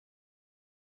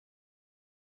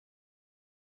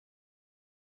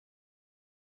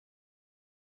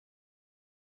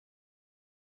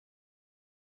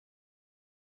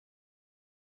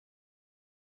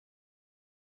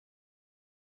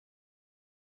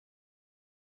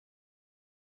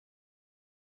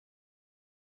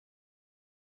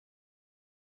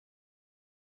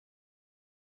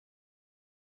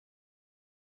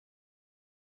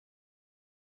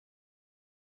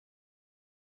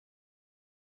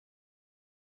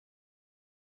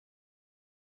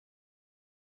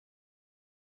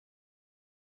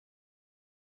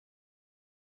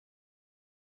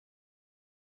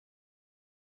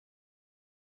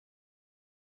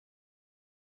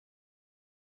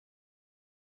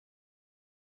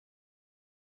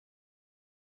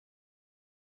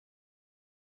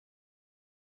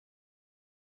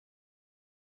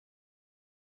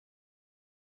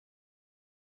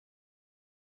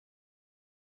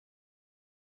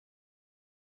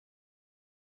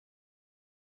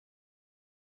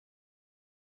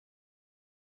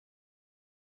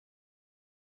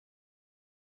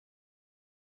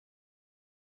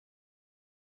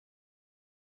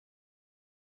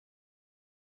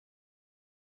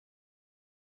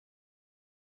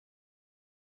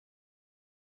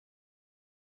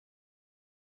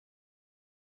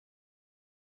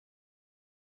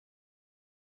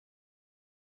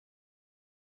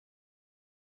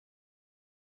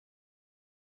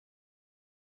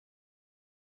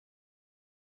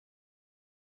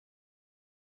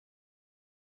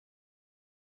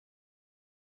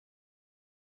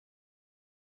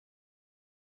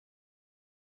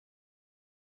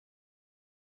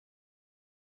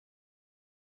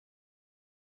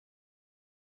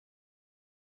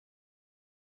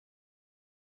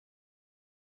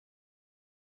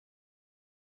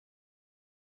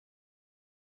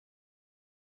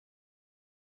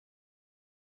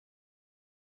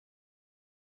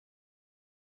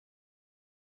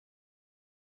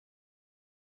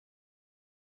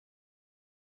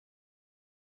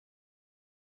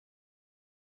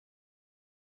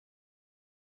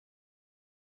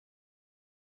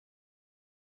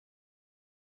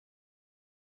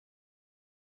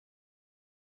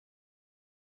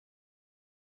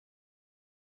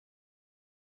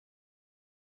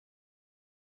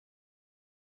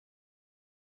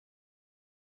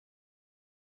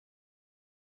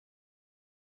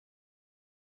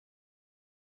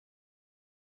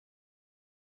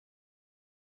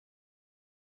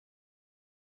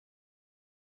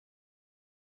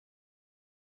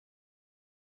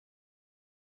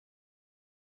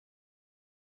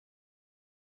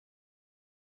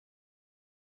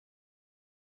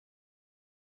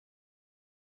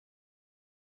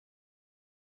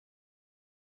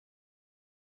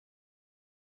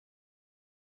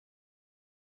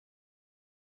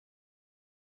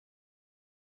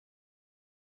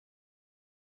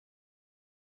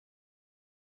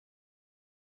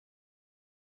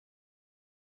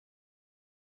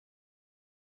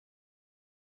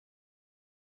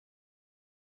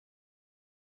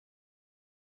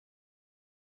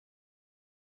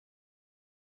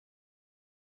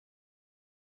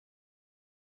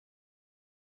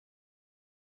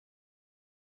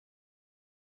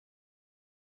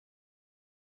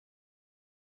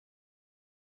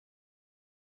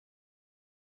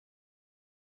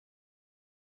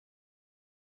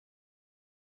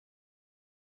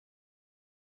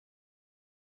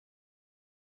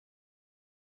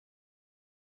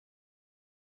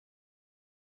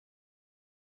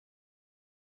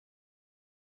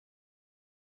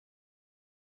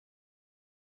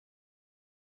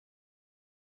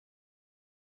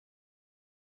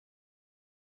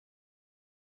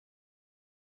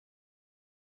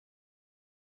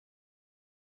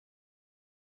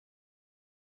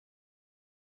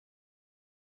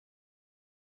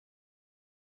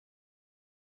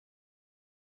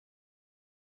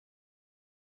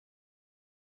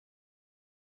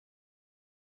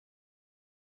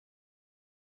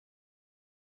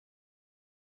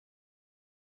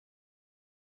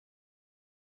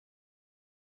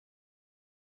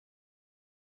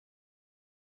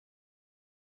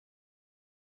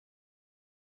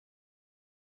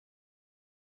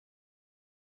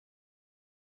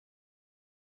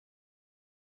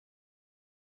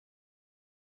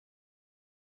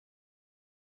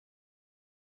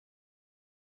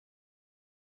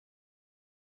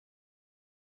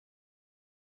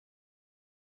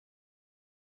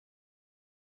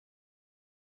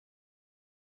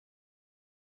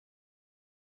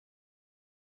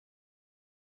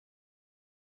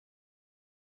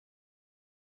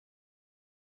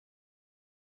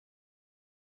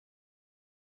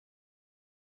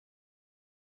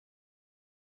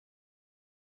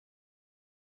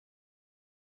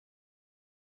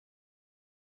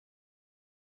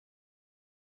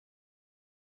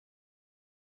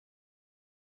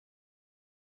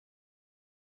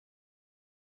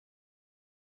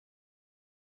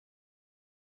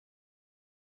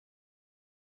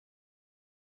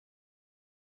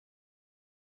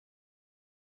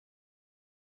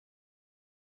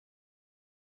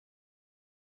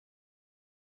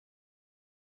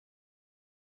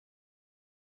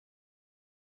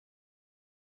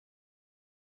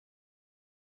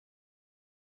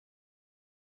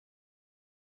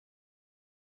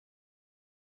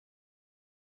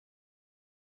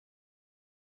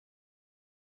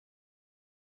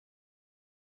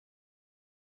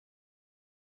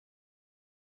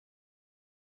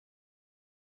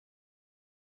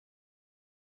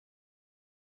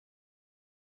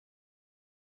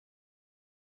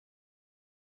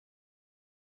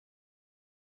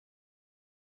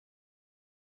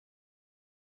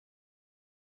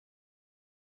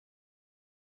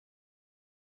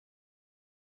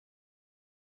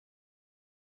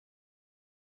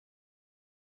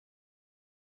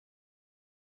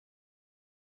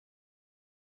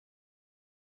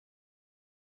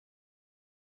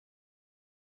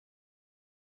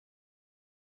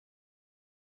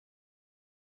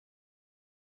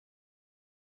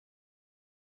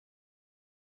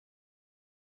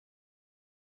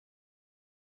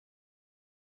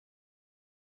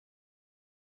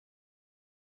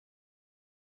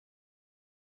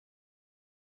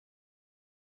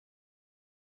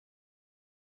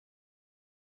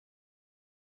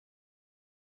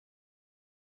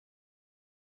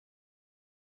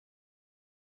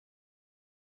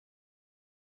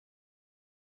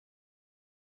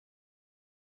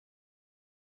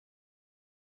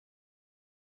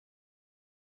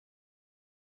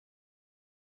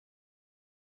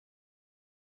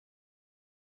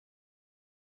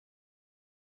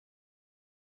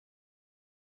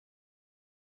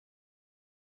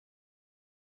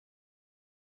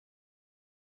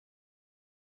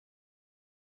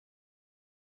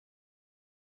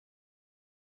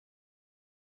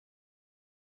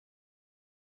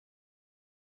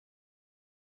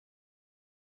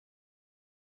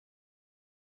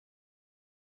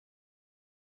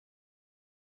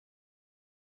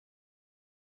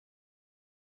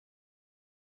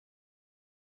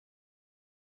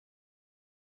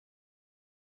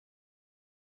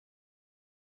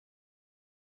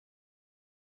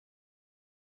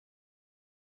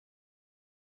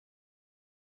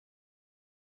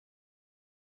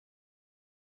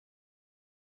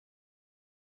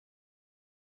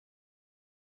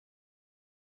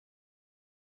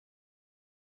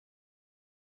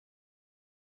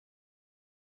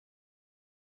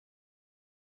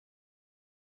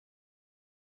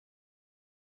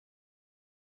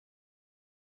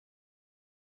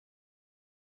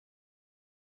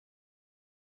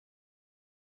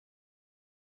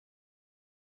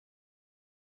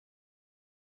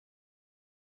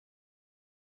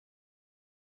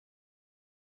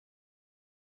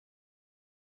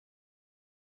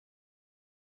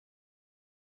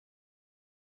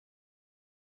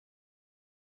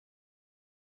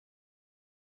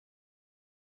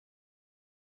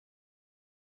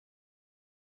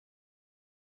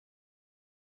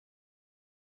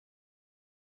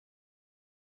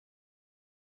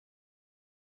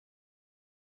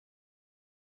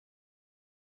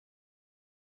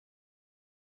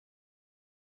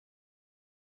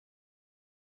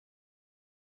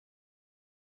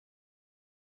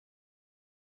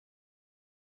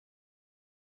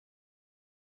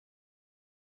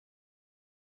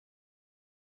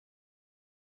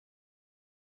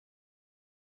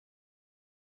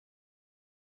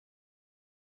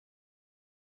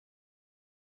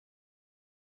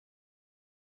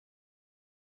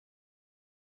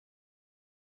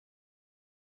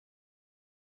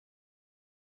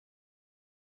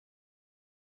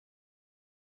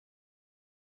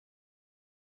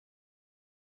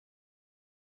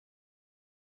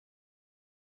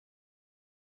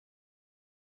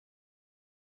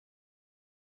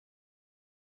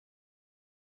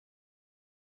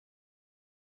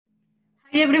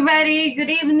Hi everybody, good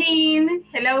evening.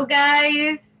 Hello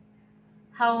guys.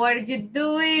 How are you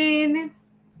doing?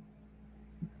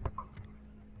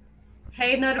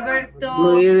 Hey Good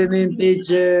Norberto. evening,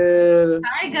 teacher.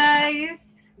 Hi guys.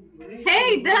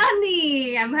 Hey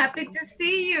Danny. I'm happy to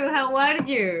see you. How are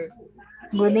you?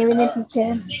 Good evening,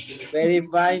 teacher. Very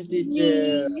fine,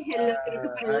 teacher. Hello, creo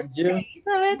que And perdimos a you?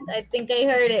 Elizabeth. I think I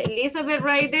heard Elizabeth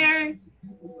right there.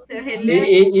 So hello.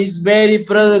 It's very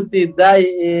productive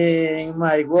day in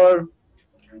my work.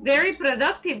 Very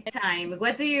productive time.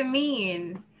 What do you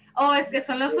mean? Oh, es que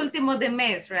son los últimos de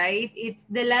mes, right? It's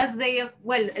the last day of,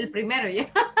 well, el primero ya.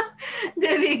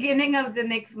 The beginning of the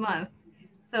next month.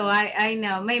 So I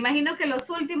know. Me imagino que los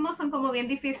últimos son como bien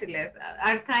difíciles.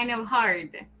 Are kind of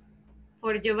hard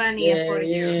for Giovanni and for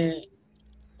you.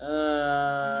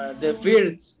 Yeah, the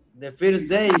first day The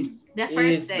first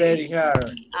is day. very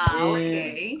hard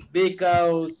Okay.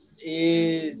 because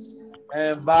is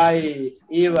by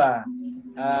IVA.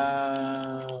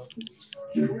 Uh,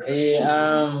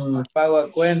 pago a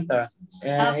cuenta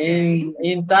Okay.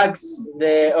 in tax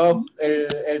of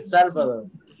El Salvador.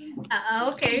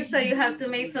 Okay, so you have to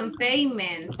make some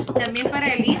payment. También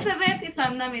para Elizabeth, if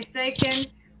I'm not mistaken.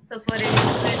 So for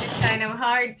Elizabeth, it's kind of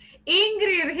hard.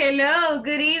 Ingrid, hello,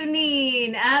 good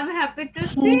evening. I'm happy to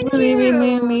see Good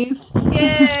evening, you. Miss.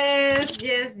 Yes,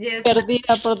 yes, yes.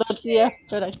 Perdida por 2 días,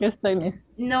 pero aquí estoy, Miss.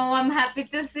 No, I'm happy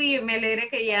to see you. Me alegra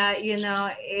que ya,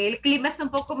 el clima está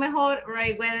un poco mejor,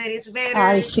 right? Weather is Ay,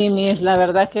 better. sí, Miss, la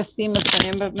verdad que sí, me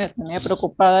tenía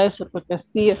preocupada eso, porque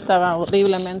sí estaba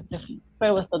horriblemente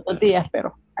feo estos 2 días,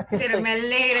 pero aquí Pero estoy. me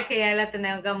alegra que ya la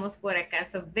tengamos por acá.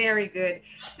 So very good.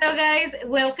 So guys,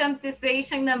 welcome to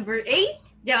session number 8.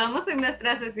 Ya vamos en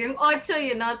nuestra sesión 8.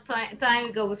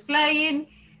 Time goes flying.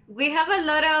 We have a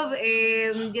lot of,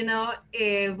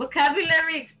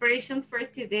 vocabulary expressions for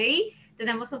today.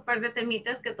 Tenemos un par de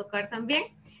temitas que tocar también.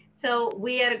 So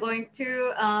we are going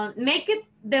to make it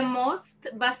the most,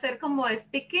 va a ser como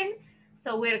speaking.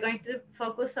 So we are going to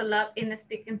focus a lot in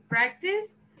speaking practice.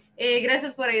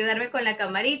 Gracias por ayudarme con la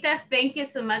camarita. Thank you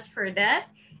so much for that.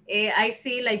 I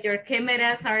see like your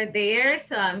cameras are there,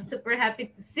 so I'm super happy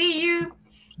to see you.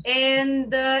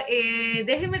 And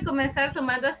déjenme comenzar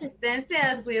tomando asistencia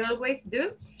as we always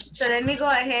do. So let me go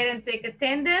ahead and take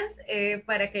attendance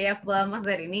para que ya podamos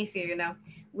dar inicio,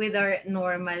 with our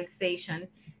normal session.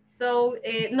 So,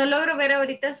 no logro ver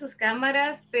ahorita sus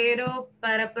cámaras, pero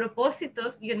para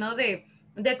propósitos,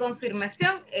 de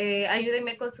confirmación,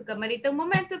 ayúdenme con su camarita un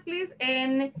momento, please,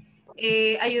 and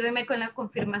ayúdenme con la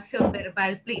confirmación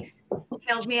verbal, please.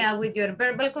 Help me out with your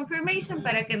verbal confirmation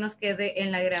para que nos quede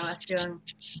en la grabación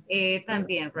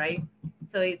también, right?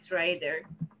 So it's right there.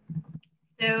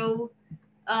 So,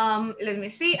 let me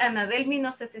see. Ana Delmi,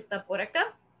 no sé si está por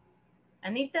acá.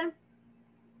 Anita,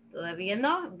 todavía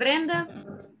no. Brenda.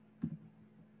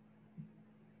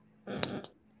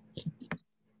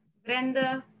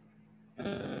 Brenda.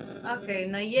 Okay,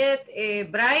 not yet.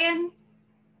 Brian.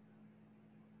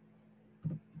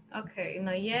 Okay,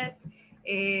 not yet.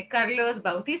 Carlos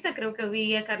Bautista, creo que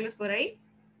vi a Carlos por ahí.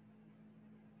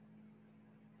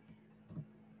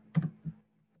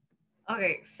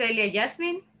 Okay, Celia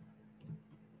Jasmine.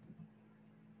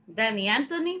 Danny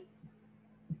Anthony.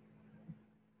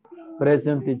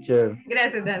 Present, teacher.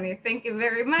 Gracias, Danny. Thank you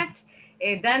very much.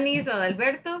 Danny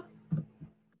Adalberto.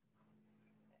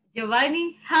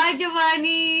 Giovanni. Hi,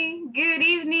 Giovanni. Good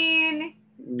evening.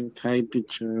 Hi,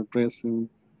 teacher, present.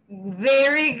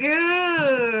 Very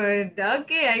good.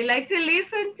 Okay, I like to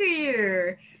listen to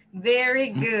you. Very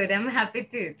good. I'm happy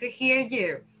to hear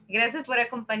you. Gracias por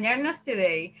acompañarnos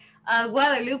today.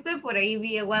 Guadalupe, por ahí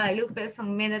vi a Guadalupe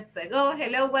some minutes ago.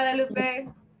 Hello, Guadalupe.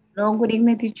 Hello, good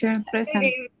evening, teacher. Good Present.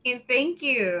 evening. Thank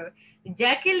you.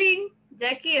 Jacqueline.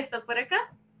 Jackie, ¿está por acá?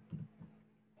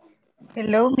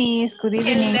 Hello, Miss. Good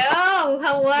evening. Hello,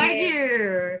 how are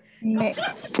you?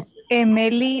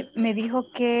 Meli me dijo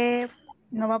que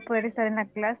no va a poder estar en la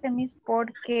clase, Miss,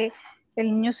 porque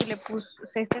el niño se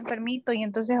está enfermito y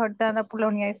entonces ahorita anda por la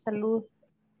unidad de salud.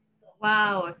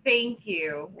 Wow, thank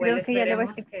you. Well, Creo que ya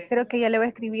le va a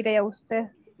escribir a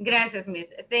usted. Gracias, Miss.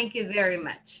 Thank you very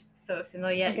much. So, si no,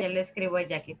 ya le escribo a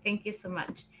Jackie. Thank you so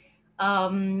much.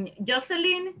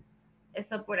 Jocelyn,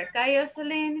 ¿está por acá,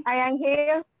 Jocelyn? I am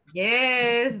here.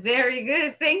 Yes, very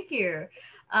good. Thank you.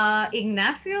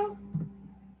 Ignacio?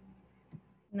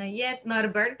 Not yet.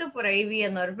 Norberto, por ahí vi a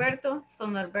Norberto. So,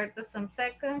 Norberto some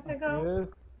seconds ago.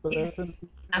 Yes,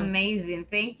 amazing.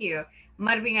 Thank you.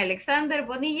 Marvin Alexander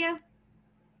Bonilla?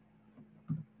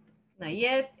 Not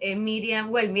yet. Miriam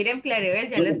Claribel,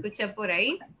 ya la escuché por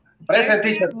ahí. Present,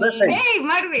 teacher, present. Hey,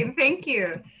 Marvin, thank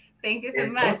you. Thank you so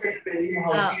much.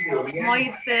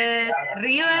 Moises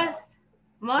Rivas.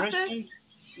 Moses?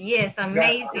 Yes,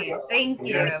 amazing. Thank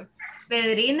you.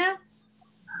 Pedrina?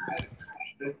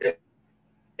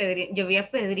 Yo vi a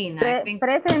Pedrina. I think.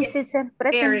 Present, Yes. teacher.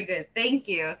 Present. Very good. Thank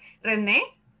you. René?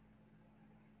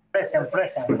 Present.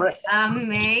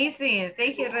 Amazing.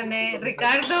 Thank you, René.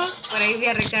 Ricardo? Por ahí vi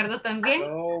a Ricardo también.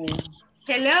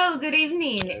 Hello, good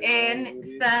evening. And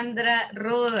Sandra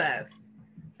Rodas.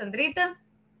 Sandrita?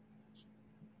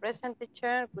 Present,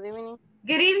 teacher. Good evening.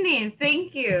 Good evening.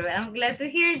 Thank you. I'm glad to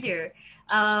hear you.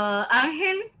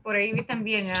 Ángel, por ahí vi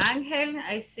también a Ángel.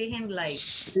 I see him like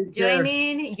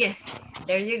joining. Yes,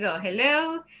 there you go.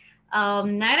 Hello.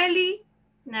 Natalie.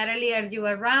 Natalie, are you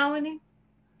around?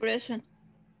 Present.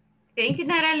 Thank you,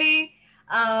 Natalie.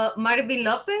 Marvin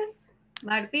Lopez.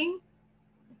 Marvin.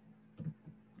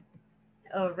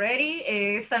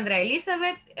 Already. Sandra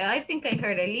Elizabeth. I think I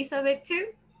heard Elizabeth too.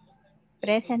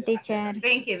 Present, teacher.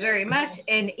 Thank you very much.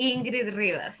 And Ingrid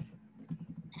Rivas.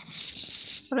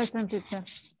 Present, teacher.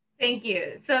 Thank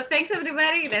you. So thanks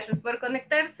everybody. Gracias por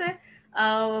conectarse.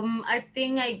 I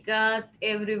think I got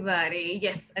everybody.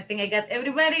 Yes, I think I got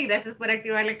everybody. Gracias por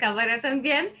activar la cámara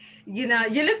también. You know,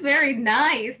 you look very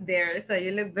nice there. So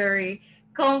you look very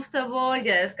comfortable,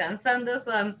 ya descansando.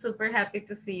 So I'm super happy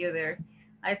to see you there.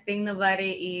 I think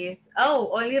nobody is, oh,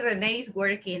 only Renee is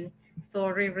working.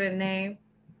 Sorry, Renee.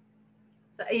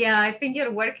 So, yeah, I think you're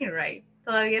working, right?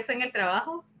 ¿Todavía está en el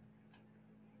trabajo?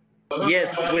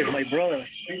 Yes, with my brother.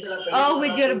 Oh,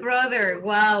 with your brother.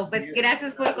 Wow, but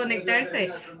gracias por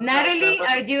conectarse. Natalie,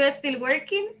 are you still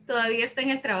working? ¿Todavía está en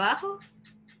el trabajo?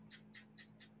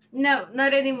 No,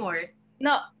 not anymore.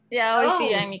 No, ya hoy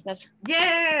sí, ya en mi casa.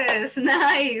 Yes,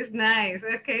 nice.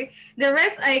 Okay. The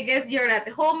rest, I guess you're at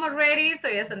home already, so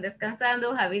ya están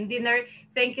descansando, having dinner.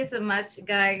 Thank you so much,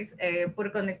 guys, por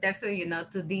conectarse, you know,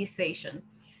 to this session.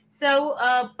 So,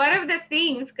 part of the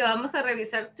things que vamos a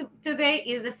revisar today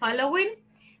is the following.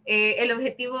 El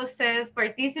objetivo says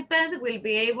participants will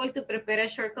be able to prepare a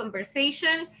short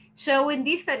conversation showing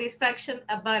dissatisfaction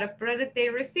about a product they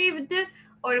received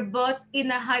or bought in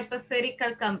a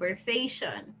hypothetical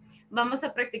conversation. Vamos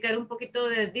a practicar un poquito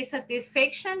de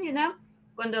dissatisfaction, you know,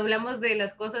 cuando hablamos de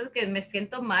las cosas que me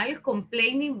siento mal,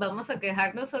 complaining, vamos a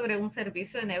quejarnos sobre un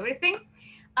servicio and everything.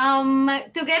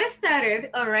 To get started,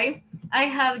 all right, I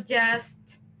have just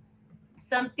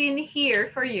something here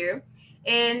for you,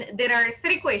 and there are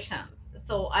 3 questions.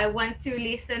 So I want to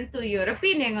listen to your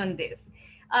opinion on this.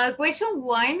 Question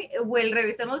 1, well,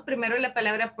 revisamos primero la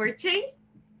palabra purchase.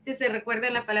 Si se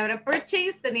recuerdan, la palabra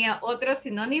purchase tenía otro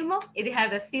sinónimo. It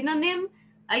had a synonym.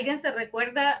 ¿Alguien se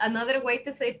recuerda another way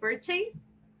to say purchase?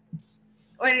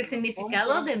 Or el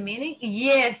significado, the meaning?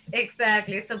 Yes,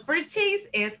 exactly. So purchase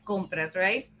es compras,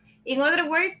 right? In other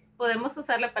words, podemos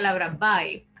usar la palabra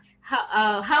buy.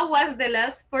 How was the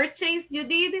last purchase you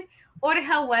did? Or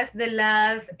how was the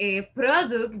last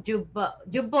product you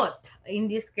bought in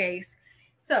this case?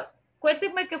 So,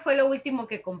 cuéntenme qué fue lo último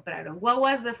que compraron. What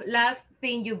was the last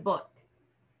thing you bought?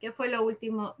 ¿Qué fue lo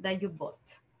último that you bought?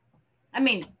 I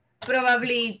mean,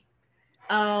 probably,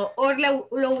 or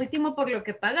lo último por lo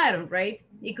que pagaron, right?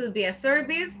 It could be a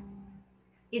service.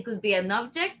 It could be an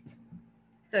object.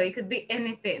 So it could be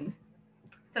anything.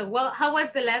 So how was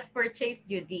the last purchase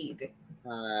you did?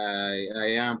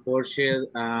 I am purchased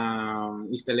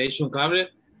installation cable.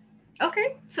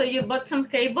 Okay, so you bought some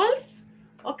cables.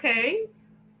 Okay,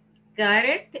 got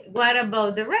it. What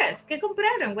about the rest? ¿Qué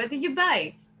compraron? What did you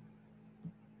buy?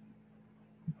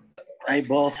 I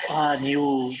bought a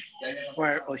new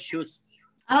pair of shoes.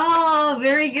 Oh,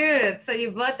 very good. So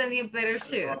you bought a new pair of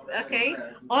shoes. Okay,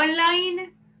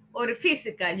 online or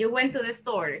physical? You went to the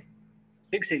store.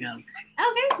 Physical.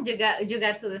 Okay, you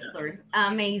got to the store.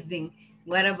 Amazing.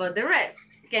 What about the rest?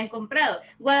 ¿Qué han comprado?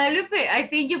 Guadalupe, I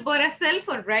think you bought a cell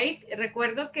phone, right?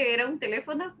 Recuerdo que era un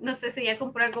teléfono. No sé si ya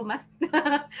compró algo más.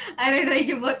 I don't know if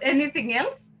you bought anything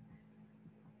else.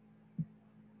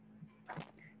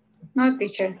 No,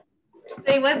 teacher.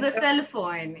 So it was the cell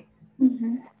phone.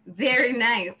 Mm-hmm. Very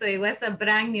nice. So it was a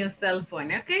brand new cell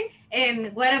phone, okay?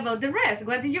 And what about the rest?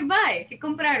 What did you buy? ¿Qué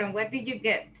compraron? What did you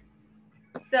get?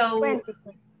 So, When?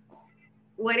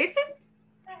 what is it?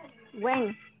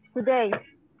 When? Today.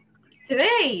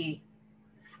 Today.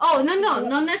 Oh, no,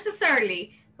 not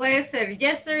necessarily. Puede ser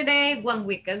yesterday, 1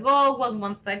 week ago, 1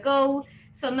 month ago.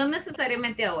 So, no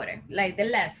necesariamente ahora. Like the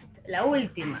last, la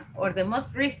última, or the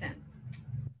most recent.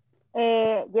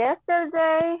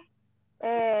 Yesterday,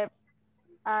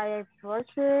 I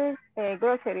purchased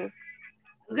groceries.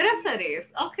 Groceries.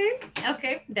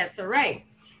 Okay, that's all right.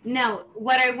 Now,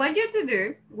 what I want you to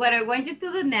do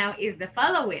now is the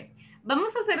following.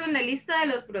 Vamos a hacer una lista de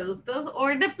los productos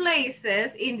or the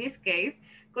places, in this case,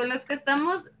 con los que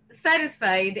estamos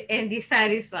satisfied and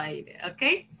dissatisfied,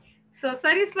 okay? So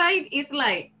satisfied is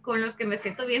like, con los que me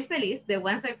siento bien feliz, the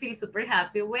ones I feel super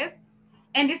happy with.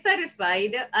 And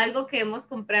dissatisfied, algo que hemos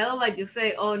comprado, but you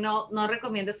say, oh, no, no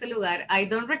recomiendo ese lugar. I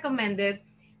don't recommend it.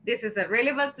 This is a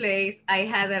really bad place. I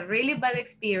had a really bad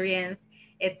experience,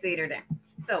 etc.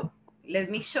 So let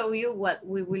me show you what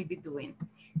we will be doing.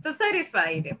 So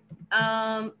satisfied.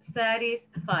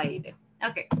 Satisfied.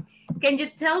 Okay. Can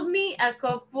you tell me a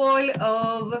couple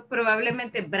of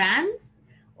probablemente brands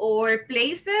or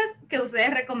places que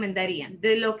ustedes recomendarían?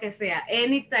 De lo que sea.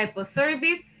 Any type of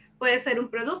service. Puede ser un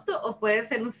producto o puede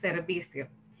ser un servicio.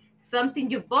 Something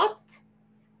you bought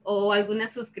o alguna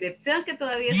suscripción que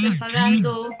todavía estás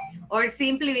pagando, or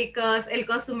simply because el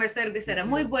customer service era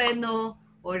muy bueno,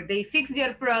 or they fixed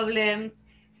your problems.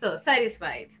 So,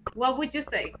 satisfied. What would you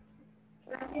say?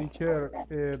 Teacher,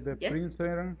 the Yes?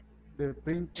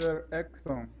 printer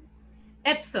Epson.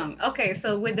 Epson. Okay,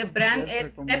 so with the brand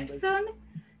Yes, Epson,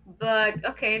 but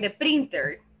okay, the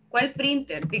printer. ¿Cuál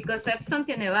printer? Because Epson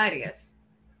tiene varias.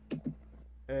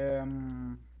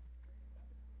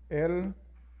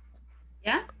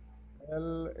 ¿Ya?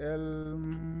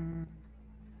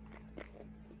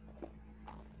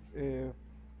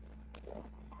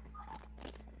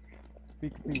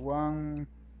 61.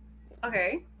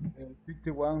 Okay.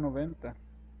 5190.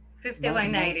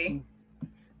 5190.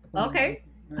 Okay.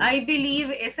 I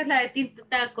believe esa es la de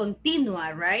tinta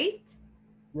continua, right?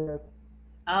 Yes.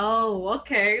 Oh,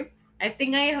 okay. I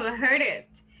think I have heard it,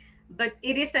 but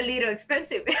it is a little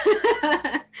expensive.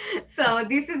 So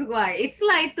this is why. It's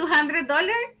like $200,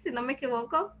 si no me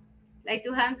equivoco. Like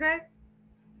 200?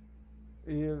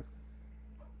 Is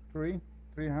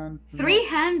 300.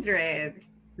 300.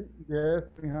 Yes,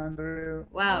 300.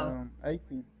 Wow.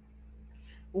 80.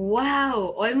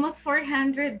 Wow, almost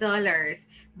 $400.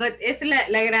 But it's la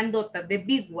grandota, the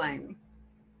big one.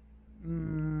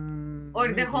 Or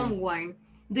the Maybe. home one.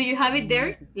 Do you have it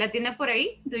there? ¿La tiene por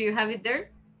ahí? Do you have it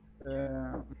there?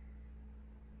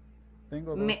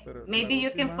 Tengo dos, pero Maybe la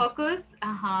you can última- focus.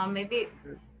 Maybe.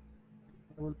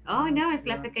 Oh, no, es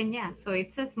la pequeña. So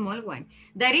it's a small one.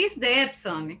 That is the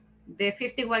Epson, the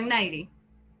 5190.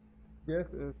 Yes,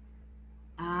 yes.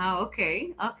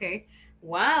 Okay, okay.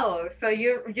 Wow, so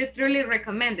you truly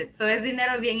recommend it. So es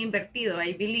dinero bien invertido,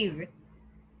 I believe.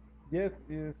 Yes,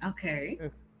 yes. Okay.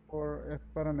 Es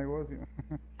para negocio.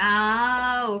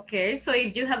 Okay. So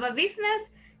if you have a business,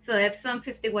 so Epson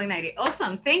 5190.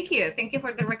 Awesome. Thank you. Thank you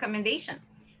for the recommendation.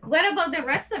 What about the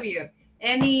rest of you?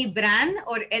 Any brand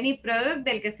or any product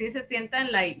del que sí se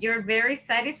sientan like you're very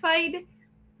satisfied,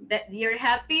 that you're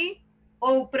happy,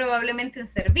 o probablemente un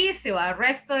servicio, a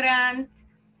restaurant,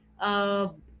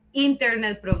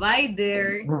 internet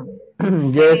provider.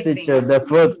 Yes, Anything. teacher, the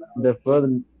food.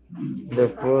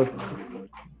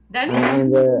 Danny?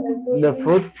 And the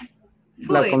food,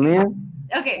 la Food. comida,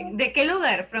 Okay, ¿de qué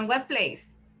lugar? From what place?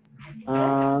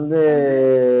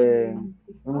 de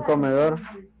un comedor,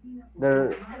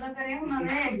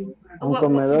 un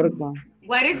comedor con,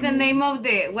 What is the name of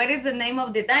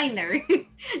the diner?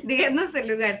 Díganos el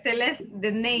lugar. Tell us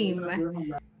the name.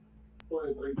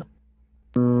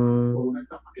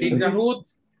 Pizza Hut.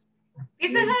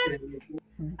 Pizza Hut.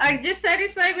 Are you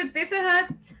satisfied with Pizza Hut?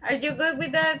 Are you good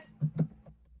with that?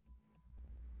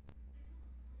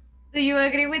 Do you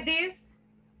agree with this?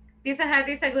 Pizza Hut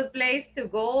is a good place to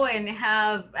go and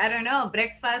have, I don't know,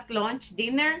 breakfast, lunch,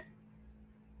 dinner.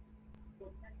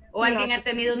 O alguien ha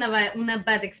tenido una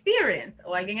bad experience,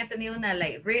 o alguien ha tenido una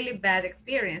like really bad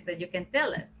experience that you can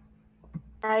tell us.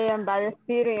 I am bad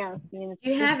experience. You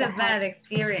have a bad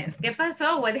experience. ¿Qué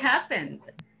pasó? What happened?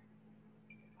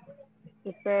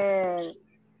 It's a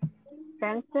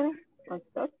pencil or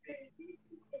stuff.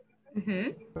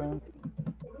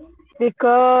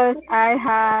 Because I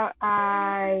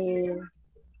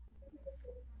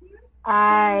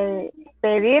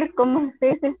pedir, ¿cómo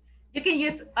se dice? You can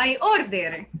use I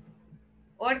order.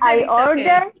 I is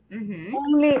order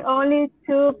okay. only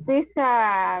 2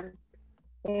 pizza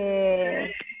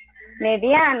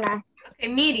medianas. Okay,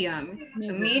 medium.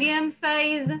 So medium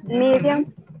size.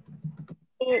 Medium.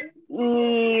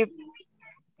 Y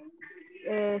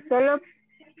solo,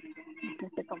 no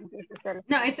sé cómo se dice solo.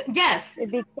 No, it's just.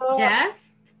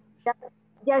 Because,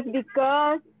 just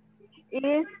because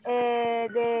it's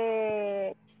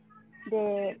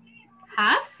the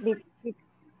half.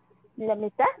 La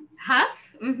mitad.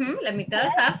 Half. La mitad,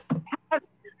 half.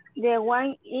 The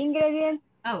one ingredient.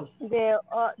 Oh. The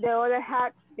other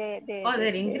half. The other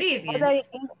ingredient.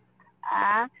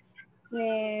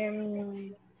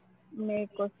 Me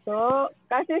costó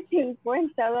casi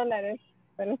 $50,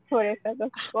 pero por esas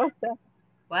dos cosas.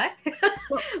 What?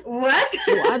 What?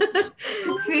 What?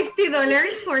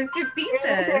 $50 for 2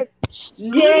 pizzas.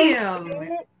 Medium.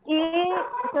 Y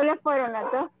solo fueron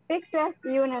las 2 pizzas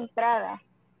y una entrada.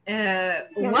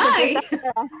 Why?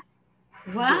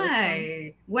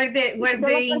 Why? Were they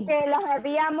Porque las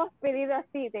habíamos pedido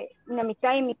así, de una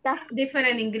mitad y mitad.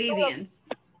 different ingredients?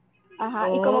 Ajá,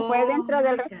 y como fue dentro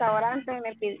del God. restaurante,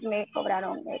 me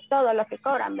cobraron todo lo que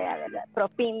cobran, vea, ¿verdad?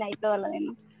 Propina y todo lo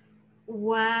demás.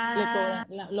 Wow. Le cobran,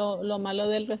 lo malo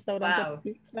del restaurante Wow.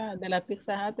 pizza, de la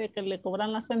Pizza Hut, es que le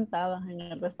cobran las sentadas en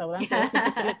el restaurante. Yo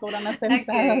siento que le cobran las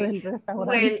sentadas Okay. del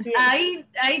restaurante. Well,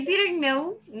 I didn't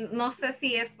know, no sé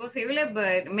si es posible,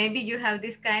 but maybe you have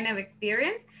this kind of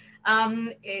experience.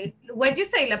 What you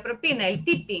say, la propina, el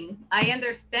tipping, I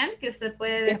understand que usted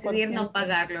puede decidir no 10%.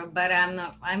 pagarlo, but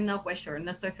I'm not quite sure,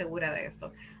 no estoy segura de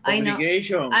esto.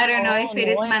 Obligation. I don't know if it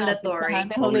is no, en la mandatory. Pizza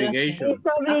Hut es obligación.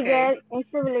 Obligation.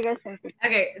 It's obligation.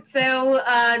 Okay, so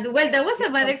well, that was a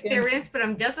bad experience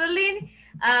from Jocelyn.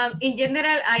 In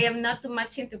general, I am not too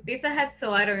much into Pizza Hut,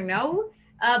 so I don't know.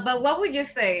 But what would you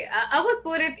say? I would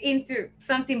put it into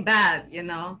something bad, you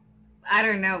know. I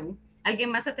don't know.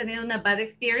 ¿Alguien más ha tenido una bad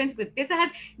experience with Pizza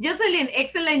Hut? Jocelyn,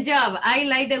 excellent job. I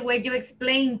like the way you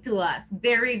explained to us.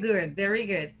 Very good, very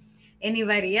good.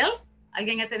 Anybody else?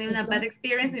 ¿Alguien ha tenido una bad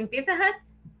experience in Pizza Hut?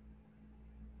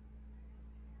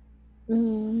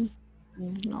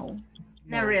 No.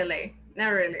 Not really.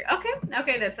 Not really.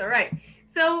 Okay, that's all right.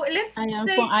 So let's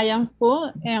I am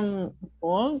full,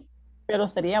 pero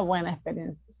sería buena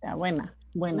experiencia. O sea, buena.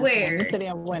 Where? No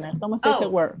sería buena. ¿Cómo se dice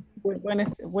word? Buena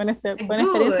experiencia,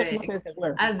 ¿cómo se dice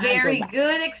word? A very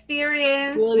good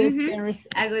experience. Good experience.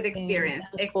 A good experience.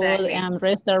 Food Exactly. and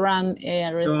restaurant.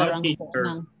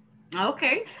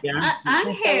 Okay. Yeah.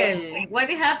 Angel, what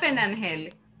happened, Angel?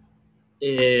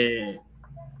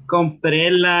 Compré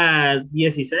la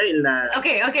 16, la...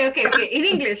 Okay. In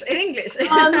English.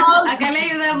 no. Acá le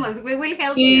ayudamos. We will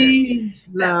help you.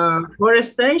 La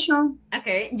Forest Station.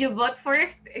 Okay. You bought Four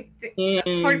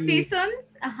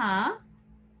Seasons? Uh-huh.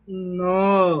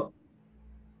 No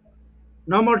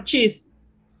more cheese.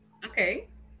 Okay.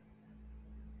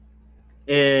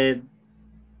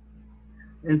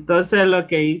 Entonces lo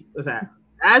que hice, o sea,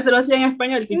 se lo hacía en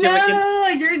español, teacher. No,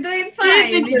 you're doing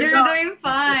fine. Teacher, You're doing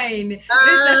fine.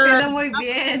 Lo está haciendo muy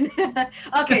bien.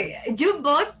 Okay, you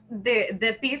bought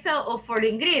the pizza for the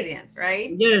ingredients,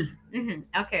 right? Yeah.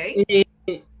 Okay. Y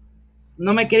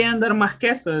no me querían dar más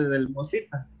queso del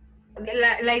bolsita.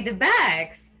 Like the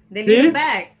bags, the ¿Sí? little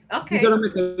bags. Okay. Y solo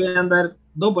me querían dar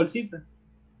 2 bolsitas.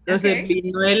 Entonces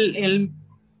vino el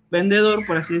vendedor,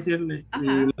 por así decirle,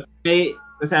 y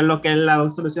lo que la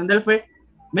solución de él fue: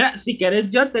 mira, si quieres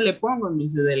yo te le pongo, me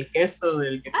dice, del queso,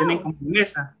 del que tienen con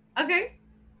mesa. Okay.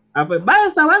 Pues vaya,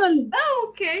 está bueno.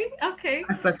 Okay.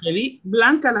 Hasta que vi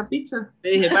blanca la pizza,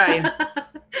 le dije, vaya.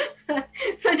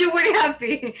 So you were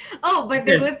happy. Oh, but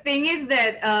the good thing is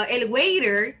that el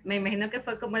waiter, me imagino que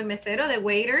fue como el mesero, the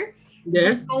waiter,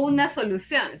 buscó una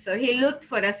solución. So he looked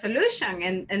for a solution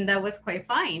and that was quite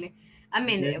fine. I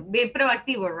mean, be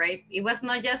proactivo, right? It was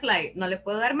not just like, no le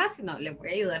puedo dar más, sino le voy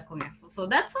a ayudar con eso. So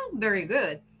that sounds very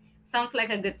good. Sounds like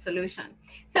a good solution.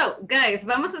 So, guys,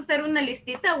 vamos a hacer una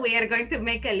listita. We are going to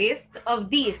make a list of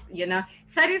these,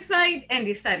 satisfied and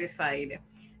dissatisfied.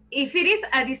 If it is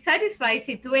a dissatisfied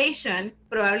situation,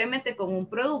 probablemente con un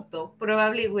producto,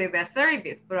 probably with a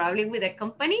service, probably with a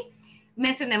company,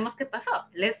 mencionemos qué pasó.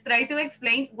 Let's try to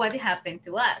explain what happened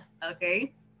to us,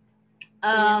 okay?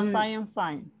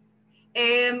 Fine.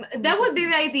 That would be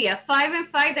the idea. 5 and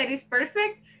 5, that is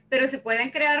perfect. Pero si pueden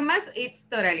crear más, it's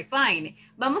totally fine.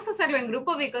 Vamos a hacerlo en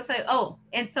grupo because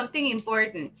and something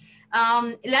important.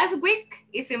 Last week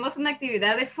hicimos una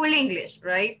actividad de full English,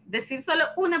 right? Decir solo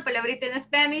una palabrita en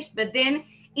Spanish, but then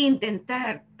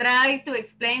intentar, try to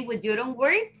explain with your own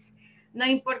words. No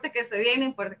importa que esté bien, no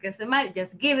importa que esté mal,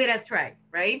 just give it a try,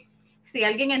 right? Si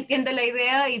alguien entiende la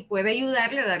idea y puede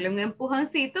ayudarle, darle un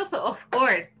empujoncito, so of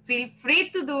course, feel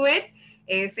free to do it.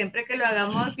 Siempre que lo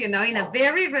hagamos, in a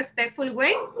very respectful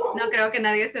way, no creo que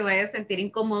nadie se vaya a sentir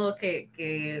incómodo que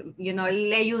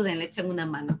le ayuden, le echen una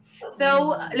mano.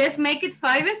 So, let's make it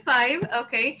 5 and 5,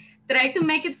 okay? Try to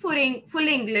make it full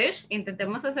English.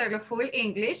 Intentemos hacerlo full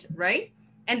English, right?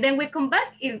 And then we come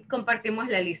back y compartimos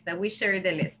la lista. We share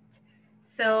the list.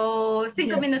 So,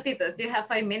 5 minutitos. You have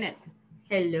 5 minutes.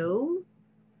 Hello?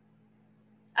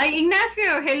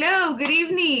 Ignacio, hello, good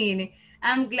evening.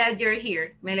 I'm glad you're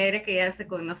here. Me alegra que ya esté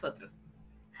con nosotros.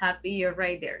 Happy you're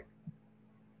right there.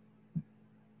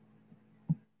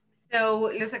 So,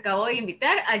 los acabo de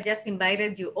invitar. I just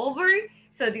invited you over.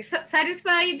 So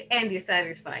satisfied and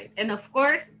dissatisfied. And of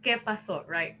course, ¿qué pasó,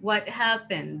 right? What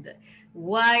happened?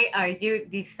 Why are you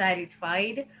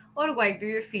dissatisfied? Or why do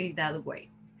you feel that way?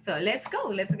 So let's go.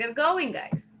 Let's get going,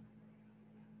 guys.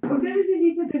 Good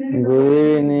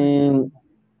evening.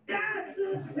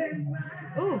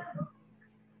 Ooh.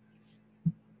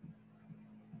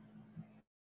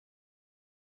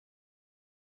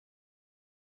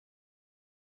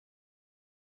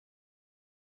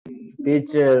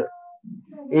 Teacher,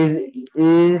 is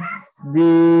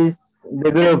this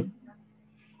the group?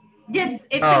 Yes,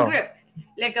 it's a group.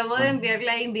 Le acabo de enviar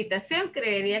la invitación.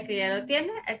 Creería que ya lo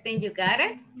tiene. I think you got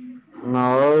it.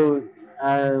 No,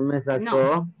 me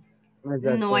sacó.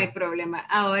 No hay problema.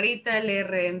 Ahorita le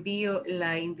reenvío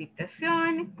la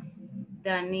invitación.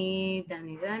 Dani,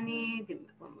 dime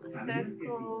cómo hacer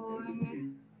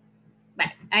con...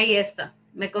 Bueno, ahí está.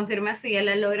 Me confirma si ya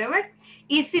la logra ver.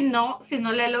 Y si no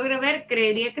la logra ver,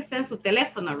 creería que está en su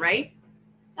teléfono, right?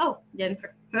 Oh, ya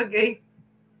entró. Ok.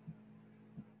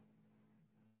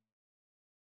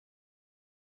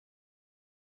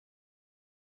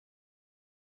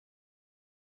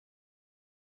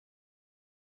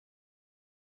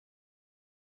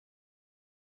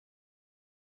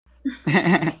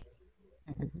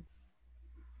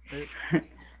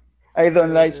 I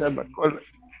don't like Salvador.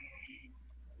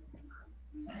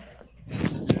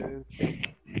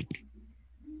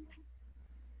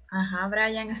 Ajá,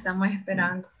 Brian, estamos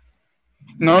esperando.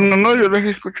 No, yo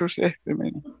les escucho a ustedes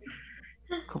primero.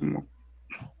 Como,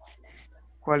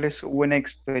 ¿cuál es su buena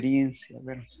experiencia? A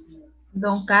ver.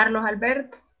 Don Carlos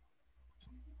Alberto.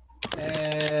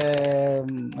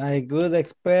 My good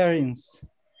experience.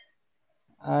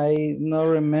 I no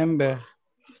remember.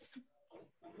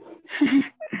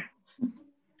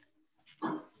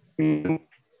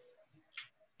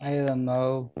 I don't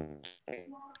know.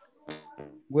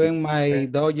 When my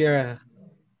daughter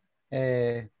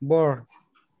born.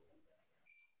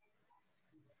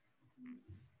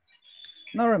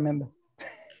 No remember.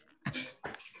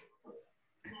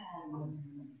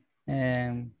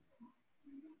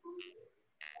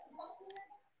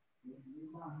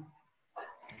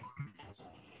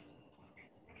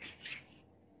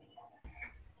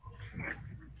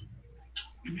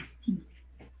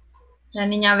 La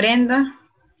niña Brenda.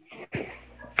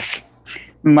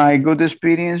 My good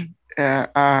experience,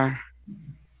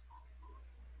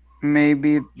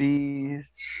 maybe this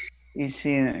is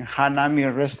in Hanami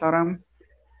restaurant.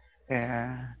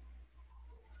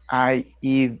 I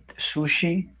eat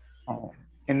sushi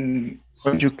and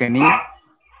what you can eat.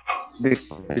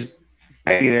 This is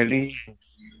very delicious.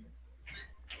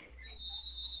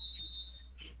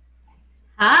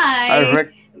 Hi.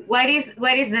 What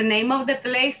is the name of the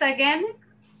place again?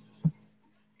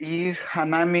 Is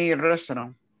Hanami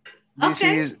restaurant. This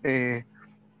is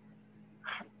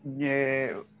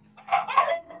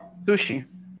sushi.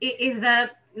 Is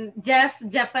that just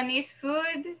Japanese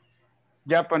food?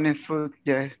 Japanese food,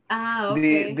 yes.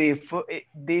 Okay. The food.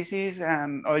 This is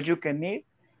an all you can eat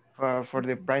for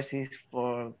the prices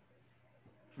for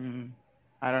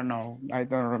I don't know. I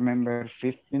don't remember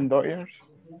 $15.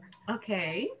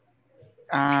 Okay.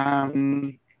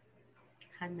 Hanami.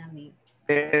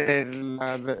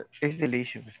 It's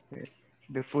delicious.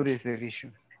 The food is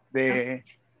delicious. The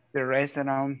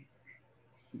restaurant.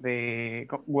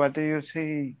 What do you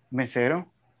say? Mesero.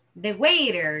 The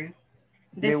waiter.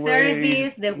 The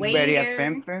service, the waiter. Very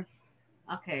attentive.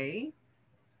 Okay.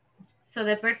 So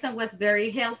the person was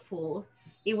very helpful.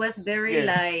 It was very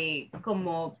like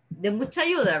como de mucha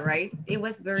ayuda, right? It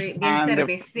was very bien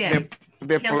servicial.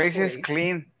 The place is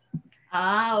clean.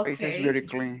 Okay. The place is very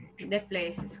clean. The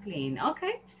place is clean.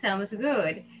 Okay, sounds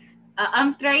good.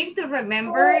 I'm trying to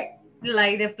remember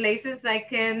like the places I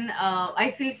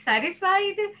feel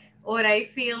satisfied or I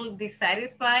feel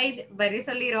dissatisfied, but it's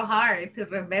a little hard to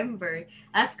remember.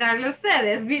 As Carlos said,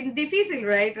 it's been difícil,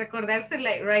 right? Recordarse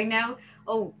like right now,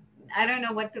 I don't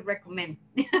know what to recommend.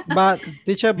 But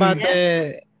teacher,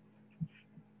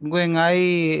 when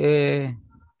I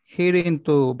hearing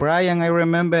to Brian, I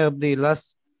remember the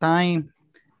last time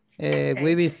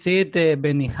we visit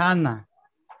Benihana.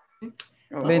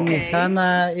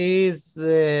 Benihana is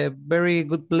a very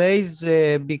good place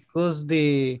because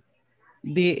the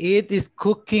it is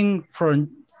cooking from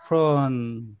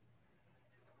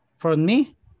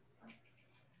me.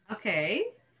 Okay.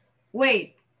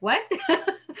 Wait, what?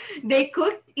 They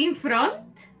cooked in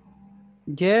front?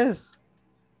 Yes.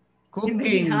 Cooking.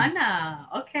 In Benihana.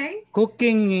 Okay.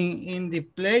 Cooking in the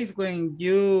place when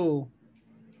you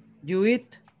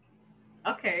eat.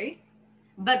 Okay.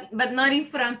 But not in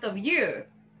front of you.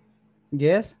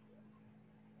 Yes.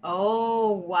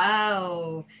 Oh,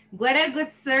 wow. What a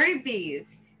good service.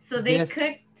 So they Yes.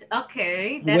 cooked.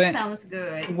 Okay, that sounds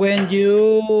good. When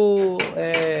you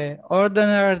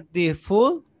order the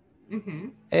food,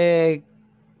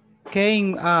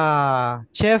 came a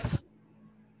chef,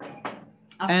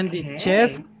 and the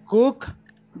chef cook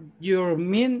your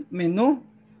menu.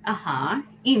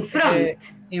 In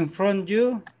front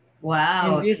you.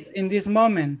 Wow. In this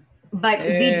moment. But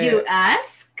did you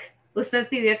ask? ¿Usted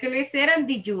pidió que lo hicieran?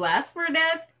 Did you ask for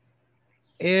that?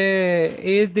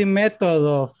 Is the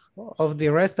method of the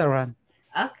restaurant.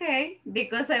 Okay,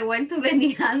 because I went to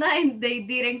Benihana and they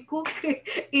didn't cook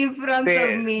in front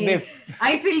of me.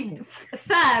 I feel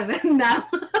sad now.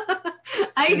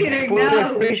 I didn't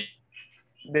know.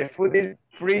 The food is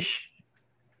fresh.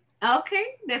 Okay,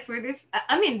 the food is,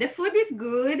 I mean, the food is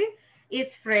good.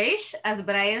 It's fresh, as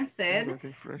Brian said.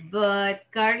 But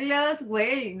Carlos,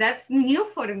 well, that's new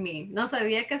for me. No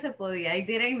sabía que se podía. I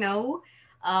didn't know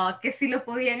que sí lo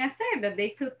podían hacer, that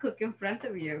they could cook in front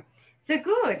of you. So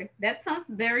good. That sounds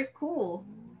very cool.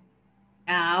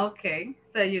 Okay.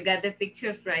 So you got the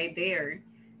pictures right there.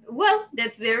 Well,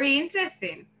 that's very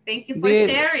interesting. Thank you for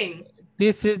sharing.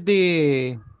 This is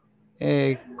the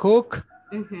cook,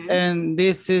 and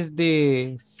this is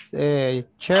the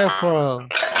chef for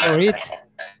it.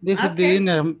 This is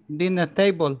the dinner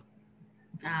table.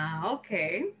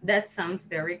 Okay. That sounds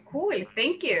very cool.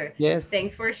 Thank you. Yes.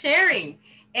 Thanks for sharing.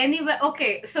 Anyway,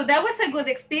 okay, so that was a good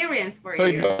experience for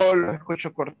you. Yo lo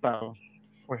escucho cortado.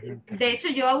 De hecho,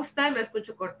 yo a usted lo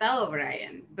escucho cortado,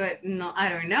 Brian. But no, I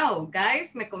don't know.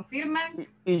 Guys, ¿me confirman?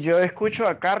 Y yo escucho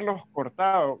a Carlos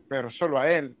cortado, pero solo a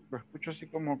él. Lo escucho así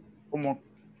como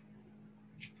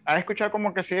a escuchar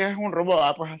como que si es un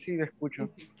robot, pues así lo escucho.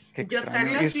 Yo a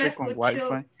Carlos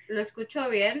lo escucho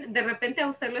bien. De repente a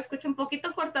usted lo escucho un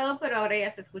poquito cortado, pero ahora ya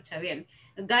se escucha bien.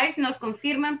 Guys, nos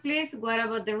confirman, please. What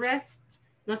about the rest?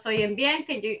 ¿Nos oyen bien?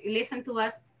 Can you listen to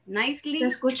us nicely? Se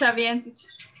escucha bien,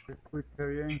 teacher. Se escucha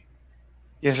bien.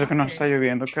 Y eso que no está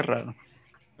lloviendo, qué raro.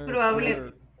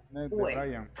 Probable.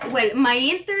 Well, my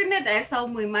internet ha estado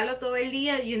muy malo todo el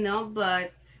día, you know,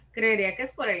 but creería que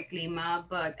es por el clima,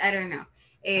 but I don't know.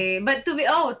 But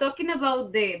talking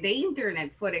about the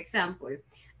internet, for example,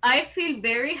 I feel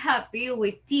very happy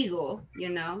with Tigo, you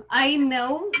know. I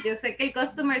know, yo sé que el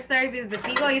customer service de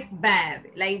Tigo is bad,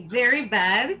 like very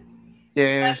bad.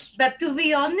 Yes. But to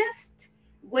be honest,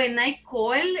 when I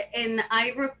call and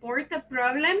I report a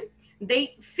problem,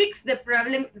 they fix the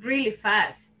problem really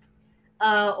fast.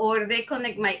 Or they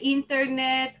connect my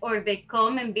internet, or they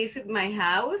come and visit my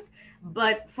house.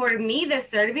 But for me, the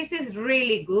service is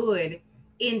really good.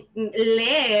 In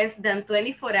less than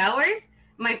 24 hours,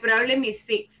 my problem is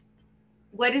fixed.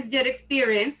 What is your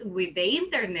experience with the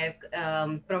internet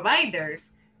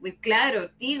providers? With Claro,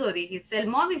 Tigo, Digicel,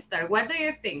 Movistar? What do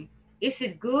you think? Is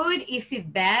it good? Is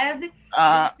it bad?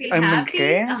 In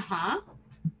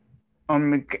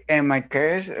my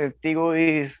case, Tigo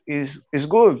is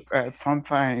good.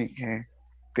 Sometimes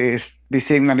the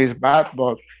signal is bad,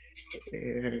 but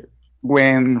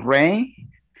when rain,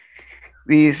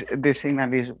 the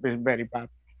signal is very bad.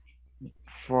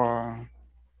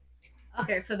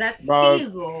 Okay, so that's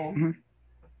Tigo.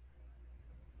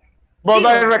 But Tigo,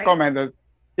 I recommend it.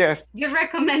 Yes. You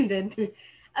recommend it.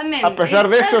 I mean, a pesar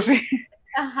de esto, sí.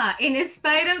 In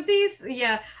spite of this,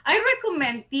 yeah, I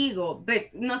recommend Tigo,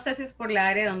 but no sé si es por la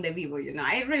área donde vivo, you know.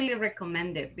 I really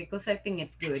recommend it because I think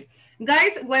it's good.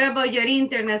 Guys, what about your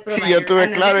internet provider? Sí, yo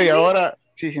tuve Claro y ahora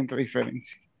sí siento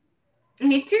diferencia.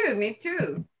 Me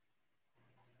too.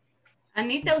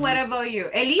 Anita, what about you?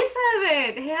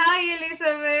 Elizabeth, hi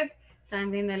Elizabeth.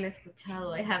 También no la he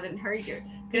escuchado, I haven't heard you.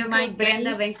 In my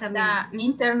case, the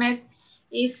internet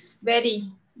is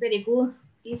very, very good.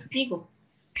 It's Tigo.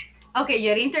 Okay,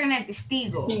 your internet is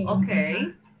Tigo.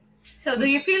 Okay. So do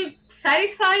you feel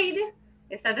satisfied?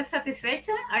 ¿Estás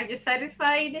satisfecha? Are you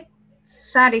satisfied?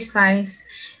 Satisfied.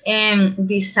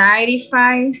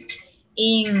 Dissatisfied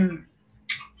in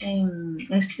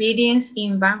experience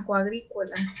in Banco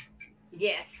Agrícola.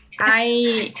 Yes.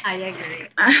 I agree.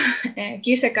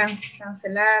 Quise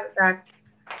cancelar la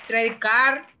credit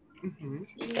card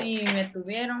y me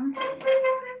tuvieron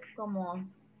como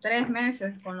 3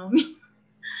 meses con lo mismo.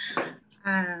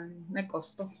 Me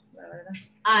costó, la verdad.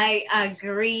 I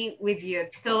agree with you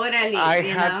totally. I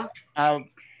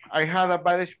had a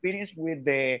bad experience with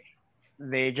the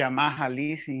Yamaha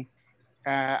leasing.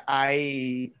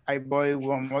 I bought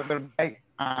one motorbike.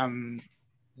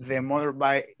 The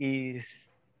motorbike is.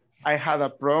 I had a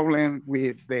problem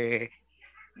with the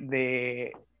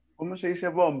 ¿cómo se dice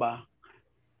bomba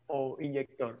o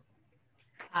inyector?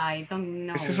 I don't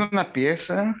know. Esa es una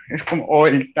pieza, es como, o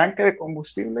el tanque de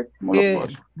combustible, ¿cómo lo puedo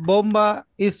decir? Bomba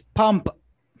is pump.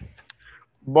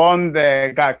 Bomb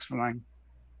the gasoline,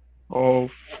 o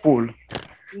full.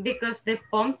 Because the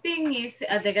pumping is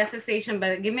at the gas station,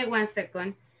 but give me 1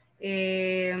 second.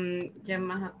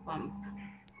 Yamaha pump.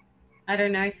 I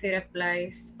don't know if it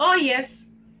applies. Oh, yes.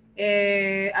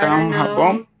 I don't know.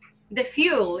 Pump. The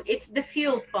fuel, it's the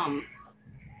fuel pump.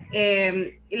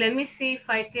 Let me see if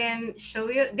I can show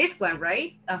you this one,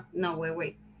 right? Oh, no,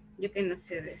 wait. You cannot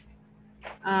see this.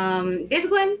 This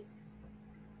one.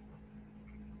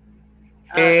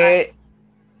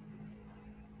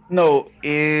 No,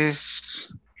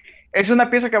 es una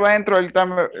pieza que va dentro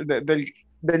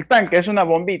del tanque, es una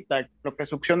bombita, lo que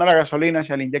succiona la gasolina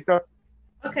hacia el inyector.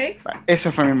 Okay.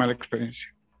 Esa fue mi mala experiencia.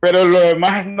 Pero lo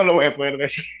demás no lo voy a poder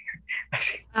decir.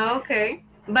 Okay.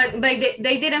 But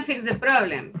they didn't fix the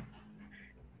problem.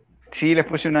 Sí, les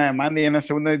puse una demanda y en la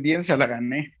segunda audiencia la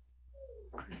gané.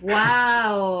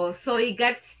 Wow, so it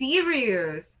got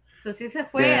serious. So sí se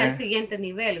fue Yeah. al siguiente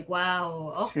nivel.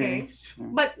 Wow, okay. Sí.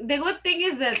 But the good thing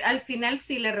is that al final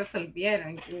sí le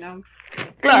resolvieron, you know.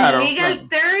 Claro. In legal claro.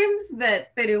 terms,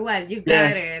 pero igual, you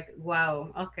got it.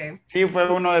 Wow, okay. Sí, fue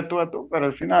uno de tú a tú, pero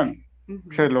al final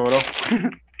se logró.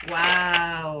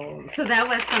 Wow, so that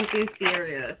was something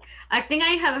serious. I think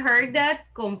I have heard that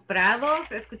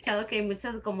comprados, he escuchado que hay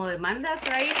muchas como demandas,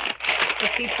 right? So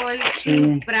people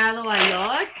sue Prado a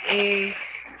lot.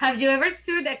 Have you ever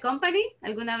sued a company?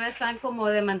 ¿Alguna vez han como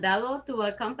demandado to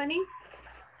a company?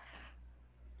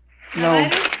 No.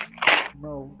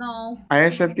 No. A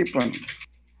ese tipo no.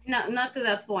 No, not to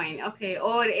that point. Okay,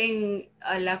 or in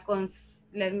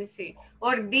let me see.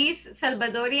 Or this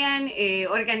Salvadorian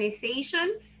organization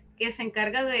que se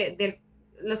encarga de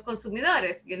los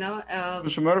consumidores, you know.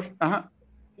 Consumidor, ajá.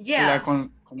 Yeah.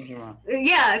 ¿Cómo se llama?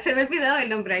 Yeah, se me olvidó el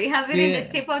nombre. I have it in the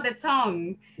tip of the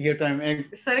tongue. Yo también.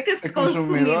 Solo que es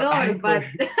consumidor, but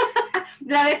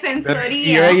la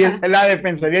defensoría. La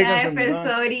defensoría La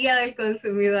defensoría del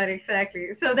consumidor,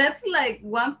 exactly. So that's like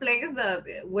one place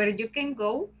where you can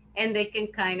go and they can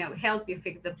kind of help you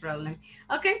fix the problem.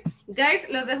 Okay, guys,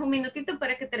 los dejo un minutito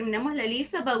para que terminemos la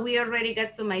lista, but we already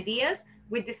got some ideas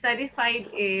with the certified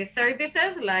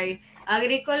services like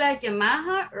Agrícola,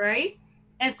 Yamaha, right?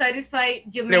 And satisfied,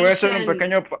 you Le voy a hacer un mentioned...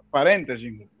 pequeño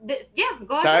paréntesis. Yeah,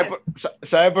 go ahead.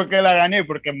 ¿Sabe por qué la gané?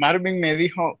 Porque Marvin me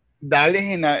dijo,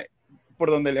 dale por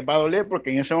donde les va a doler,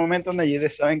 porque en ese momento Nayide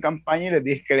estaba en campaña y les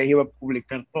dije que les iba a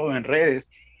publicar todo en redes,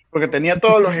 porque tenía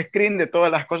todos los screens de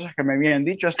todas las cosas que me habían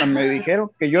dicho, hasta me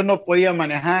dijeron que yo no podía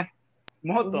manejar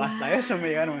moto, hasta eso me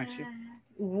llegaron a decir.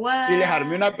 Y les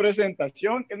armé una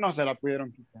presentación que no se la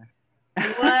pudieron quitar.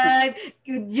 What?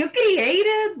 You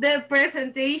created the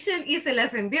presentation y se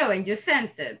las envió and you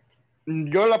sent it.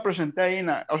 Yo la presenté ahí,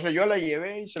 o sea, yo la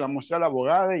llevé y se la mostré a la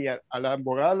abogada y a la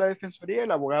abogada de la defensoría y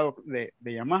al abogado de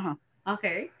Yamaha.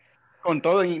 Okay. Con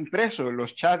todo impreso,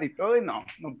 los chats y todo, y no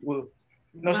pudo.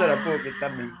 No se la pudo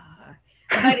quitar bien.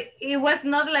 But it was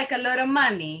not like a lot of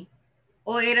money,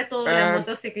 o era todo la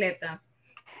motocicleta.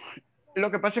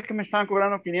 Lo que pasa es que me estaban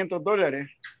cobrando $500,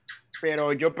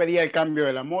 pero yo pedía el cambio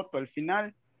de la moto al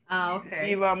final.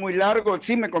 Okay. Iba muy largo,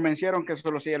 sí me convencieron que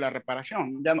solo sigue la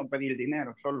reparación, ya no pedí el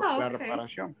dinero, solo la Okay.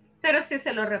 reparación. Pero sí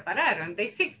se lo repararon, they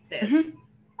fixed it.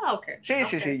 Okay.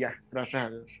 Sí, ya, gracias a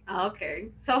Dios.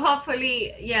 Okay, so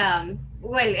hopefully, yeah,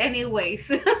 well, anyways,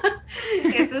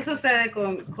 eso sucede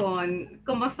con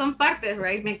como son partes,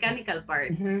 right, mechanical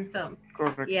parts, so,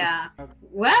 correcto. Yeah,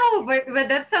 well, but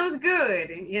that sounds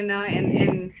good, you know,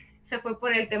 and se fue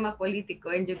por el tema político,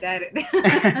 and you got it.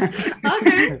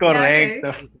 Okay, correcto.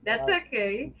 Okay. That's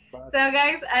okay. So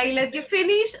guys, I let you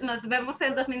finish, nos vemos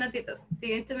en 2 minutitos, see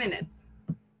you in 2 minutes.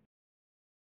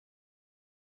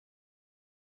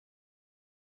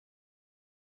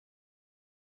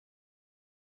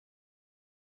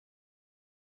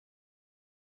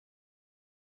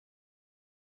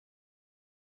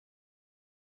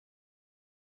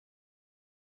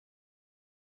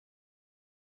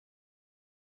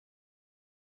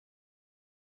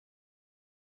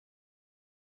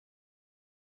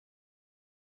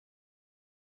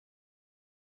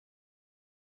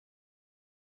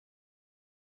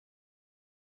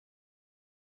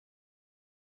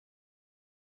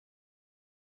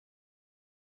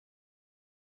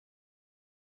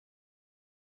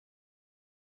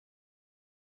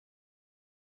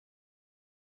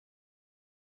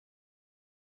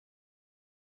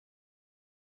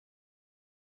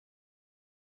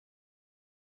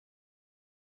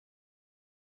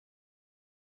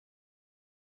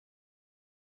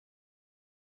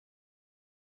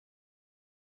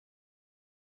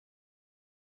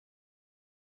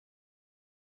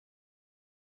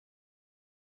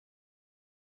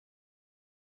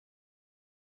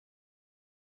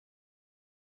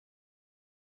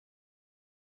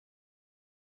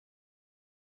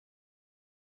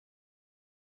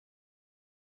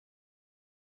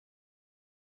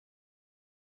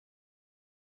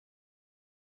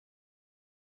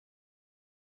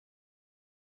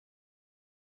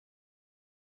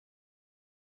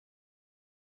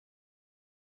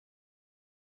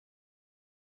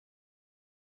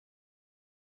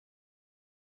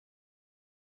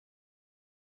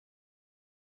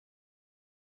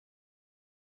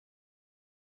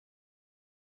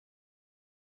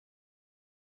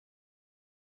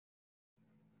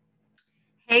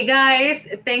 Hey guys,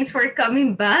 thanks for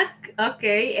coming back.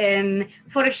 Okay, and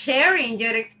for sharing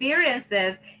your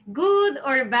experiences, good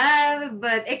or bad,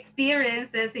 but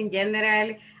experiences in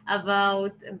general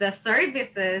about the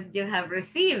services you have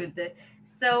received.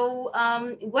 So,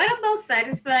 what about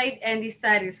satisfied and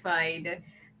dissatisfied?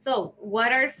 So,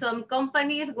 what are some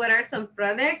companies, what are some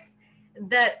products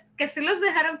that que sí los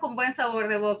dejaron con buen sabor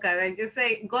de boca? That you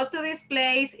say, go to this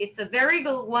place, it's a very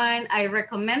good one, I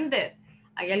recommend it.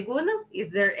 ¿Hay alguno? Is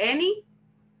there any?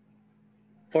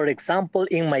 For example,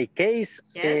 in my case,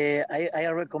 Yes. I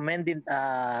recommend it,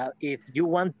 if you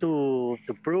want to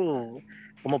prove,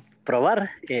 como probar.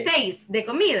 Taste, de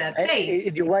comida, taste.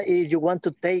 If you want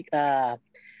to take a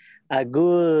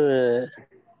good,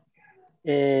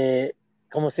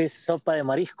 ¿cómo se dice? Sopa de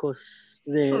mariscos.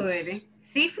 Food.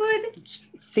 Seafood?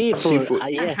 Seafood.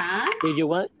 Yeah. Uh-huh. If you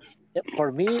want,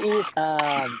 for me is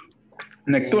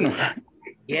Neptuno.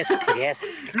 Yes,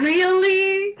 yes.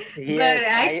 Really? Yes, But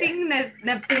I think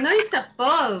Neptuno is a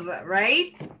pub,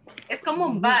 right? Es como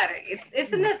un bar.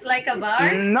 Isn't it like a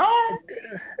bar? No.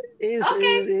 It's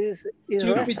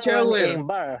restaurant and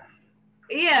bar.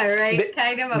 Yeah, right.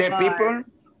 Kind of a bar.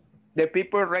 The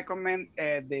people recommend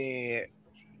the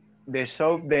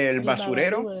soap del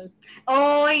basurero.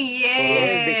 Oh,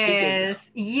 yes.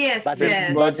 Yes, But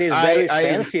yes. But it's very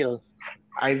expensive.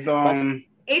 I don't...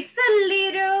 It's a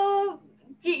little...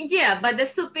 Yeah, but the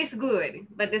soup is good.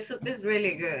 But the soup is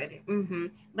really good. Mm-hmm.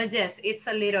 But yes, it's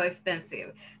a little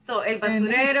expensive. So, el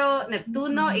basurero,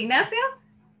 Neptuno, Ignacio?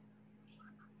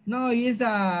 No, it's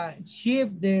a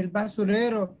cheap del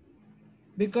basurero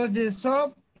because the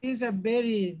soap is a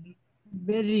very,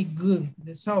 very good.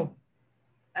 The soap.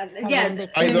 Yeah.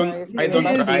 I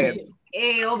don't try it.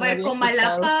 Over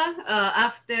Comalapa,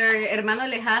 after Hermano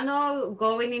Lejano,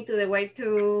 going into the way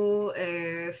to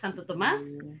Santo Tomás.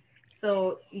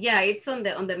 So yeah, it's on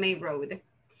the main road.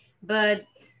 But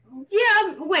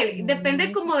yeah, well,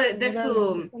 depende como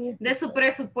de su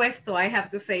presupuesto, I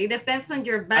have to say. It depends on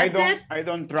your budget. I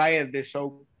don't try it, the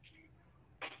soap.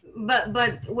 But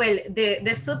well,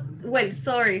 the soup, well,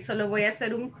 sorry, solo voy a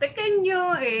hacer un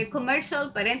pequeño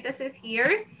commercial paréntesis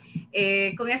here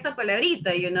con esta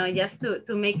palabrita, you know, just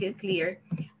to make it clear.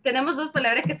 Tenemos dos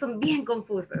palabras que son bien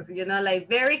confusas, you know, like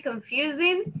very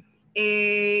confusing.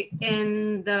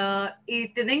 And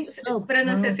y tienen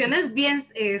pronunciaciones bien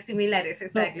similares,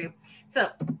 exactly. So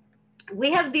we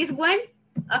have this one,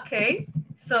 okay,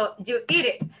 so you eat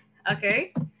it,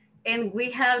 okay, and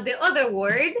we have the other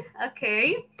word,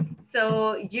 okay,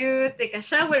 so you take a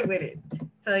shower with it,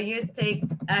 so you take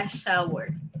a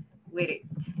shower with it,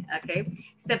 okay.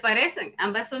 Se parecen,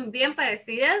 ambas son bien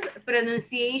parecidas,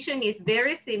 pronunciation is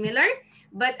very similar,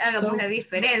 but hagamos la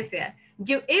diferencia.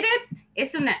 You eat it,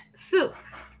 es una soup,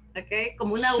 okay,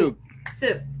 como una soup.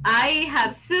 I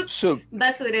have soup.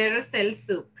 Basurero sells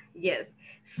soup, yes.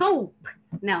 Soap,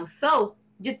 now soap,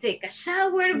 you take a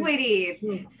shower with it.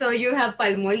 So you have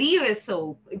Palmolive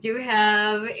soap, you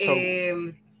have,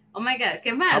 oh my God,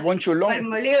 ¿qué más? Jabón chulón.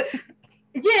 Palmolive.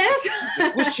 Yes.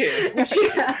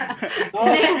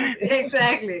 Yes,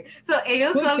 exactly. So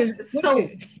ellos son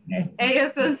soaps.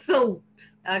 Ellos son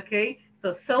soaps, okay?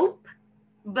 So soap.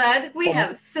 But we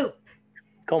have soup.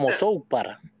 Como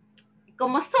sopa.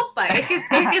 Como sopa. Es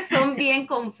que son bien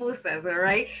confusas, all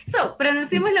right? So,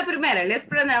 pronunciemos la primera. Let's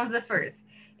pronounce the first.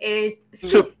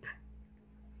 Soup.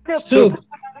 Soup.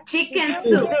 Chicken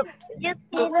soup.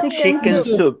 Chicken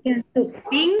soup.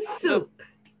 Bean soup.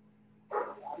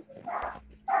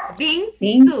 Bean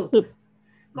soup.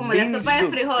 Como la sopa de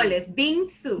frijoles. Bean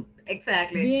soup.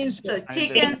 Exactly. So,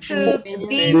 chicken soup,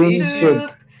 bean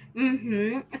soup.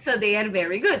 Mm-hmm. So they are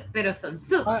very good, pero son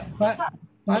soups.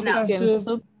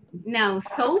 Now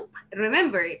soap,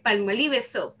 remember, Palmolive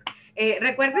soap.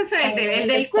 Recuérdense el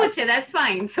del cuche, that's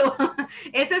fine. So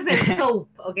ese es el soap,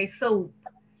 okay, soap.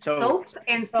 Soap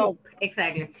and soup,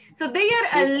 exactly. So they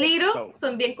are a little,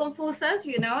 son bien confusas,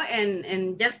 you know,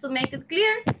 and just to make it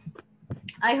clear,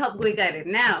 I hope we got it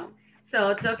now.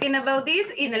 So talking about this,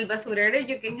 in el basurero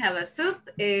you can have a soup.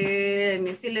 Let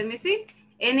me see.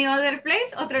 Any other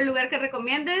place? ¿Otro lugar que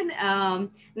recomienden?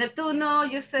 Neptuno,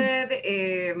 you said,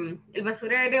 el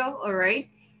basurero, all right.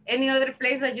 Any other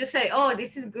place that you say, oh,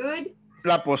 this is good?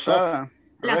 La Posada.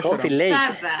 La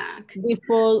Posada.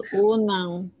 Before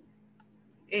Unam.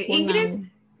 Ingrid?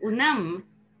 Unam.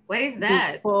 What is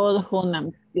that? Before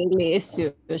Unam.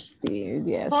 Delicious,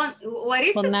 yes. What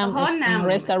is Honam? Honam?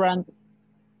 Restaurant.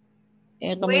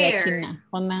 Where?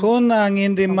 Honam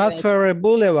in the Masferre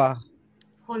Boulevard.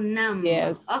 Honam.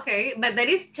 Yes. Okay, but that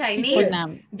is Chinese,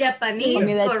 Japanese,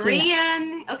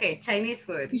 Korean. Okay, Chinese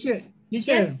food.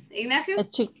 Yes, Ignacio? A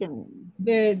chicken.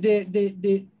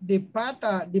 the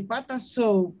pata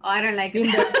soap. Oh, I don't like it.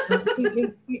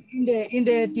 In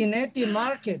the Tineti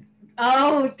market.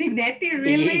 Oh, Tineti,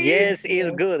 really? Yes,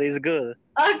 it's good. It's good.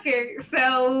 Okay,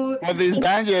 so. But it's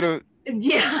dangerous.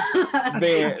 Yeah.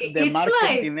 The market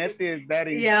like, Tineti is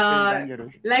very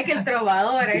dangerous. Like El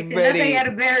Trovador. I think that they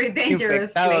are very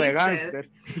dangerous places.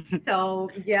 So,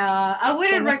 yeah, I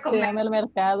wouldn't recommend. Se llama el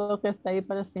mercado que está ahí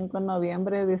para el 5 de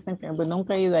noviembre. Dicen que pues,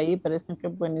 nunca he ido ahí, pero dicen que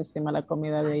es buenísima la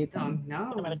comida de ahí también.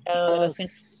 No. El mercado de los 5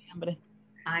 de noviembre.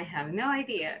 I have no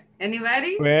idea.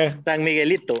 Anybody? Well, San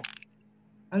Miguelito.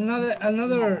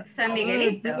 Another San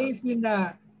Miguelito. Place in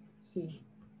the, sí.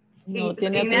 No,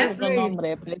 tiene otro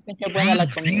nombre, pero dicen que es buena la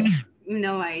comida.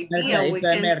 No idea.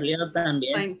 Merliot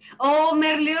también. Oh,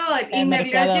 Merliot. In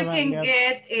Merliot you can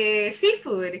get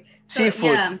seafood. So,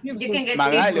 seafood. Yeah, you can get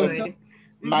seafood.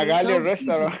 Magali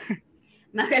restaurant.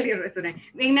 Magali restaurant.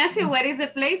 Ignacio, what is the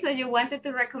place that you wanted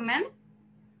to recommend?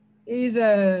 Is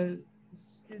the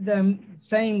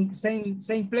same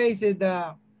place as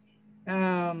the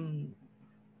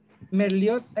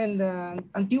Merliot and the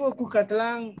Antiguo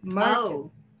Cuscatlán market.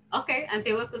 Oh, okay,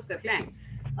 Antiguo Cuscatlán.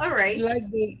 All right.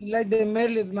 Like the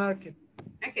Merliot market.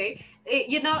 Okay.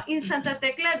 You know, in Santa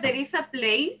Tecla, there is a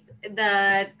place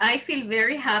that I feel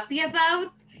very happy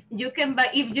about. You can buy,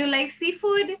 if you like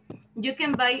seafood, you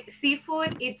can buy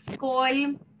seafood. It's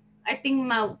called, I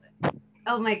think,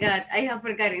 oh my God, I have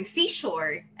forgotten.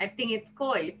 Seashore, I think it's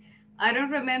called. I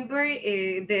don't remember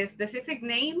the specific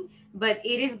name, but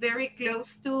it is very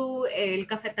close to El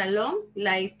Café Talón,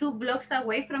 like 2 blocks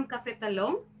away from Café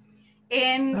Talón.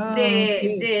 And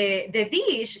the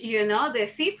dish, you know, the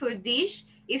seafood dish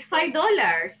is $5,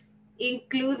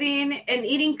 including, and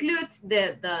it includes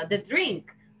the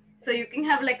drink. So you can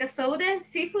have like a soda,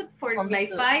 seafood for like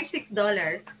 $5,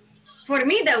 $6. For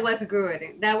me, that was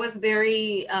good. That was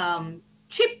very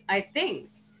cheap, I think.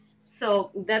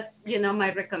 So that's, you know,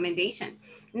 my recommendation.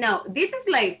 Now, this is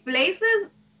like places,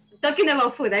 talking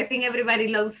about food. I think everybody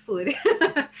loves food.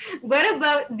 What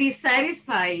about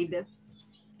dissatisfied?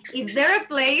 Is there a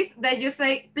place that you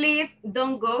say, please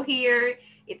don't go here,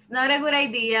 it's not a good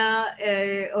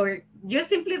idea, or you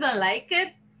simply don't like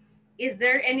it? Is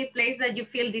there any place that you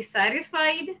feel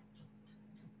dissatisfied?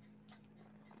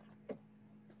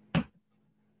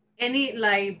 Any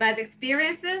like bad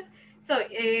experiences? So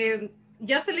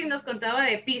Jocelyn nos contaba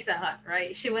de Pizza Hut,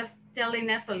 right? She was telling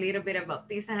us a little bit about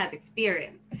Pizza Hut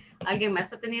experience. ¿Alguien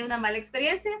más ha tenido una mala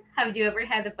experiencia? Have you ever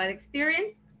had a bad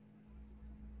experience?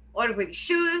 Or with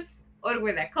shoes, or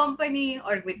with a company,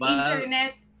 or with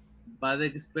internet? Bad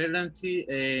experience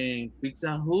in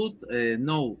Pizza Hut,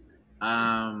 no.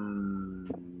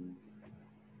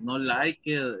 Not like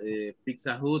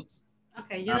Pizza Hut.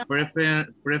 Okay, you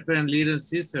prefer Little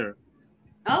Caesar.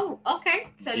 Oh, okay.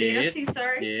 So Little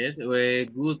Caesar. Yes,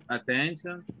 good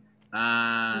attention,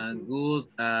 good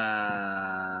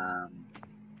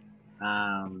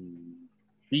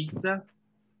pizza.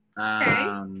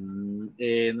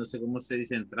 No sé cómo se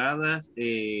dice entradas.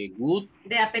 Good.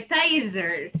 The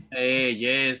appetizers.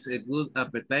 Yes, good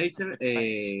appetizer.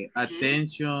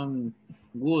 Attention,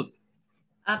 good.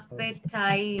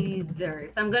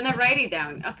 Appetizers. I'm gonna write it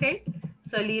down. Okay.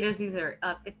 So Little Caesar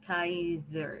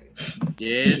appetizers.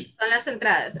 Yes. Son las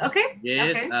entradas. Okay.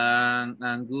 Yes, okay.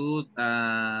 And good.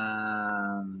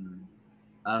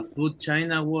 Food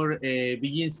China World,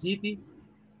 Beijing City.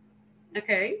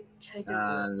 Okay.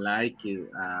 Like it.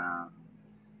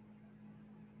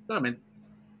 Solamente.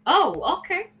 Oh,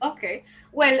 okay, okay.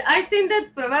 Well, I think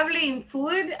that probably in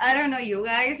food, I don't know you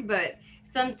guys, but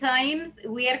sometimes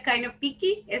we are kind of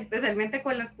picky, especialmente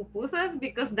con las pupusas,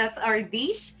 because that's our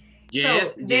dish.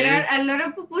 Yes, so there are a lot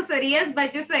of pupuserias,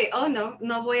 but you say, oh no,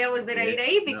 no voy a volver a ir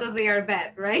ahí because they are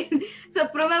bad, right? So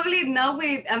probably not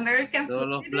with American food. Todos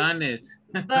los planes.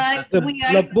 But we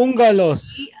are... Los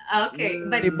bungalows. Okay,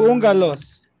 but... Y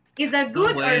bungalows. Is that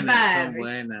good or bad? Son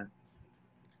buenas.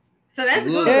 So that's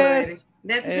good. Yes.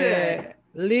 That's good.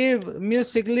 Live,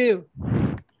 music live.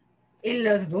 In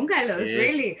los bungalows, yes,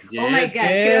 really? Yes, oh my God.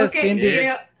 Yes, Creo que,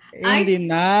 in the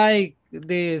night,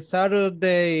 the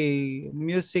Saturday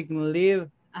music live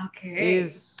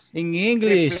is in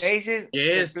English.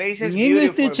 Yes. In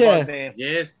English, teacher.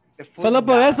 Yes. Solo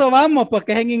por eso vamos, porque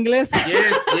es en inglés.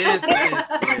 Yes.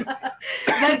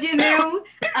 But you know,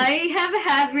 I have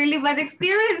had really bad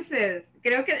experiences.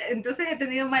 Creo que entonces he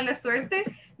tenido mala suerte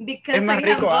because I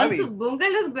have gone to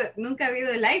bungalows, but nunca ha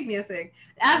habido live music.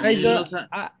 I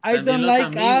don't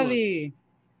like Abby.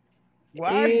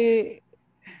 Why?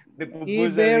 Y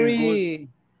very,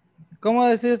 ¿cómo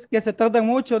decís? Que se tarda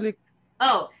mucho.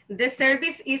 Oh, the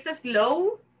service is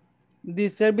slow. the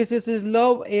services is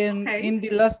low, and in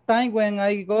the last time when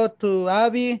I go to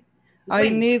Abby, I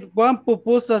need one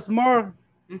pupusas more.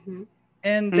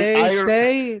 And they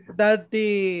say that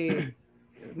they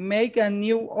make a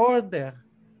new order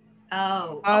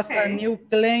as a new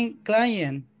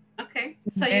client. Okay,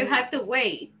 so you have to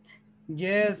wait.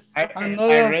 Yes, I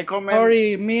another recommend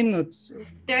 30 minutes.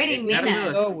 30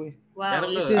 minutes. Wow.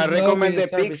 I recommend the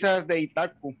pizzas de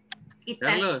Itacu.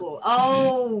 Itacu.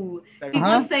 Oh,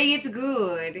 people say it's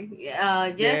good.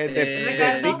 Yes,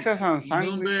 Ricardo?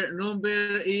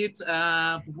 Number it's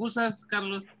pupusas,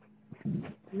 Carlos.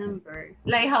 Number.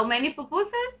 Like how many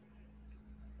pupusas?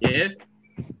 Yes.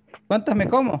 ¿Cuántas me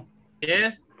como?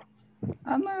 Yes.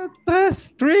 No,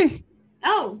 3.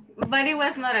 Oh, but it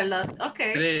was not a lot.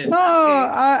 Okay. No,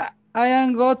 I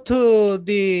am go to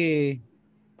the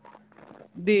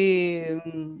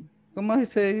 ¿cómo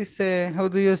se dice? How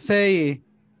do you say?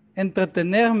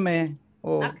 Entretenerme.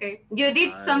 Okay. You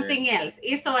did something else.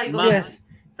 Hizo algo más.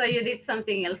 So you did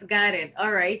something else. Got it.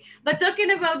 All right. But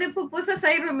talking about the pupusas,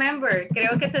 I remember.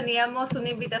 Creo que teníamos una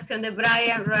invitación de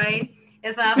Brian, right?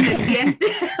 Estaba pendiente.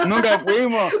 Nunca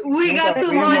fuimos. We got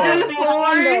to module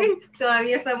 4.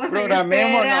 Todavía estamos en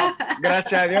espera.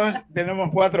 Gracias a Dios, tenemos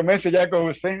 4 meses ya con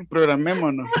usted.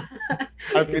 Programémonos.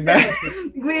 Al final.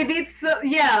 We did so,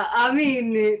 yeah, I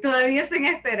mean, todavía está en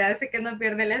espera, así que no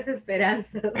pierde las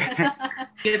esperanzas.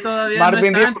 Que todavía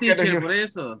Marvin no están, teacher, por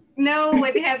eso. No,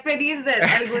 what happened is that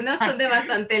algunos son de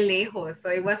bastante lejos, so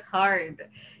it was hard.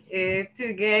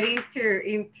 To get into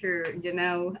you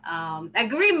know,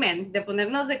 agreement, de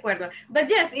ponernos de acuerdo. But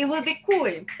yes, it would be cool.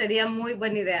 Sería muy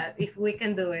buena idea if we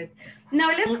can do it. Now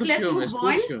let's move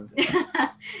on.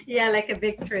 Yeah, like a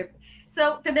big trip.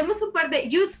 So, tenemos un par de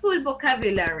useful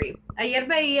vocabulary. Ayer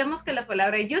veíamos que la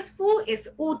palabra useful es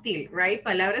útil, right?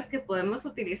 Palabras que podemos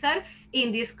utilizar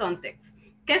in this context.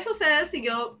 ¿Qué sucede si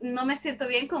yo no me siento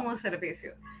bien con un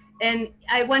servicio? And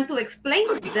I want to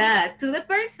explain that to the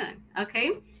person,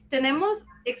 okay? Tenemos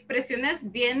expresiones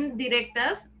bien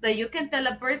directas that you can tell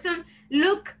a person,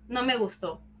 look, no me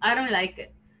gustó. I don't like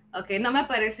it. Okay, no me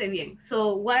parece bien.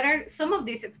 So what are some of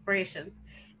these expressions?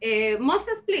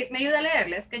 Moses, please, me ayuda a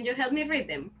leerles. Can you help me read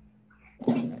them?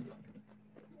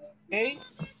 Okay,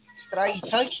 try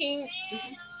talking.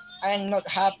 I am not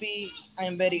happy. I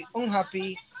am very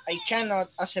unhappy. I cannot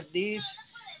accept this.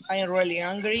 I am really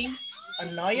angry.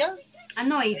 Annoyed.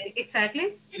 Annoyed,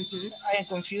 exactly. I am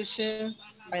confused.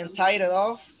 I am tired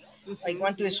of. I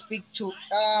want to speak to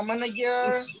a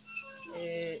manager,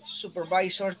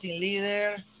 supervisor, team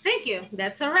leader. Thank you.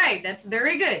 That's all right. That's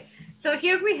very good. So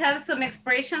here we have some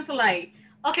expressions like,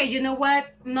 okay, you know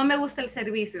what? No me gusta el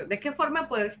servicio. ¿De qué forma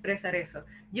puedo expresar eso?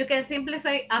 You can simply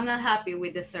say, I'm not happy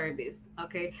with the service.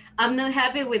 Okay. I'm not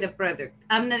happy with the product.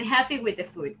 I'm not happy with the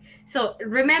food. So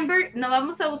remember, no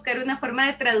vamos a buscar una forma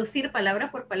de traducir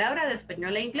palabra por palabra de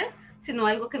español a inglés, sino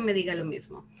algo que me diga lo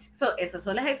mismo. So esas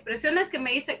son las expresiones que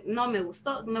me dicen, no me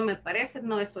gustó, no me parece,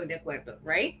 no estoy de acuerdo,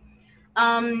 right?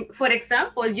 For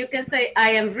example, you can say,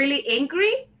 I am really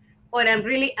angry or I'm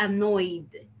really annoyed.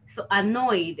 So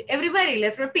annoyed. Everybody,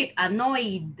 let's repeat.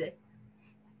 Annoyed.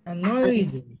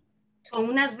 Annoyed. Con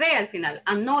una D al final.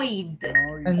 Annoyed.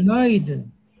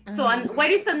 Annoyed. So what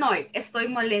is annoyed? Estoy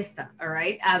molesta. All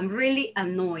right. I'm really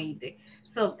annoyed.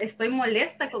 So estoy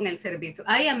molesta con el servicio.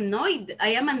 I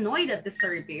am annoyed at the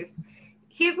service.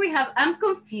 Here we have, I'm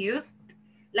confused.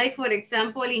 Like for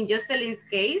example, in Jocelyn's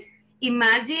case,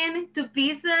 imagine 2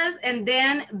 pizzas and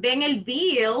then ven el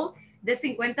bill de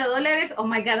 $50. Oh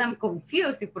my God, I'm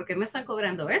confused. ¿Y por qué me están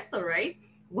cobrando esto, right?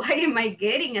 Why am I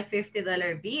getting a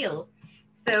 $50 bill?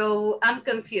 So I'm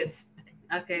confused.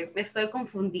 Okay, me estoy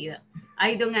confundida.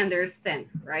 I don't understand,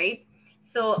 right?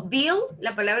 So bill,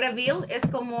 la palabra bill es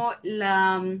como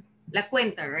la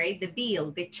cuenta, right? The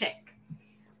bill, the check.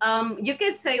 You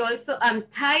can say also, I'm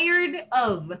tired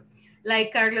of.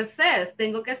 Like Carlos says,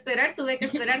 tuve que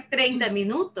esperar 30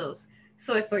 minutos.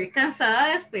 So estoy cansada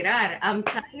de esperar. I'm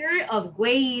tired of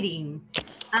waiting.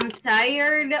 I'm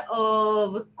tired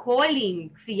of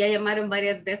calling. Si ya llamaron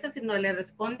varias veces y no le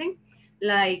responden.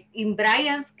 Like in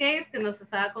Brian's case, que nos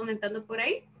estaba comentando por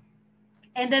ahí.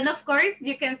 And then of course,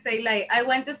 you can say like, I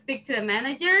want to speak to a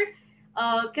manager.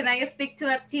 Can I speak to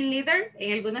a team leader?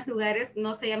 En algunos lugares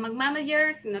no se llaman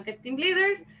managers, sino que team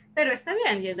leaders. Pero está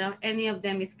bien, you know, any of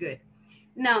them is good.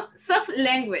 Now, soft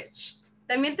language.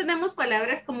 También tenemos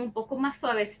palabras como un poco más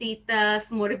suavecitas,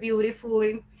 more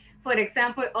beautiful. For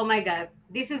example, oh my God,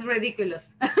 this is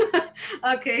ridiculous.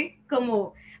 Ok,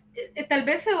 como tal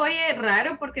vez se oye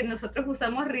raro porque nosotros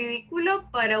usamos ridículo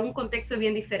para un contexto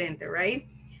bien diferente, right?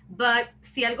 But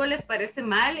si algo les parece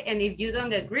mal and if you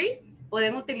don't agree,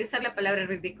 pueden utilizar la palabra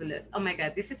ridiculous. Oh my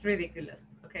God, this is ridiculous.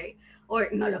 Okay. Or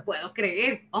no lo puedo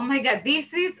creer. Oh my God,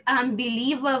 this is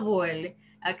unbelievable.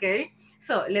 Okay.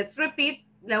 So let's repeat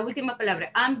la última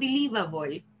palabra.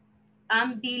 Unbelievable.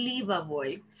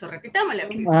 Unbelievable. So repitámosla,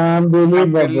 please.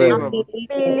 Unbelievable.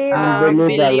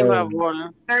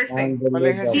 Unbelievable. Perfect. ¿Cuál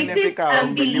es el This is significado?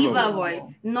 unbelievable.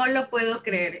 No lo puedo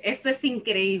creer. Esto es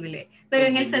increíble. Pero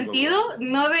en el sentido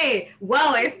no de,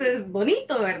 wow, esto es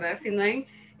bonito, ¿verdad? Sino en,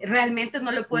 realmente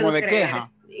no lo puedo Como de creer.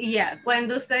 queja. Y ya,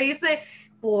 cuando usted dice,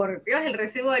 por Dios, el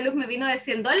recibo de luz me vino de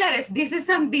 $100. This is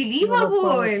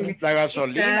unbelievable. La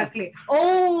gasolina. Exactly.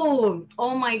 Oh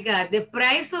my God. The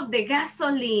price of the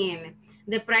gasoline.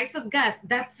 The price of gas.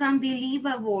 That's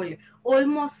unbelievable.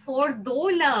 Almost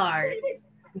 $4.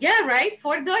 Yeah, right?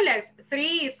 $4.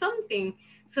 3 something.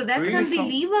 So that's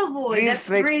unbelievable. That's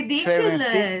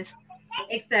ridiculous.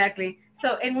 Exactly.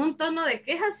 So, en un tono de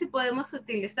queja sí podemos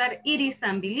utilizar it is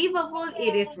unbelievable,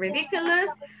 it is ridiculous,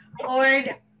 or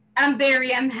I'm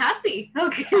very unhappy.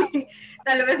 Okay.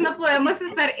 Tal vez no podemos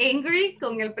estar angry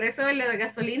con el precio de la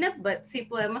gasolina, but sí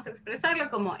podemos expresarlo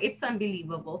como it's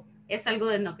unbelievable. Es algo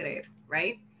de no creer,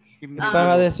 right?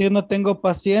 Para decir no tengo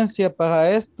paciencia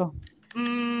para esto.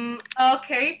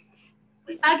 Ok.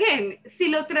 Again, si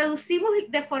lo traducimos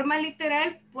de forma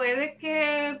literal, puede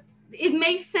que it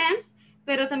makes sense,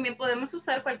 pero también podemos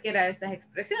usar cualquiera de estas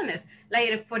expresiones.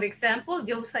 Like, for example,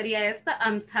 yo usaría esta,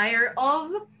 I'm tired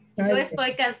of. Yo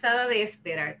estoy cansada de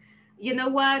esperar. You know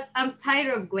what? I'm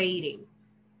tired of waiting.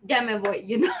 Ya me voy,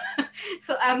 you know.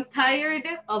 So I'm tired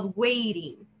of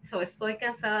waiting. So estoy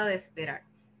cansada de esperar.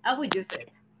 I would use it.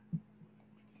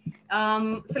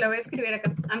 Se la voy a escribir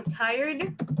acá. I'm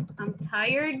tired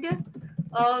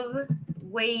of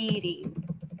waiting.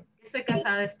 Estoy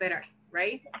cansada de esperar,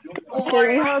 right? ¿Qué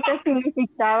dijo que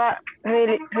significaba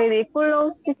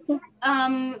ridículo?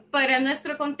 Para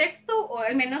nuestro contexto, o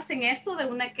al menos en esto de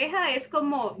una queja, es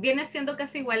como, viene siendo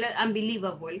casi igual a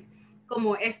unbelievable.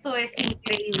 Como esto es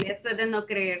increíble, esto es de no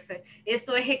creerse,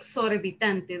 esto es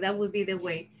exorbitante. That would be the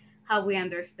way how we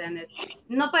understand it.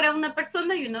 No para una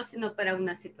persona, sino para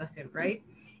una situación, right?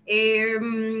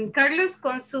 Carlos,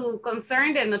 con su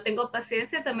concern de no tengo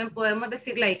paciencia, también podemos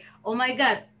decir like, oh my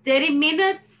God, 30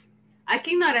 minutes, I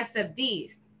cannot accept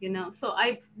this, So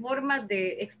hay formas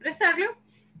de expresarlo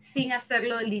sin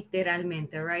hacerlo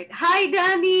literalmente, right? Hi,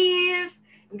 Danis.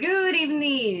 Good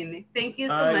evening. Thank you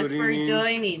so much for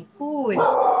joining. Cool.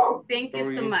 Thank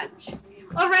you so much.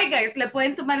 All right, guys, le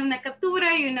pueden tomar una captura,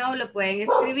 lo pueden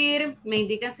escribir. Me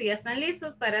indican si ya están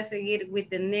listos para seguir with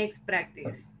the next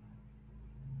practice.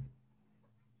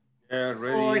 Yeah,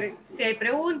 ready. Or si hay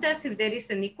preguntas, if there is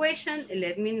any question,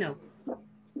 let me know.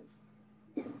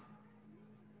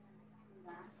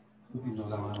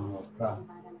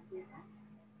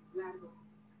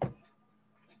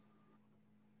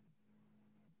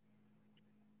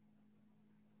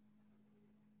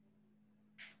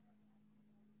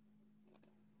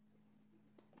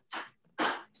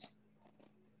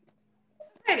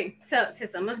 Ready. So, si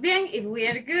estamos bien, if we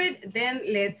are good, then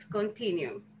let's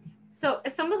continue. So,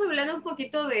 estamos hablando un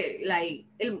poquito de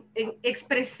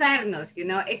expresarnos,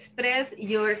 express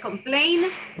your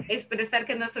complaint, expresar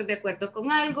que no estoy de acuerdo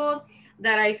con algo,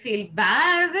 that I feel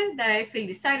bad, that I feel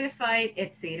dissatisfied,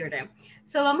 etc.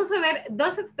 So, vamos a ver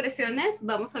dos expresiones,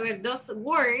 vamos a ver dos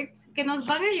words que nos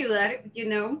van a ayudar,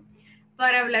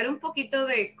 para hablar un poquito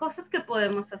de cosas que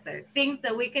podemos hacer, things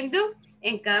that we can do,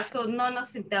 en caso no nos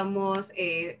sintamos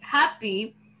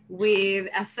happy with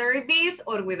a service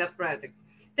or with a product.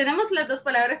 Tenemos las dos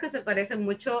palabras que se parecen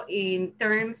mucho in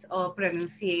terms of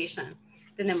pronunciation.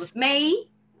 Tenemos may,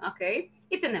 ok,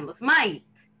 y tenemos might.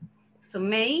 So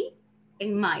may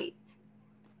and might.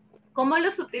 ¿Cómo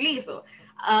los utilizo?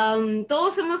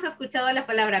 Todos hemos escuchado la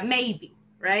palabra maybe,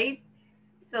 right?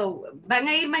 So, ¿van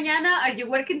a ir mañana? Are you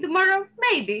working tomorrow?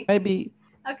 Maybe. Maybe.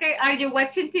 Okay, are you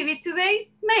watching TV today?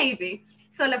 Maybe.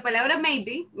 So, la palabra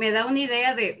maybe me da una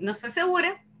idea de no estoy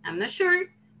segura, I'm not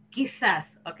sure,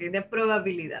 quizás, ok, de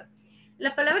probabilidad.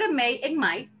 La palabra may and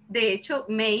might, de hecho,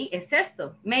 may es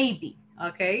esto, maybe,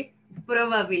 ok,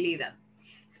 probabilidad.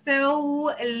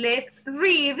 So, let's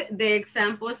read the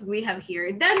examples we have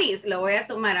here. Danis, lo voy a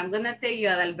tomar, I'm going to tell you,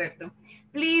 Adalberto.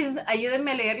 Please,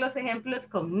 ayúdenme a leer los ejemplos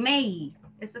con may.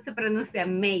 Esto se pronuncia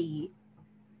may.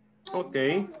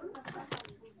 Okay.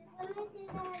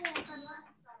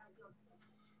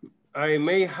 I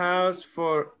may ask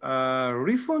for a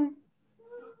refund.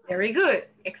 Very good.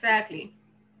 Exactly.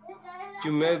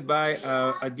 You may buy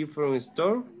a different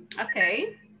store.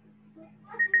 Okay.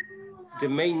 They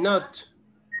may not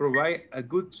provide a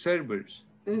good service.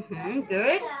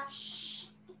 Good.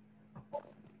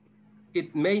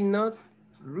 It may not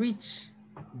reach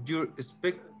your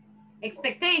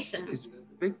expectation.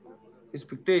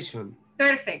 Expectation.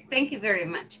 Perfect. Thank you very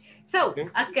much. So,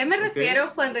 ¿a qué me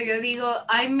refiero cuando yo digo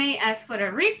I may ask for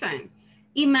a refund?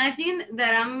 Imagine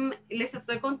that les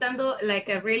estoy contando like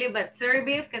a really bad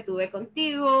service que tuve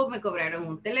contigo, me cobraron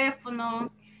un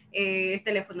teléfono, el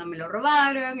teléfono me lo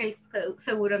robaron, el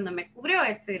seguro no me cubrió,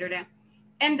 etc.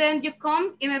 And then you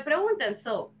come y me preguntan,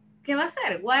 so, ¿qué va a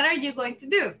hacer? What are you going to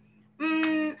do?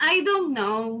 I don't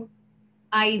know.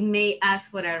 I may ask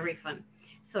for a refund.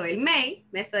 So el may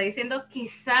me está diciendo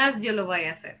quizás yo lo vaya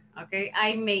a hacer, ¿ok?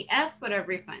 I may ask for a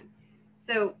refund.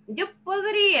 So yo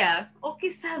podría o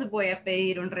quizás voy a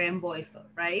pedir un reembolso,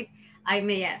 right? I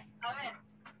may ask.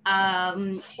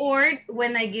 Or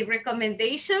when I give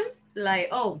recommendations, like,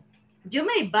 oh, you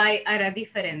may buy at a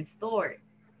different store.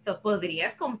 So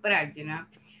podrías comprar, you know?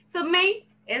 So may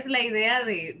es la idea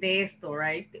de esto,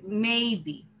 right?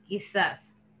 Maybe, quizás.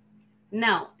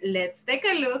 Now, let's take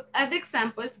a look at the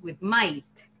examples with might.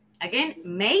 Again,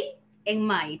 may and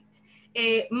might.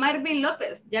 Marvin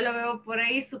López, ya lo veo por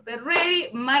ahí super ready.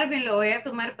 Marvin, lo voy a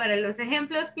tomar para los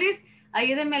ejemplos, please.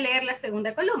 Ayúdenme a leer la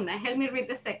segunda columna. Help me read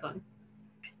the second.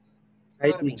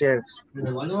 Hi, teacher.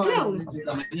 Hello.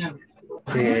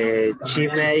 She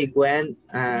may went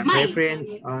a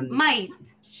reference on... Might.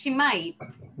 She might.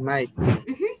 Might.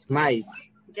 Might.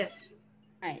 Yes.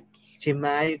 Might. She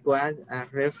might want a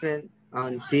reference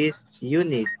on this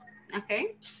unit.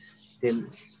 Okay.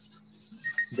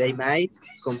 They might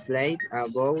complain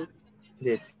about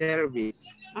the service.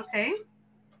 Okay.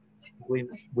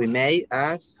 We may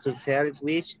ask to tell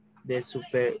which the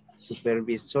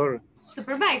supervisor.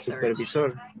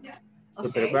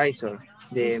 Okay.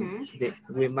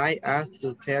 We might ask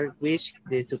to tell which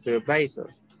the supervisor.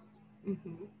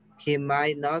 He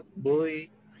might not be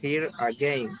here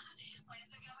again.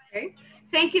 Okay.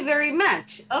 Thank you very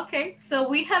much. Okay, so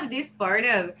we have this part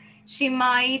of she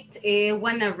might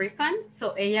want a refund.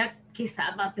 So ella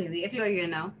quizá va a pedirlo, you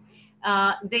know.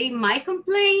 They might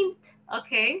complain.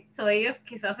 Okay, so ellos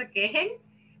quizás se quejen.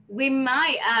 We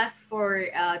might ask for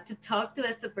to talk to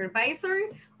a supervisor,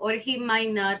 or he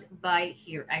might not buy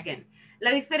here again.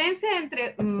 La diferencia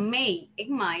entre may y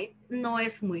might no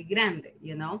es muy grande,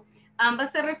 you know.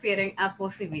 Ambas se refieren a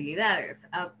posibilidades,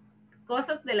 a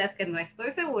cosas de las que no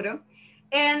estoy seguro.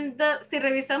 And si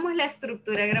revisamos la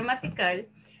estructura gramatical,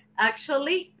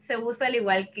 actually se usa al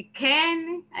igual que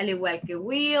can, al igual que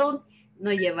will,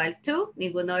 no lleva el to,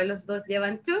 ninguno de los dos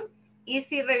llevan to. Y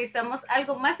si revisamos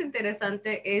algo más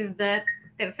interesante es that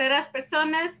terceras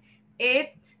personas,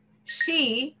 it,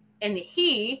 she, and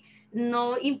he,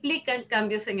 no implican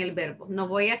cambios en el verbo. No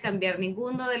voy a cambiar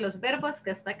ninguno de los verbos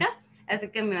que está acá, así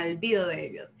que me olvido de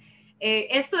ellos.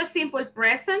 Esto es simple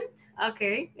present,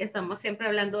 ok. Estamos siempre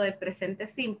hablando de presente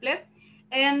simple.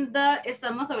 And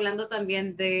estamos hablando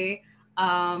también de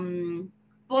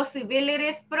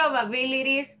possibilities,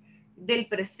 probabilities del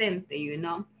presente, you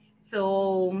know.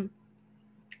 So,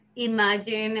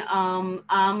 imagine,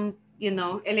 you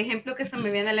know, el ejemplo que se me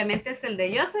viene a la mente es el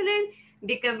de Jocelyn,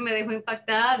 because me dejó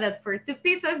impactada that for 2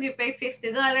 pizzas you pay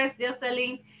 $50,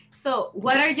 Jocelyn. So,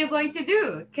 what are you going to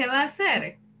do? ¿Qué va a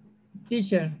hacer?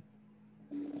 Teacher.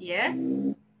 Yes?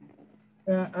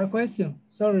 A question,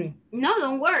 sorry. No,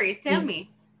 don't worry, tell me.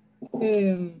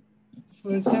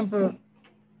 For example,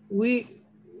 we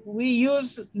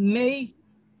use may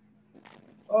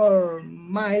or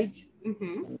might,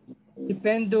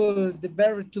 depend on the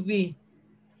verb to be.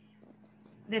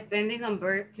 Depending on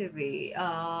verb to be.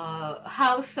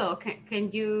 How so?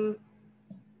 Can you?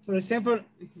 For example,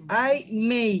 I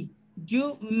may,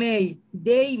 you may,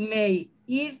 they may,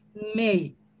 it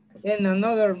may, and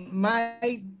another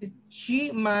might,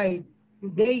 she might,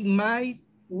 they might,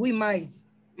 we might.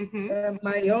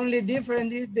 My only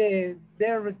difference is the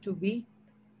verb to be.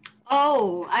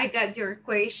 Oh, I got your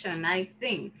question, I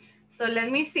think. So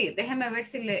let me see. Déjame ver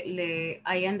si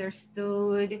I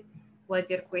understood what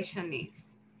your question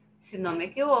is. Si no me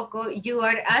equivoco, you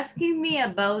are asking me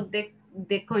about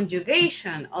the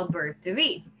conjugation of verb to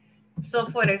be. So,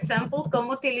 for example,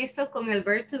 ¿cómo utilizo con el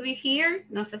verb to be here?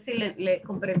 No sé si le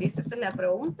comprendiste la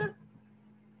pregunta.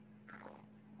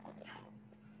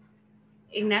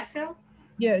 Ignacio?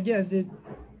 Yeah.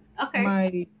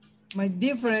 Okay. My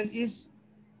difference is,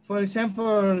 for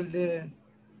example,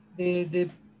 the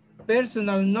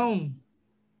personal noun.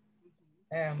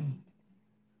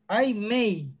 I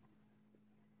may.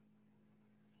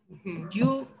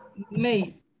 You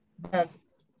may, but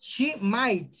she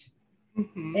might,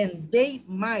 and they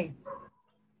might.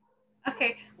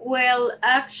 Okay, well,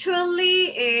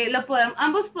 actually,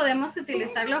 ambos podemos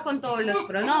utilizarlo con todos los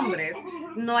pronombres.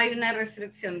 No hay una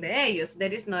restricción de ellos.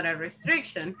 There is not a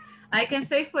restriction. I can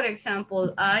say, for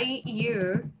example, I,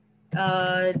 you,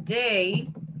 they,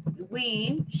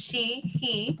 we, she,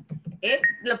 he. It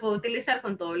lo puedo utilizar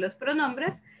con todos los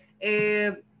pronombres.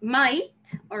 Might,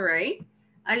 all right,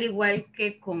 al igual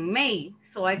que con may.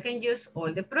 So I can use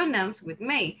all the pronouns with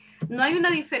may. No hay una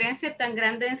diferencia tan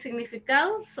grande en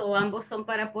significado, so ambos son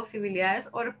para posibilidades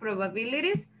or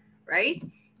probabilities, right?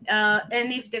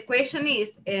 And if the question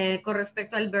is con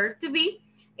respecto al verb to be,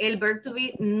 el verb to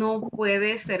be no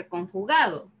puede ser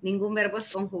conjugado, ningún verbo es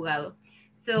conjugado.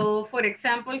 So, for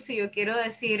example, si yo quiero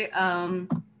decir,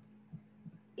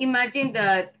 imagine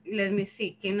that, let me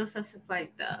see, ¿qué nos hace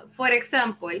falta? For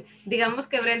example, digamos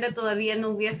que Brenda todavía no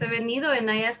hubiese venido and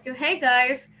I ask you, hey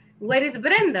guys, where is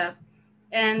Brenda?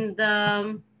 And,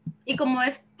 y como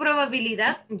es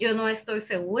probabilidad, yo no estoy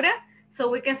segura. So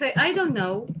we can say, I don't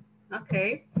know.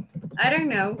 Okay. I don't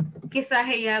know. Quizás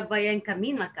ella vaya en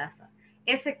camino a casa.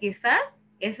 Ese quizás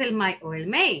es el might o el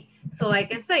may. So I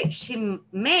can say, she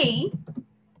may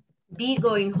be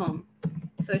going home.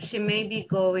 So she may be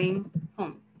going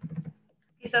home.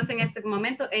 Quizás en este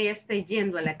momento ella esté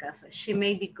yendo a la casa. She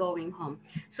may be going home.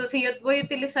 So, si yo voy a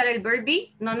utilizar el verb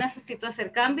be, no necesito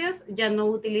hacer cambios. Ya no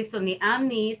utilizo ni am,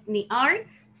 ni is, ni are,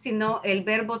 sino el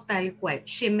verbo tal cual.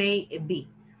 She may be.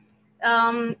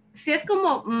 Si es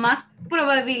como más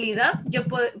probabilidad, yo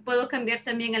puedo cambiar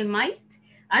también el might.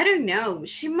 I don't know.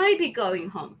 She might be going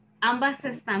home. Ambas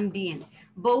están bien.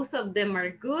 Both of them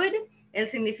are good. El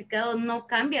significado no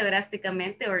cambia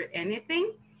drásticamente or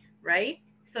anything, right?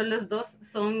 So los dos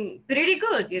son pretty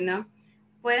good, you know.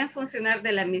 Pueden funcionar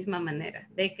de la misma manera.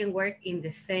 They can work in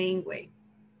the same way.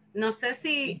 No sé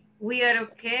si we are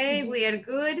okay, we are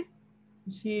good.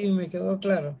 Sí, me quedó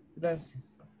claro.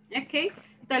 Gracias. Okay.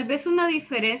 Tal vez una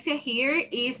diferencia here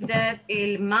is that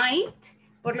el might,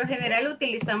 por lo general lo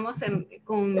utilizamos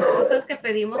con cosas que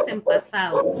pedimos en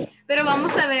pasado. Pero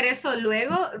vamos a ver eso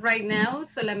luego. Right now,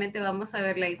 solamente vamos a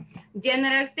ver like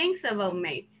general things about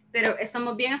may. Pero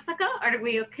 ¿estamos bien hasta acá? Are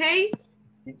we okay?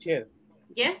 Teacher.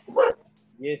 Yes.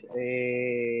 Yes.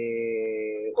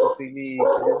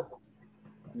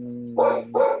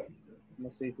 No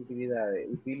sé si utilidad.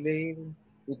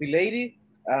 Utility,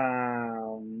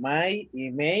 my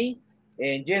y may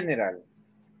en general.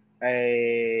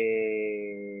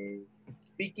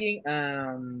 Speaking,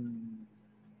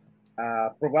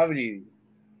 probability.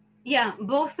 Yeah,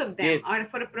 both of them Yes. are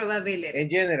for probability. En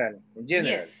general.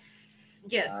 Yes.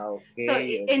 Yes. Okay, So,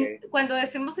 okay. Cuando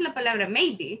decimos la palabra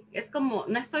maybe, es como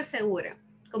no estoy segura,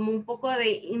 como un poco de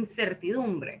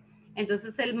incertidumbre.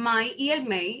 Entonces el might y el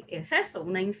may es eso,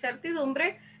 una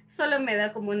incertidumbre, solo me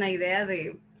da como una idea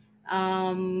de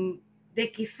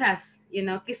quizás, you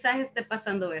know, quizás esté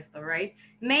pasando esto, right?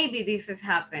 Maybe this is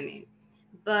happening.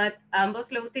 But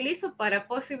ambos lo utilizo para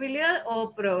posibilidad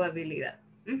o probabilidad.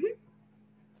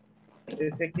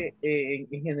 Sé que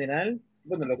en general,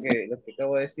 bueno, lo que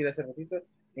acabo de decir hace ratito,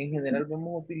 en general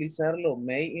vamos a utilizarlo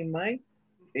may y might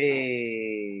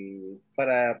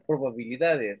para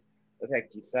probabilidades. O sea,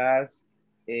 quizás,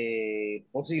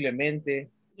 posiblemente,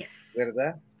 yes.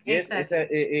 ¿verdad? Yes, esa,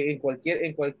 en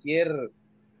cualquier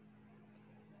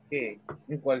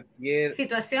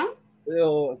situación.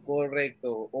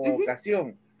 Correcto, o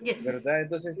ocasión, yes. ¿verdad?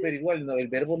 Entonces, pero igual no, el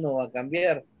verbo no va a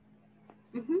cambiar.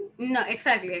 No,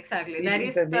 exactly. That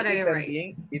is totally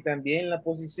right. Y también la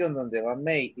posición donde va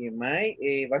may y might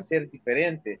va a ser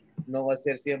diferente. No va a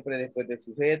ser siempre después del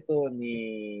sujeto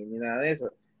ni nada de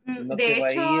eso. Sino de que hecho, va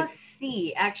a ir...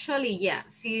 sí, actually, yeah.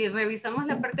 Si revisamos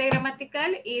la parte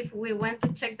gramatical, if we want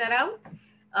to check that out,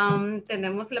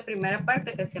 tenemos la primera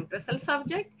parte que siempre es el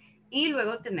subject y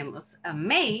luego tenemos a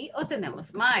may o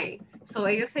tenemos might. So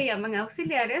ellos se llaman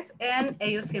auxiliares y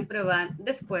ellos siempre van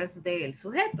después del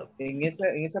sujeto. En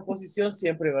esa posición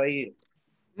siempre va a ir.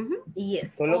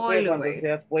 Yes, solo que cuando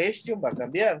sea question va a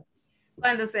cambiar.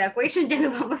 Cuando sea question ya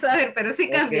lo vamos a ver, pero sí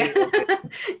cambia.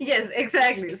 Okay. Yes,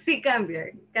 exactly, sí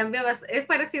cambia. Es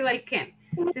parecido al can.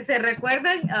 Si se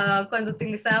recuerdan, cuando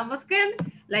utilizábamos can,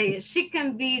 like she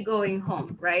can be going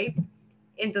home, right?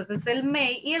 Entonces el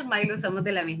may y el might lo usamos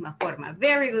de la misma forma.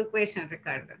 Very good question,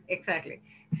 Ricardo. Exactly.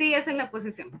 Sí, esa es la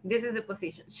posición. This is the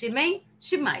position. She may,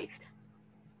 she might.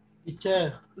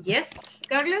 Teacher. Yes,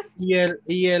 Carlos.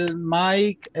 Y el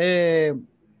might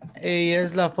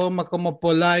es la forma como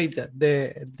polite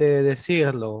de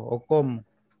decirlo, ¿o cómo?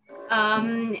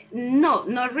 No,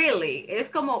 not really. Es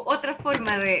como otra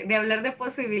forma de hablar de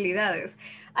posibilidades.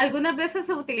 Algunas veces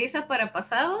se utiliza para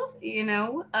pasados, you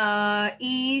know,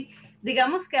 y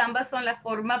digamos que ambas son la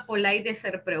forma polite de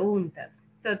hacer preguntas.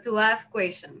 So, to ask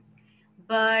questions.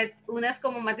 But una es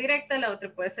como más directa, la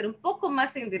otra puede ser un poco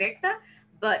más indirecta,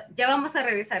 but ya vamos a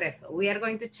revisar eso. We are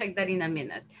going to check that in a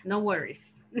minute. No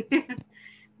worries.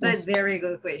 But very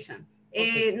good question.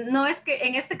 No es que,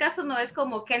 en este caso no es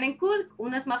como can and could,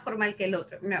 uno es más formal que el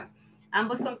otro. No,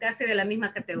 ambos son casi de la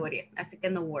misma categoría, así que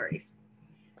no worries.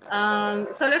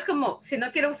 Solo es como, si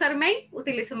no quiero usar may,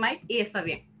 utilizo might y está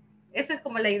bien. Esa es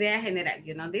como la idea general,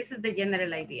 you know, this is the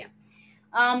general idea.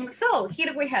 So,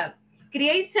 here we have,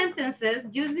 create sentences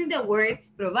using the words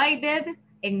provided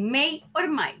en may or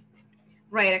might.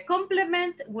 Write a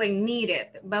complement when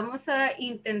needed. Vamos a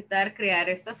intentar crear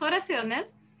estas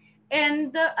oraciones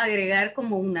and agregar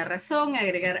como una razón,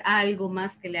 agregar algo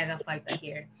más que le haga falta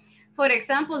here. For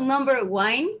example, number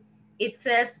 1, it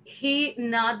says he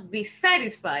not be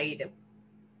satisfied.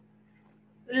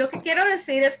 Lo que quiero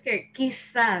decir es que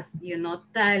quizás, you know,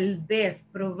 tal vez,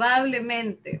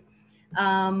 probablemente,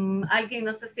 alguien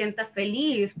no se sienta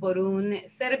feliz por un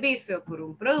servicio, por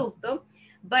un producto,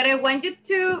 but I want you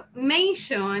to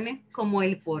mention como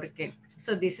el por qué.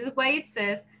 So this is why it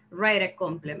says write a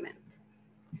complement.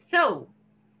 So,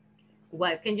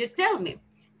 what can you tell me?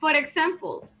 For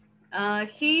example,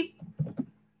 ¿cuál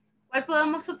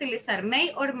podemos utilizar?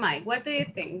 May or might? What do you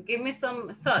think? Give me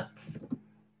some thoughts.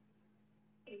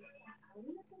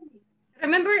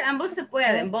 Remember, ambos se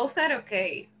pueden. Both are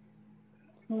okay.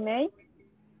 May.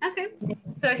 Okay.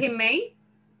 So he may.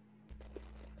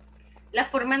 La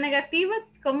forma negativa,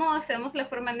 ¿cómo hacemos la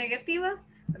forma negativa?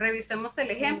 Revisemos el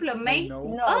ejemplo. May. No.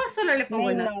 Oh, solo le pongo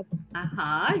May no. not.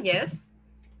 Ajá, yes.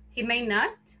 He may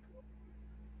not.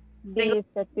 Be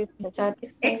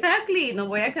satisfied. Exactly. No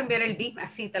voy a cambiar el be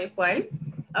así tal cual.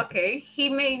 Okay. He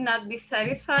may not be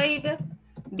satisfied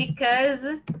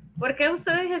because... ¿Por qué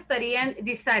ustedes estarían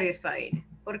dissatisfied?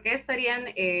 ¿Por qué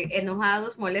estarían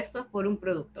enojados, molestos por un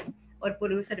producto o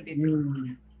por un servicio?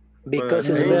 Because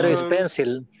it's very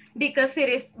expensive. Because it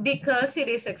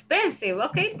is expensive.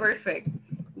 Okay, perfect.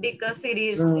 Because it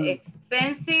is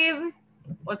expensive.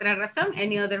 Otra razón?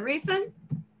 Any other reason?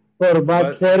 For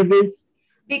bad service.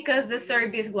 Because the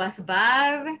service was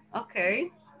bad.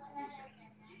 Okay.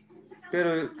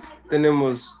 Pero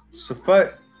tenemos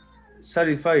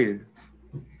satisfied.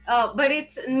 Oh, but it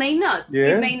may not.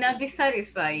 Yeah. It may not be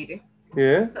satisfied.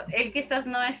 Yeah. So, él quizás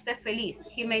no esté feliz.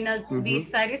 He may not be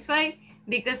satisfied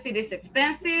because it is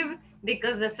expensive,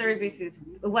 because the service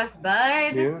was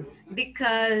bad, Yeah.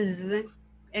 because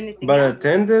anything But else.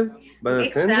 attended.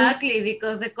 Exactly,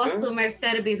 because the customer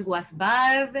service was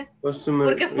bad.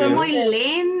 Porque fue muy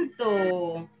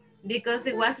lento. Because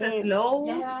it was slow.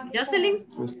 Jocelyn?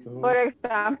 For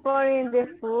example, in the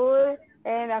food,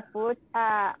 and I put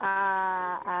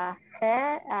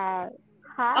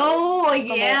Oh,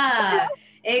 yeah,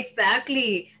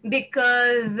 exactly.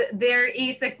 Because there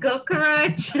is a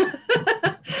cockroach.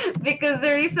 Because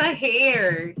there is a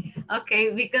hair.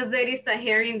 Okay, because there is a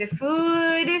hair in the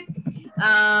food.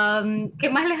 ¿Qué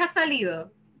más les ha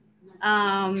salido?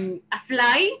 A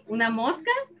fly, una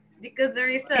mosca. Because there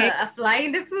is a fly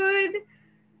in the food.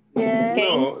 Yeah.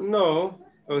 No,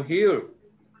 on here.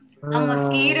 A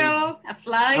mosquito, a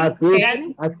fly, a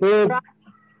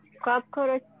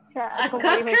cockroach. A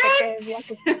cockroach.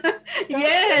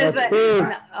 Yes.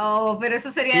 Oh, pero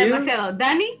eso sería demasiado.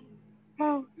 Danny?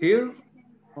 Here.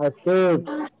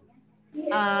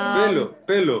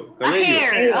 Pelo. A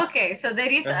hair. Okay, so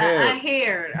there is a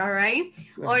hair, all right?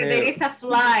 Or there is a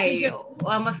fly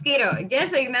or a mosquito.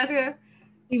 Yes, Ignacio?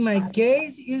 In my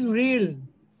case, it's real.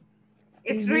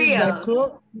 It's real. A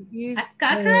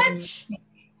cockroach?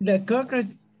 The cockroach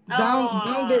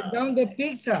down the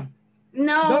pizza.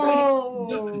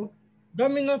 No.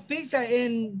 Domino's Pizza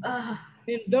and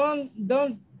no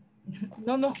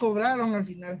nos cobraron al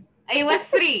final. It was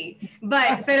free,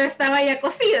 pero estaba ya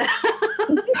cocida.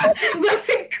 Was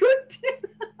it good?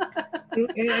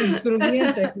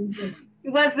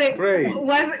 Was the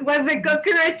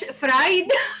cockroach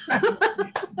fried?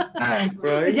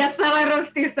 Ya estaba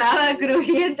rostizada,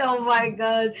 crujiente. Oh my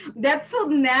God, that's so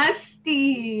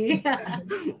nasty.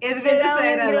 Es bien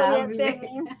desagradable.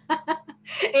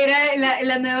 Era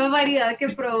la nueva variedad que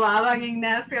probaban,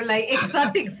 Ignacio, like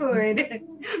exotic food,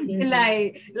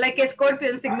 like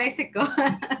scorpions in Mexico.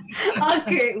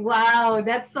 Okay, wow,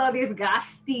 that's so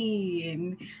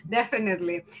disgusting.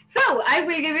 Definitely. So, I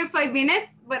will give you 5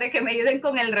 minutes para que me ayuden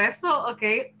con el resto,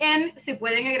 okay? And si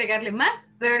pueden agregarle más,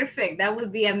 perfect, that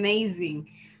would be amazing.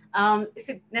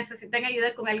 Si necesitan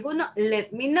ayuda con alguno,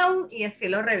 let me know y así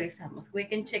lo revisamos. We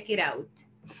can check it out.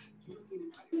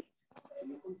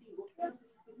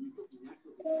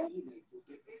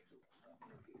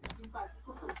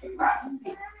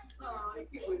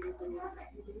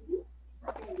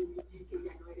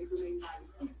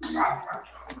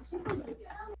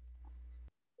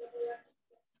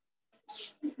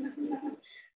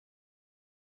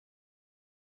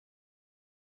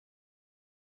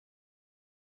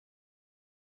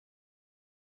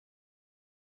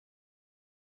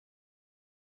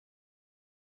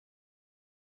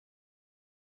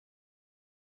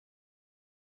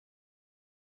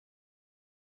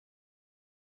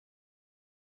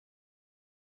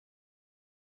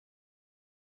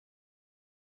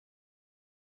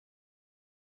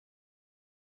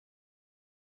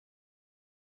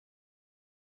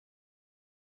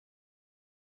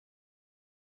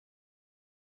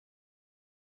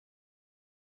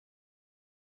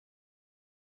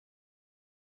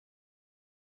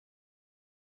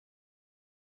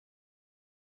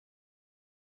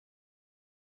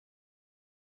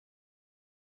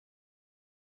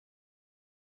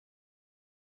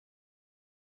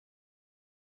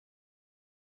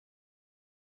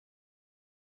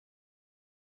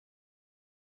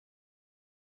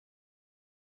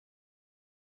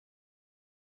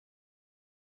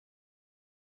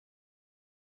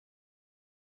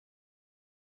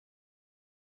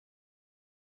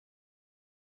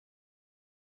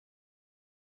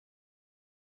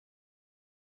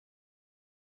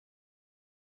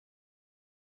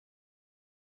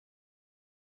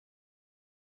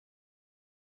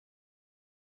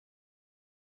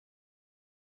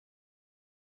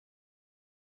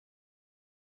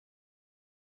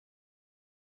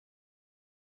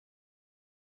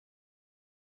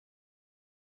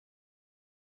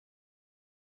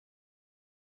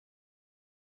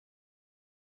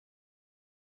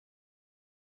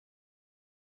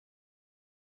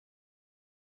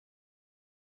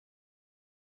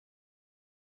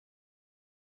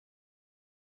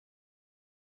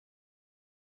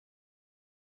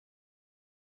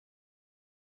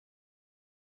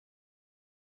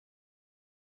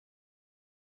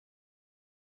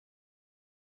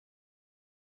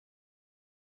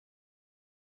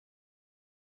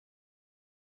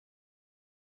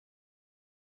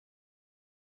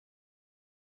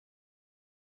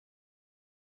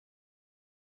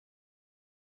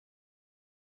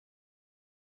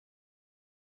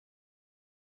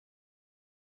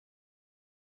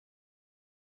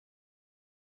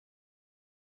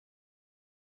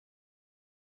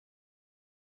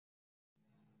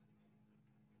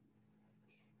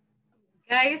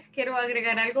 Guys, quiero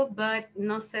agregar algo, but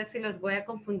no sé si los voy a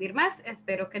confundir más.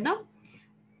 Espero que no.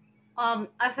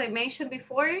 As I mentioned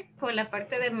before, con la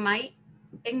parte de my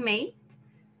en mate,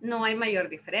 no hay mayor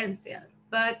diferencia.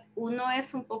 But uno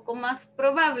es un poco más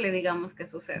probable, digamos, que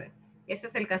sucede. Ese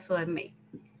es el caso de may.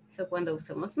 So, cuando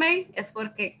usamos may es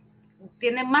porque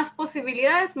tiene más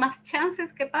posibilidades, más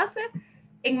chances que pase.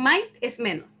 En might es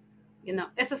menos. You know,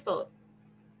 eso es todo.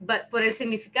 But por el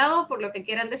significado, por lo que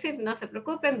quieran decir, no se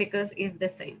preocupen, because it's the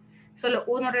same. Solo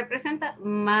uno representa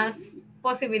más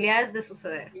posibilidades de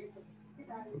suceder.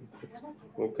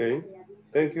 Okay,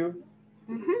 thank you.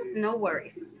 No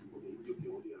worries.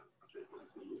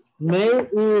 May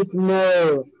is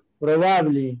more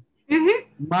probably.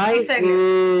 Might Exactly.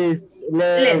 is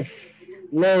less.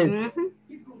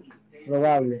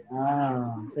 Probable.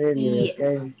 Really, Yes.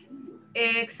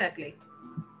 okay. Exactly.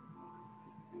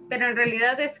 Pero en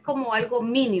realidad es como algo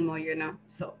mínimo, you know.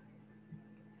 So,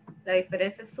 la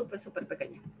diferencia es súper, súper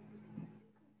pequeña.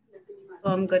 So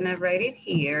I'm gonna write it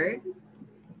here.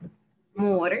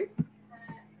 More.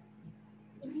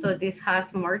 So this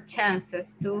has more chances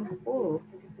to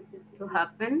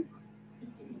happen.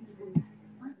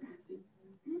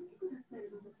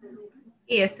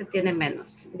 Y este tiene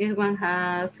menos. This one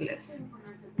has less.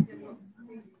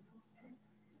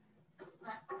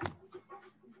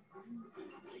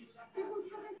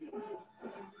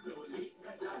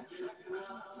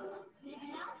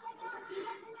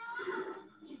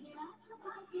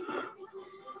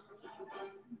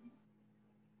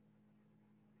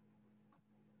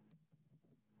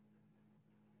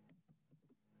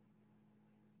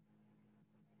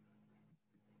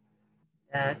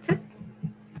 That's it.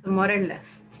 So more or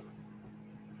less.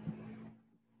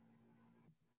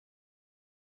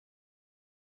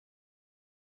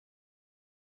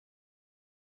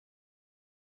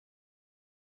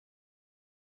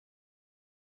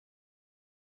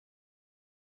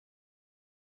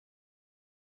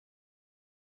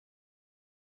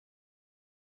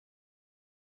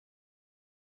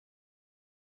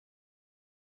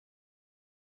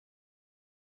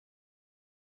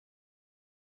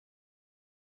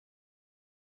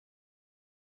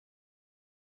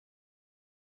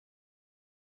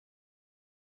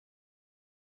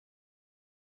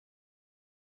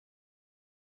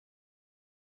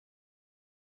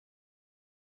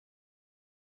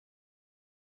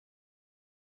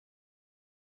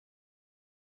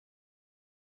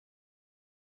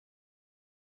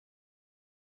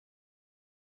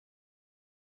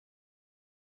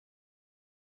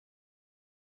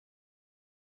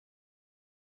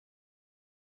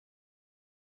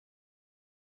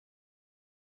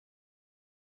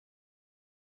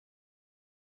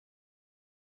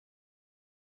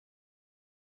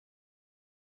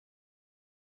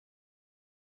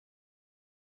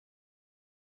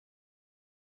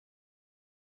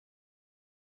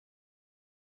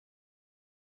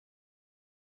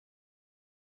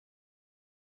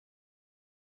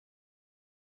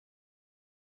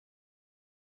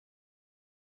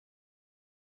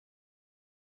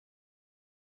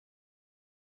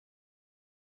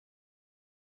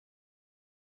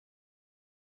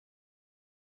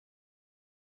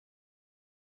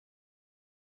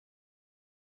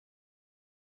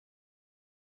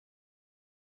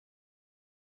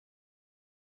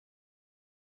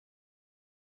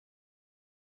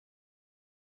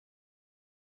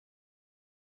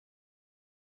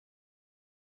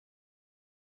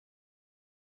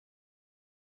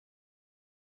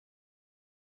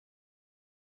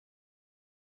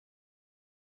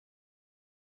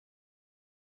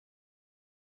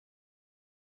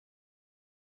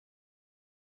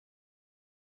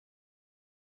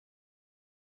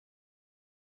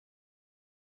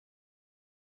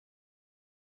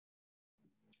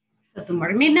 So 2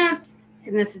 more minutes.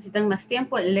 Si necesitan más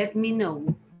tiempo, let me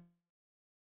know.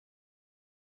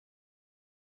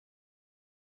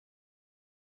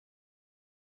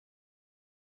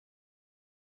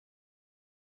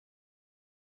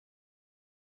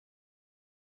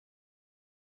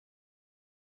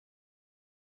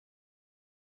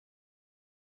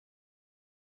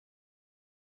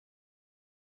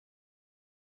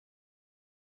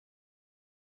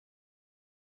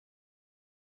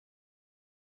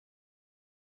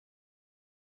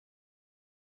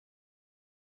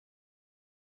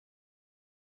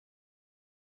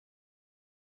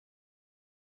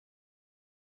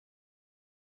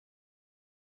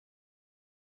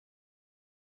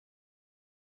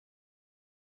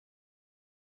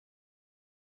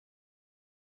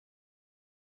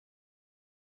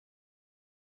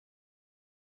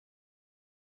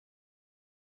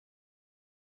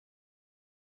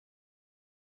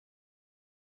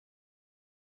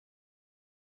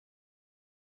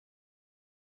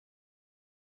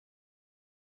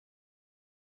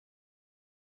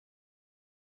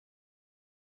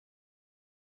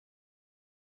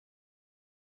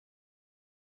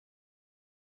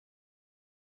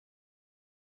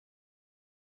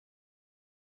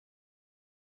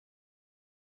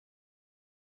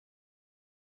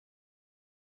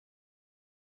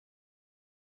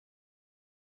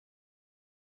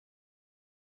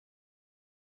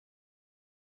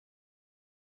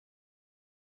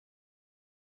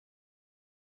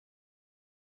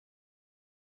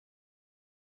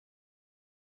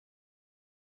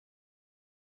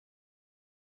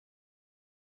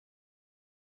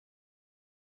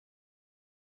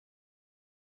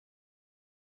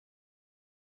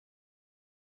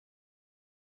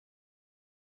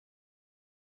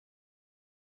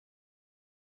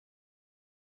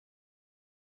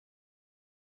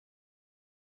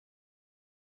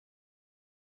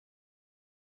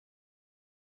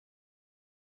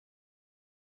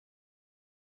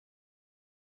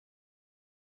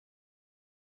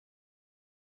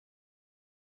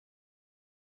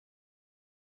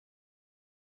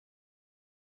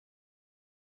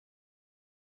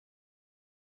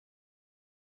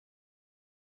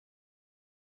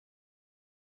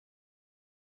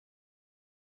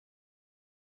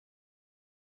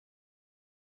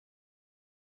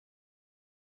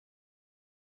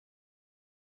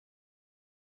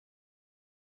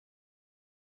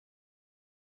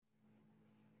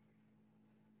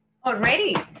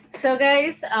 Alrighty. So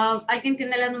guys, ¿alguien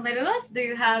tiene la número 2? Do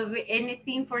you have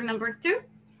anything for number 2?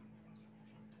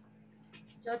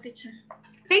 Yo, teacher.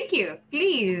 Thank you.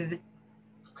 Please.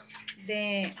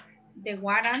 The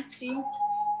warranty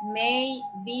may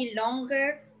be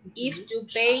longer if you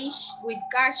pay with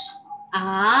cash.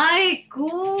 Ay,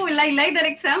 cool. I like that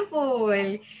example.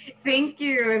 Thank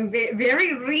you. And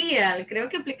very real. Creo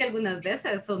que aplica algunas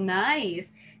veces. So nice.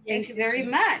 Thank you very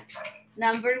much.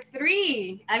 Number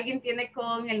 3. ¿Alguien tiene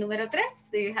con el número 3?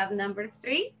 Do you have number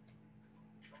 3?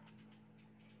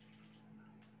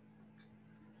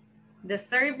 The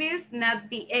service not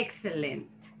be excellent.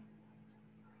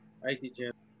 Hi,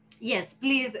 teacher. Yes,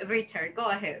 please, Richard, go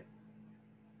ahead.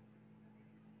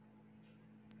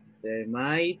 They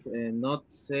might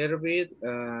not serve it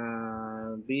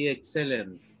be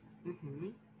excellent.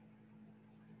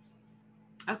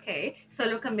 Ok,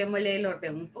 solo cambiémosle el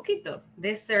orden un poquito.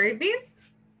 The service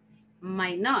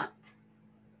might not.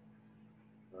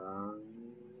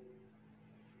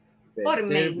 Or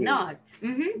may not.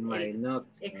 Might not.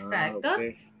 Exacto.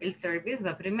 Okay. El service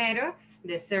va primero.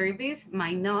 The service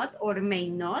might not or may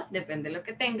not, depende de lo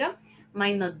que tenga.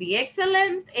 Might not be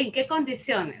excellent. ¿En qué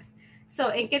condiciones?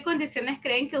 So, ¿en qué condiciones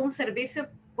creen que un servicio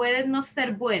puede no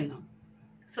ser bueno?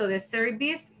 So, the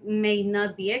service may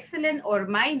not be excellent or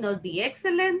might not be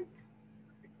excellent.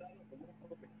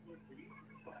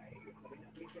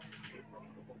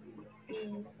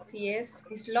 Si es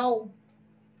slow.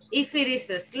 If it is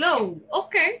slow,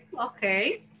 okay,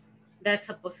 okay. That's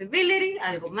a possibility.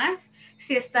 Algo más.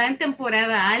 Si está en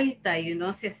temporada alta, you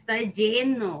know, si está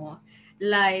lleno,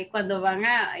 like cuando van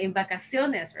en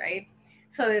vacaciones, right?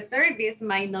 So the service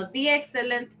might not be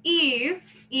excellent if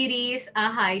it is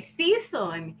a high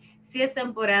season. Si es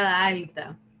temporada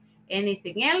alta.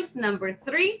 Anything else? Number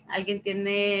 3. ¿Alguien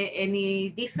tiene any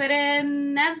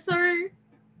different answer?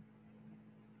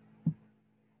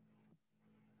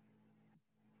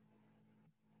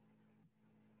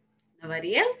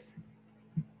 Nobody else?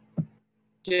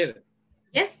 Sure.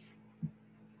 Yes.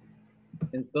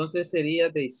 Entonces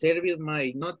sería the service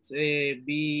might not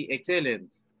be excellent.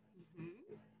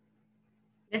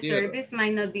 The service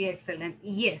might not be excellent.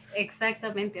 Yes,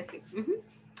 exactamente así.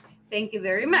 Thank you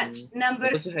very much. Number.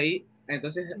 Entonces ahí,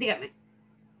 dígame.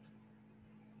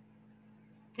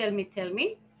 Tell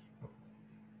me.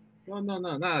 No,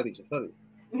 nada dicho, sorry.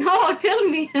 No, tell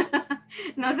me.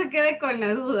 No se quede con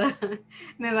la duda.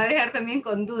 Me va a dejar también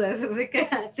con dudas, así que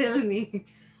tell me.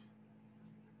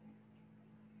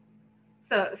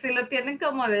 So, si lo tienen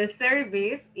como de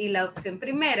service y la opción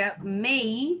primera,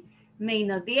 may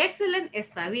not be excellent,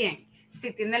 está bien.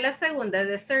 Si tiene la segunda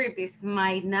de service,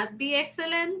 might not be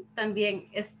excellent, también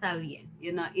está bien.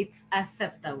 You know, it's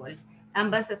acceptable.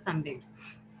 Ambas están bien.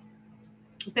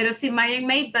 Pero si might y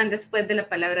may van después de la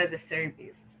palabra de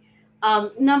service.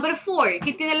 Number 4,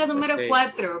 ¿qué tiene la número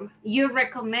 4? You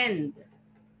recommend.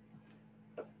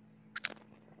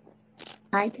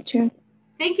 Hi, teacher.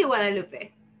 Thank you,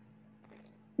 Guadalupe.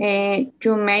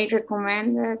 You may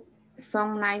recommend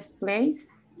some nice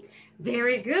place.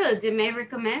 Very good. You may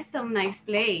recommend some nice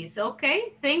place.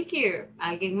 Okay, thank you.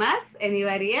 ¿Alguien más?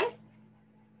 Anybody else?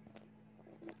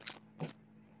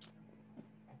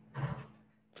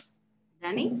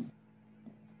 Danny?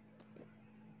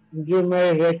 You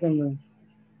may recommend.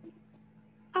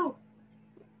 Oh,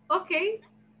 okay.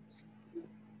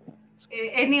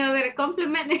 Any other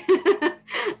compliment?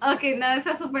 Okay, no,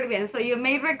 está súper bien. So you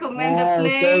may recommend a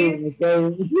place.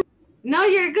 Okay. No,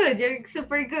 you're good. You're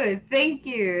super good. Thank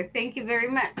you. Thank you very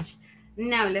much.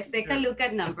 Now, let's take a look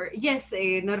at number. Yes,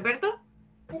 Norberto?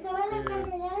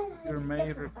 You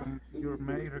may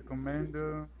recommend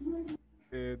the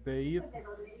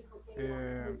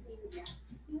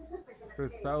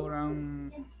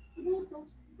restaurant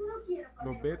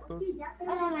Los Betos.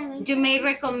 You may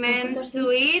recommend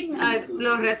to eat at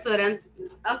los restaurantes.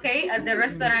 Okay, at the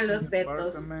restaurant Los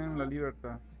Betos. La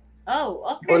Libertad.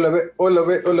 Oh, okay.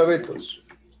 Hola, Betos.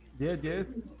 Yes.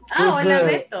 Ah, hola,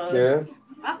 Betos. Yeah.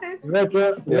 Okay.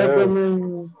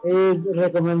 Recommend is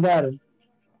recomendar.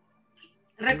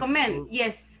 Recommend,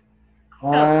 yes.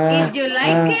 So, if you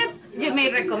like it, you may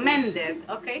recommend it.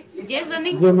 Okay. Yes,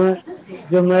 Danny? You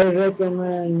may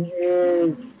recommend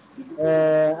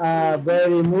a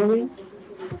very movie.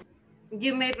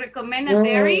 You may recommend a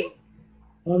very?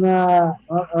 A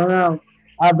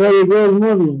very good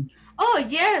movie. Oh,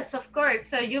 yes, of course.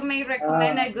 So you may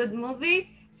recommend a good movie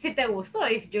si te gustó,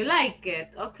 if you like it.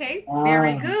 Okay,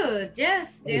 very good.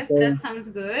 Yes, okay. That sounds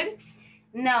good.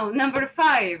 Now, number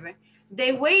 5.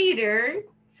 The waiter,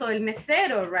 so el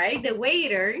mesero, right? The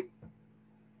waiter.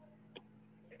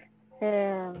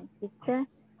 Teacher?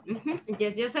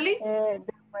 Yes, Jocelyn?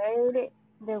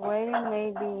 The waiter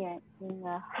may be in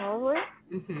a hurry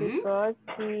because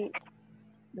he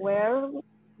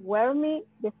wear me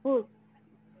the food.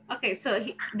 Okay, so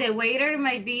the waiter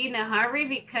might be in a hurry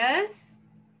because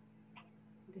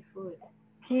the food.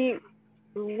 He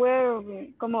wear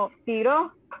me, como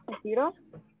tiró.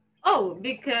 Oh,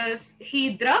 because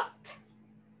he dropped?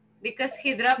 Because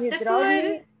he dropped the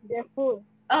food? The food.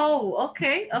 Oh,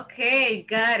 okay,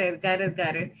 got it.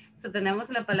 So tenemos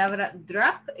la palabra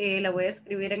drop, la voy a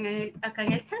escribir acá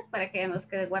en el chat para que ya nos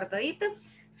quede guardadita.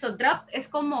 So drop es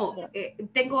como,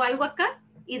 tengo algo acá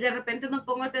y de repente no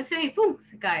pongo atención y ¡pum!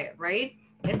 Se cae, right?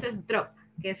 Ese es drop,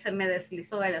 que se me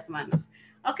deslizó de las manos.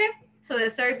 Okay, so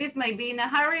the service might be in a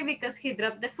hurry because he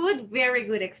dropped the food. Very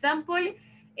good example.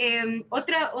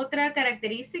 Otra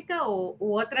característica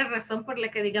u otra razón por la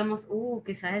que digamos,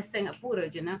 quizás esté en apuro,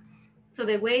 you know. So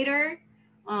the waiter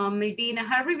may be in a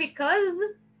hurry because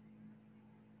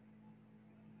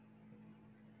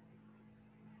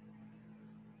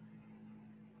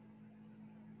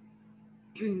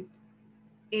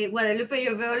Guadalupe,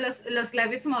 yo veo los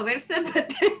labios moverse,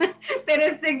 pero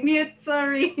está en mute,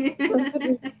 sorry.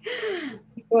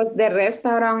 Because the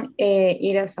restaurant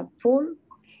it is full.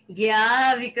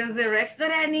 Yeah, because the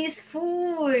restaurant is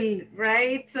full,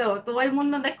 right? So todo el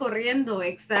mundo anda corriendo,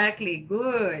 exactly,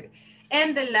 good.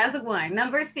 And the last one,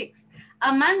 number 6,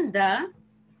 Amanda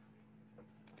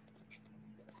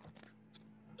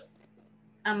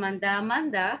may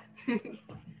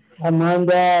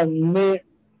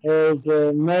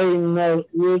not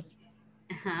use.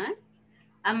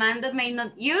 Amanda may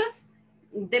not use.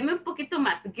 Deme un poquito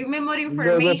más. Give me more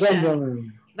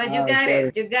information. But you got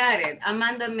it.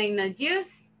 Amanda may not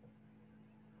use.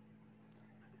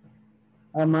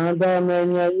 Amanda may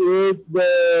not use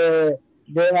the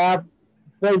app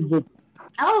Facebook.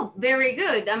 Oh, very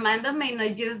good. Amanda may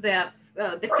not use the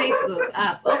Facebook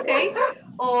app. Okay.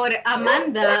 Or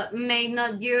Amanda may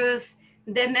not use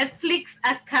the Netflix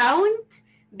account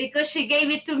because she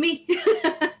gave it to me.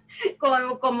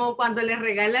 como cuando le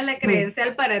regalan la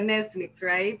credencial para Netflix,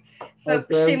 right? So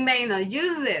she may not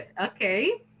use it.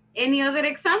 Okay. Any other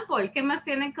example? ¿Qué más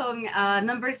tienen con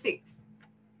number 6?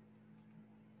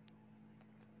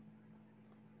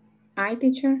 Hi,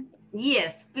 teacher.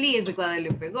 Yes, please,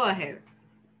 Guadalupe, go ahead.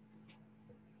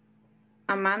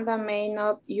 Amanda may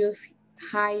not use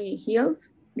high heels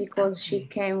because she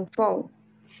can fall.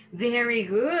 Very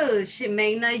good. She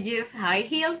may not use high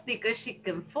heels because she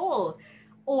can fall.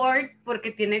 Or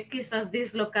porque tiene quizás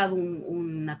dislocado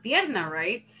una pierna,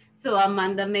 right? So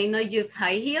Amanda may not use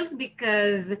high heels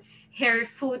because her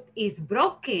foot is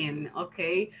broken,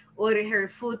 okay? Or her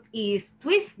foot is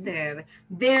twisted.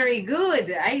 Very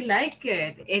good. I like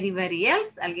it. Anybody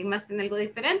else? ¿Alguien más tiene algo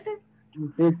diferente?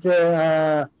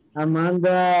 Teacher,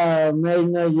 Amanda may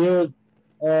not use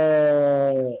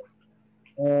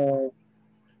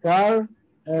car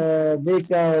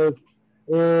because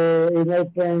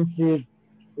inexpensive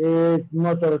is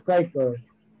motorcycle.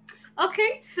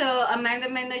 Okay, so Amanda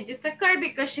may not use the car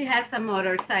because she has a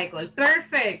motorcycle.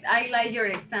 Perfect. I like your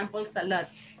examples a lot.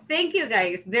 Thank you,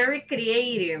 guys. Very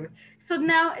creative. So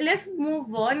now let's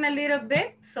move on a little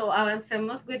bit. So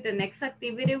avancemos with the next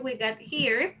activity we got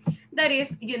here. That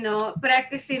is, you know,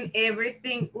 practicing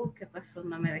everything. ¿Qué pasó?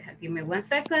 No me deja. Give me 1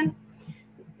 second.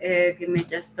 Give me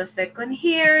just a second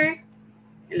here.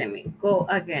 Let me go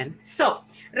again. So,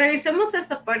 revisemos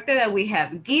esta parte that we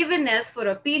have given us for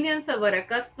opinions about a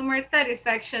customer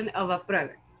satisfaction of a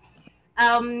product.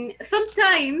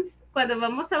 Sometimes, cuando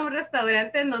vamos a un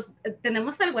restaurante,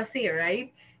 tenemos algo así,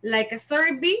 right? Like a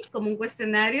survey, como un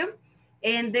cuestionario,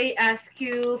 and they ask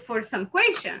you for some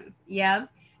questions, yeah?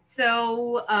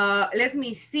 So, let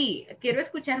me see. Quiero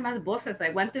escuchar más voces.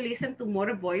 I want to listen to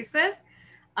more voices.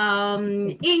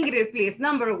 Ingrid, please,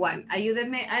 number 1.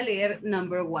 Ayúdenme a leer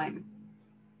number 1.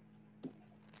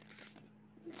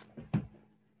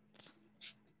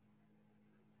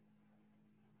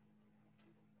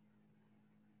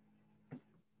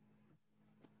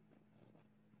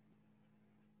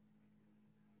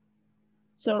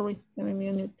 Sorry, let me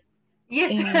mute.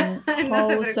 Yes,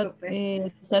 no se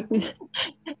preocupe.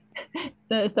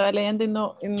 Estaba leyendo y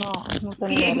no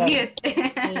tenía la...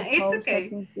 It's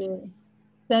okay.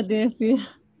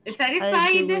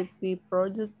 Satisfied with the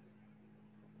project.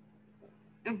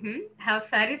 How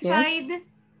satisfied? Yes.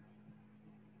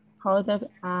 How that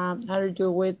are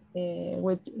you with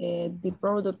the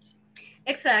products?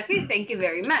 Exactly, thank you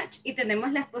very much. Y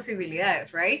tenemos las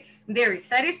posibilidades, right? Very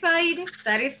satisfied,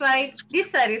 satisfied,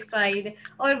 dissatisfied,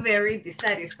 or very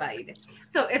dissatisfied.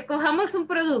 So, escojamos un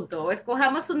producto o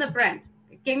escojamos una brand.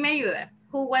 ¿Quién me ayuda?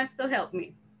 Who wants to help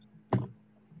me?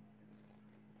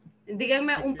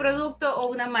 Díganme un producto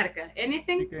o una marca.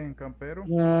 Anything? Chicken, campero.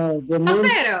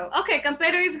 Campero. Ok,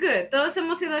 Campero is good. Todos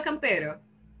hemos ido a Campero.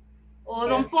 O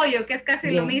Don Pollo, que es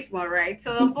casi lo mismo, right?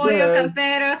 So Don Pollo,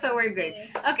 Campero, so we're good.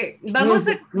 Ok, vamos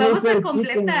a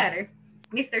completar.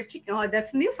 Mr. Chicken, oh,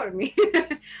 that's new for me.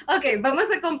 Ok, vamos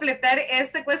a completar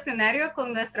este cuestionario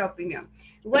con nuestra opinión.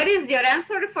 What is your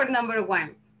answer for number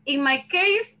 1? In my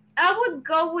case, I would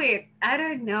go with, I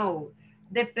don't know.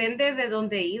 Depende de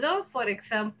dónde he ido. For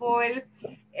example,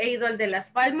 he ido al de Las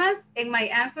Palmas, and my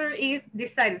answer is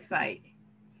dissatisfied.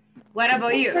 What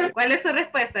about you? ¿Cuál es su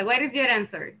respuesta? What is your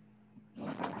answer?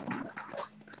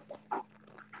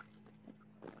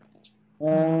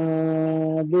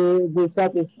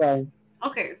 Dissatisfied.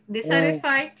 Okay,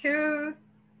 dissatisfied too.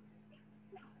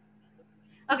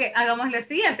 Ok, hagamos lo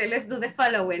siguiente. Let's do the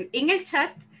following. En el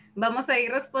chat vamos a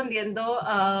ir respondiendo,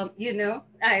 you know,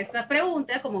 a esta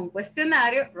pregunta como un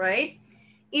cuestionario, right?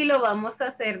 Y lo vamos a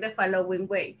hacer the following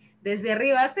way. Desde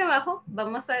arriba hacia abajo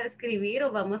vamos a escribir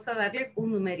o vamos a darle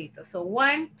un numerito. So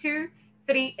 1, 2,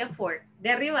 3, and 4. De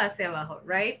arriba hacia abajo,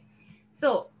 right?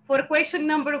 So for question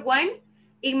number 1,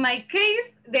 in my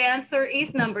case, the answer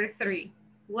is number 3.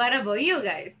 What about you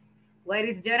guys? What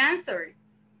is your answer?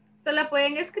 So la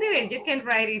pueden escribir. You can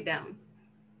write it down.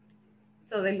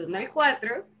 So del 1 al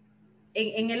 4,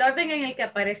 en el orden en el que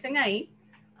aparecen ahí.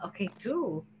 Okay,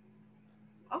 2.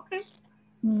 Okay.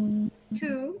 2,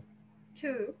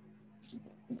 2.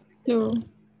 2,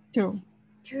 2.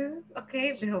 2,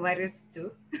 okay, veo varios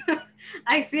 2.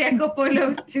 I see a couple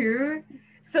of 2.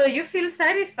 So you feel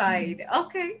satisfied.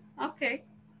 Okay, okay.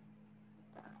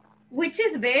 Which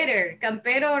is better,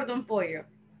 Campero or Don Pollo?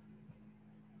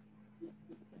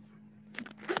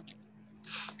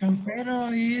 Campero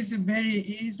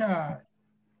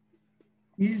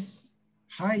is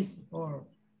high or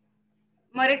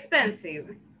more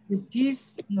expensive. The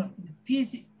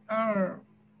pieces are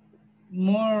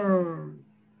more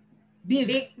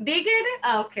bigger?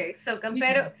 Ah, okay, so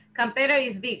Campero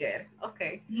is bigger.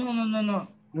 Okay. No.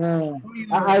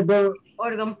 I don't.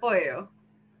 Or Don Pollo.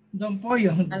 Don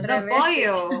Pollo. Don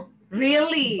Pollo.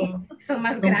 Really? Son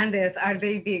más grandes. Are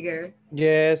they bigger?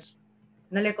 Yes.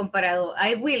 No le he comparado.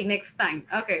 I will next time.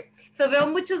 Okay. So veo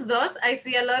muchos 2. I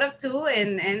see a lot of 2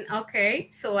 and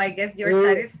okay. So I guess you're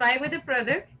satisfied with the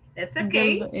product. That's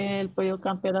okay. El pollo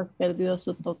campero ha perdido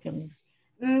su toque, miss.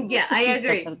 Yeah, I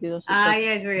agree. I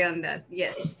agree on that.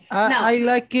 Yes. I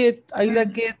like it. I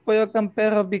like it pollo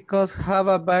campero because have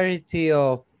a variety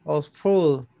of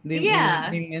food.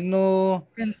 Yeah.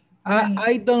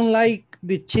 I don't like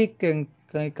the chicken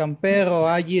campero.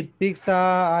 I eat pizza.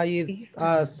 I eat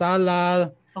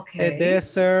salad. Okay. A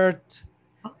dessert.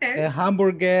 Okay. A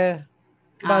hamburger.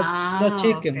 But no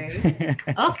chicken. Okay.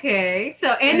 Okay.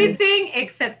 So anything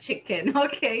except chicken.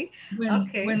 Okay.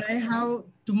 When I have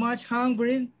too much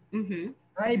hungry,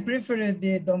 I prefer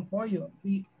the Don Pollo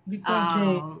because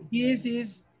the piece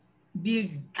is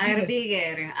big. Are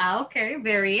bigger. Okay.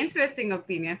 Very interesting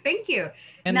opinion. Thank you.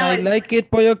 And now, I like it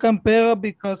pollo campero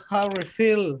because how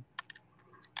refill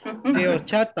the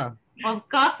horchata. Of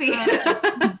coffee.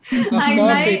 I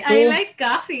like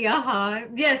coffee.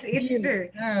 Yes, it's true.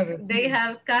 They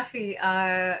have coffee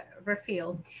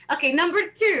refill. Okay, number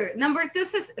 2. Number 2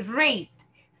 says rate.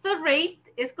 So rate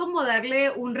es como darle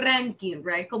un ranking,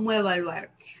 right? Como evaluar.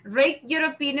 Rate your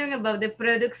opinion about the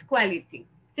product's quality.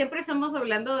 Siempre estamos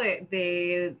hablando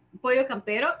de pollo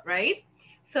campero, right?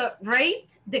 So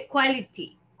rate the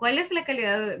quality. ¿Cuál es la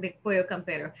calidad de pollo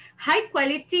campero? High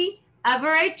quality.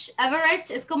 Average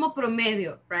es como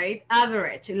promedio, right?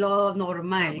 Average, lo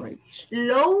normal. Average.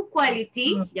 Low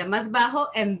quality, ya más bajo,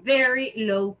 and very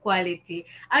low quality.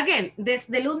 Again,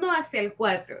 desde el 1 hacia el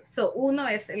 4. So, 1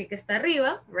 es el que está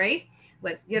arriba, right?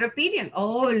 What's your opinion?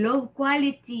 Oh, low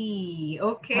quality.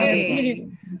 Okay.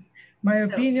 My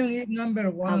opinion is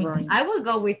number 1. Average. I will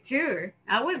go with 2.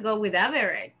 I will go with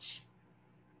average.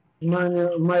 My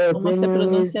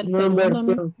opinion is number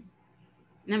 2.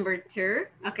 Number 2.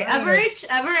 Okay. Average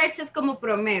es como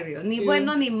promedio. Ni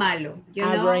bueno ni malo. You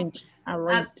know?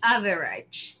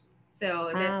 Average.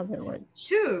 So that's average.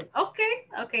 2.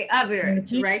 Okay.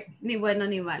 Average, right? Ni bueno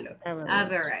ni malo.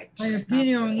 Average. My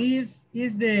opinion is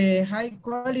the high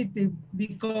quality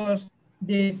because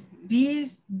the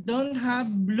piece don't have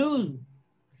blood.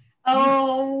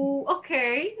 Oh,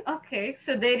 okay.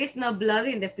 So there is no blood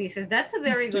in the pieces. That's a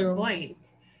very good point.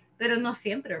 Pero no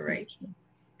siempre, right?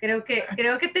 Creo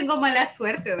que tengo mala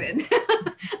suerte then.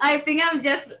 I think I'm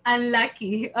just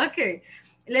unlucky. Okay,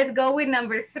 let's go with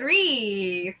number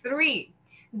 3.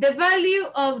 The value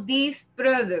of this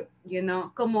product, you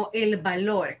know, como el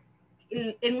valor.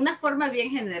 en una forma bien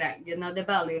general, you know, the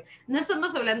value. No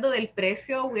estamos hablando del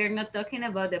precio, we're not talking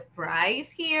about the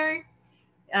price here,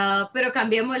 pero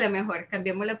cambiémosla mejor,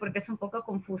 cambiémosla porque es un poco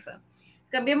confusa.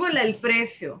 Cambiémosla el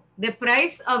precio, the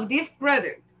price of this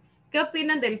product. ¿Qué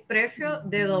opinan del precio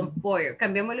de Don Pollo?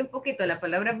 Cambiémosle un poquito la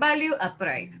palabra value a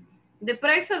price. The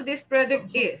price of this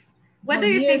product is. What do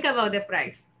you think about the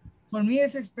price? For me,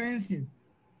 it's expensive.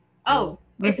 Oh,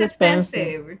 it's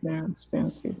expensive. Yeah,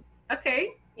 expensive.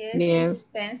 Okay. Yes, Yes. it's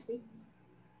expensive.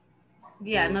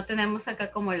 Yeah, no tenemos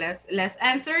acá como las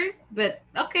answers, but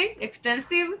okay,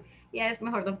 expensive. Yeah, es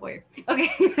mejor Don Pollo.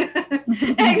 Okay.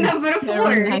 And number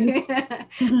 4.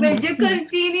 Will you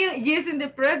continue using the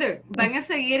product? ¿Van a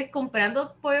seguir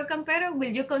comprando pollo campero?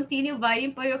 Will you continue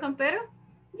buying pollo campero?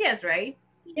 Yes, right?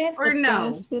 Yes, or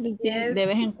no? Yes. De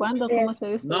vez en cuando, ¿cómo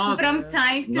se dice? No. From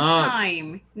time to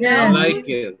time. No No? like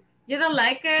it. You don't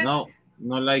like it? No,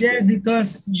 no like Yeah, it.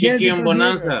 because Chicken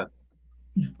bonanza.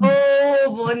 Oh,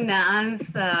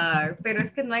 bonanza. Pero es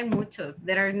que no hay muchos.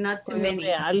 There are not too many.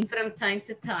 From time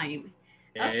to time.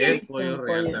 Okay. Es pollo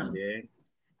real también.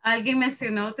 Alguien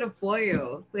mencionó otro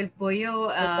pollo. El pollo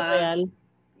real.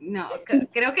 No,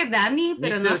 creo que Dani,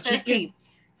 pero no sé si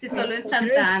solo en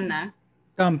Santa Ana.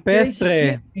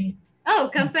 Campestre.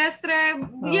 Oh, campestre.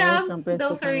 Yeah, campestre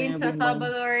those are in San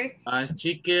Salvador.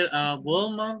 Chicken,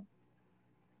 Walmart.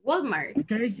 Walmart.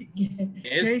 Crazy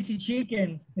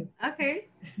chicken. Okay.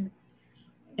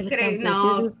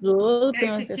 No, is good,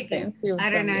 crazy pero chicken. expensive I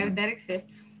don't know if también. that exists.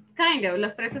 Kind of,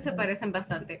 los precios se parecen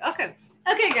bastante. Okay.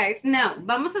 Okay, guys, now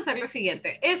vamos a hacer lo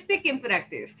siguiente. Speaking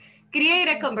practice. Create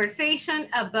a conversation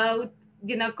about,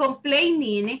 you know,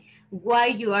 complaining why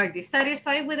you are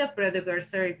dissatisfied with a product or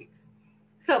service.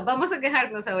 So, vamos a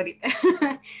quejarnos ahorita.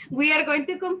 We are going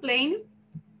to complain,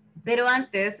 pero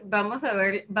antes vamos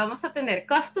a tener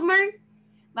customer,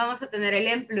 vamos a tener el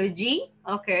employee,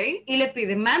 ok, y le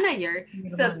pide manager.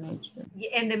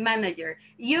 And the manager.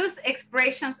 Use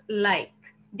expressions like.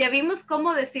 Ya vimos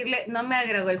cómo decirle, no me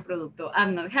agradó el producto.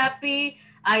 I'm not happy,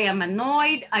 I am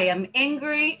annoyed, I am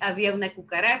angry, había una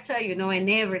cucaracha, you know, and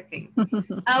everything.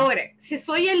 Ahora, si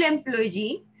soy el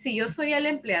employee, si yo soy el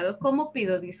empleado, ¿cómo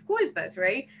pido disculpas,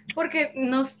 right? Porque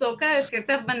nos toca de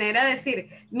cierta manera decir,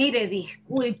 mire,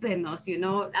 discúlpenos, you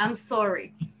know, I'm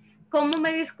sorry. ¿Cómo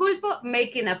me disculpo?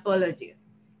 Making apologies.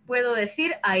 Puedo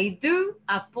decir, I do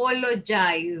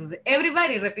apologize.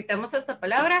 Everybody, repitamos esta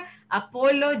palabra,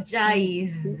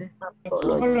 apologize.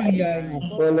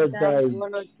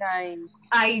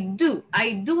 I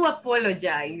do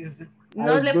apologize.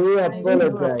 No le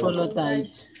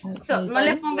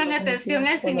pongan atención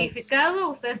al significado.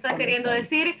 Usted está queriendo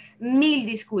decir 1000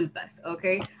 disculpas, ¿ok?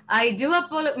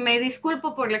 Me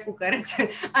disculpo por la cucaracha.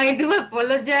 I do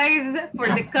apologize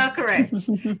for the cockroach.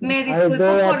 Me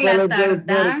disculpo por la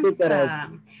tardanza.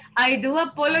 I do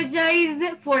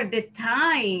apologize for the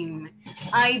time.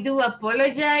 I do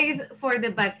apologize for the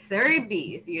bad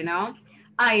service, you know.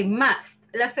 I must.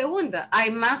 La segunda, I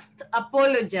must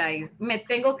apologize. Me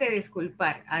tengo que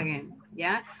disculpar, again,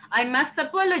 ¿ya? I must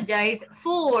apologize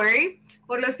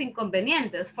por los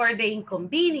inconvenientes, for the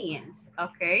inconvenience,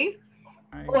 ¿ok?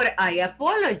 Or I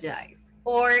apologize.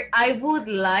 Or I would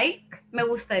like, me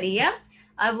gustaría,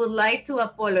 I would like to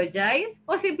apologize.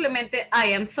 O simplemente, I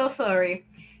am so sorry.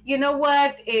 You know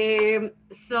what?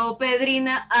 So,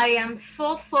 Pedrina, I am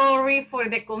so sorry for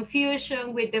the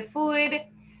confusion with the food.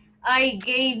 I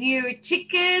gave you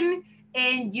chicken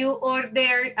and you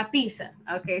ordered a pizza.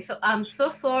 Okay, so I'm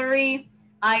so sorry.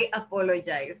 I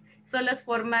apologize. Son las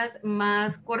formas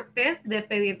más cortés de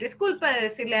pedir disculpa, de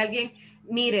decirle a alguien,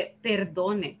 mire,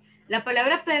 perdone. La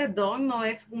palabra perdón no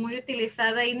es muy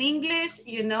utilizada en English,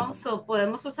 you know, so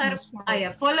podemos usar I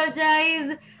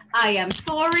apologize, I am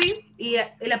sorry, y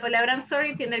la palabra I'm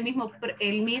sorry tiene el mismo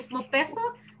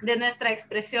peso de nuestra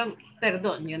expresión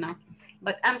perdón, you know.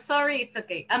 But I'm sorry, it's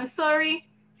okay. I'm sorry.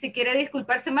 Si quiere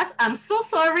disculparse más, I'm so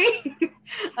sorry.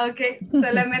 Ok,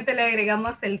 solamente le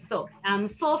agregamos el so. I'm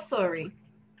so sorry.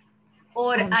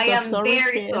 Or I am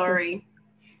very sorry.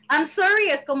 I'm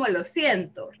sorry es como lo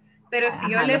siento. Pero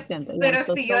si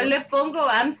yo le pongo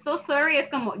I'm so sorry es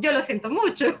como yo lo siento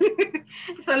mucho.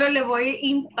 Solo le voy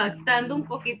impactando un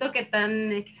poquito qué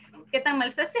tan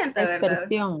mal se siente, ¿verdad?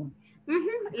 Expresión.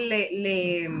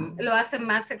 Lo hace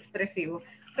más expresivo.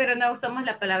 Pero no usamos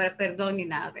la palabra perdón ni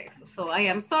nada de eso. So, I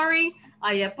am sorry,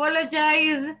 I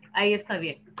apologize, ahí está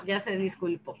bien, ya se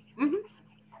disculpó.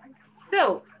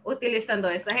 So, utilizando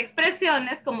esas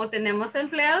expresiones, como tenemos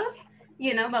empleados,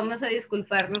 you know, vamos a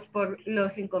disculparnos por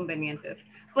los inconvenientes.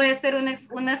 Puede ser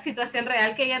una situación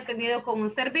real que hayan tenido con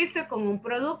un servicio, con un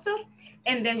producto,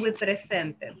 and then we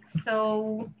present it.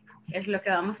 So, es lo que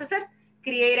vamos a hacer.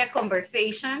 create a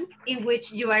conversation in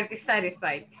which you are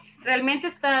dissatisfied. Realmente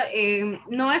está,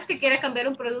 no es que quiera cambiar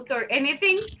un producto or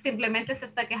anything, simplemente se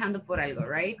está quejando por algo,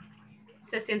 right?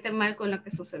 Se siente mal con lo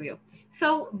que sucedió.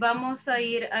 So, vamos a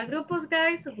ir a grupos,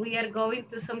 guys. We are going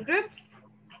to some groups.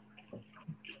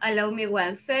 Allow me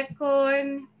 1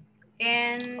 second.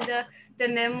 And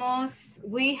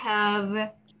we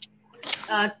have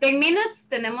 10 minutes.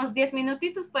 Tenemos 10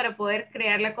 minutitos para poder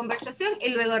crear la conversación y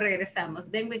luego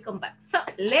regresamos. Then we come back. So,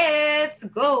 let's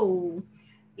go.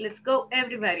 Let's go,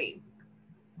 everybody.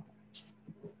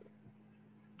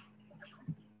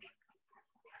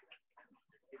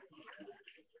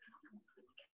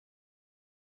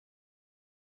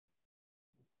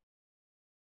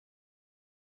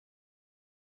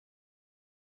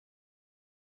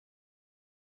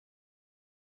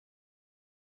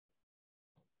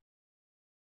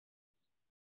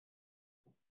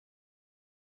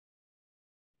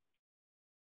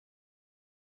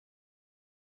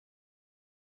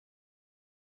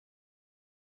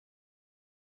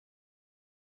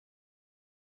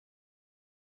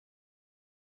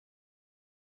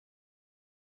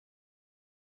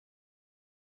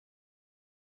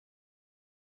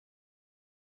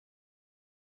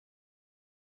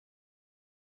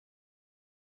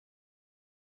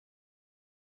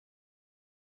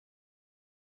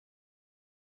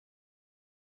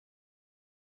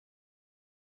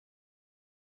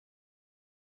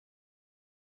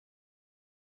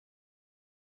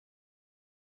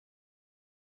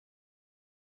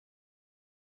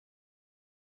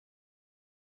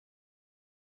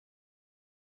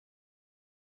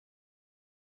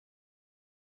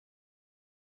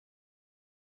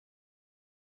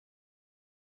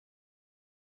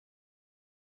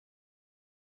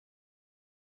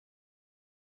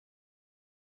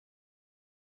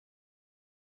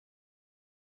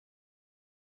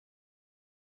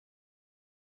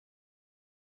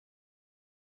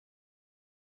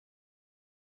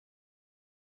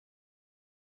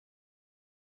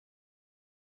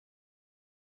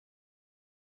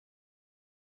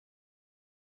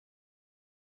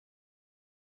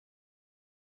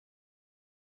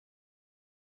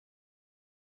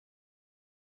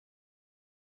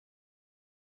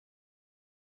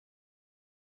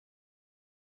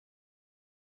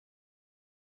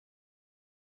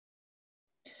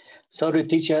 Sorry,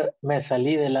 teacher, me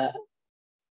salí del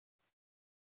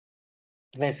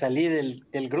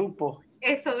grupo.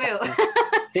 Eso veo.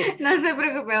 Sí. No se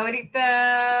preocupe,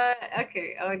 ahorita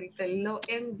lo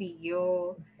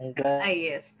envío. Okay. Ahí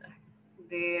está.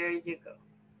 There you go.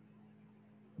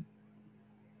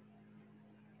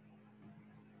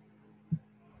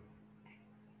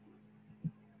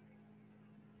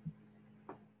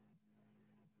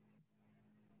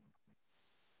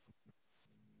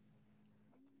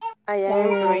 I am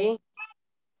employee.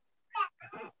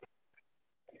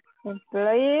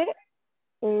 Employee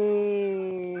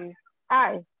is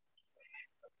I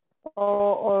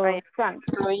or son.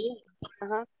 Employee.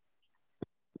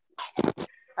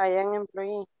 I am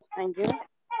employee. And you?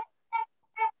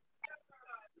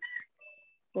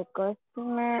 The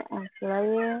customer,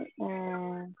 employee,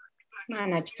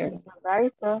 Manager.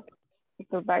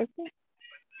 Supervisor.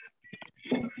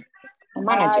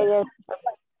 Manager. Yes.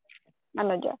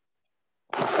 Manager.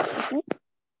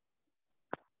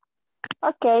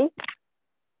 Okay.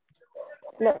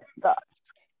 Let's go.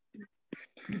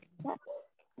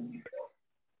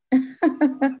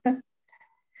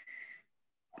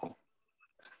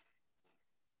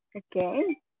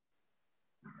 Okay.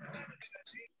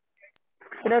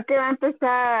 Creo que va a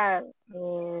empezar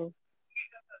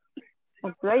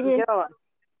employee. Yo.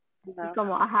 No.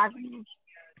 Como, ajá.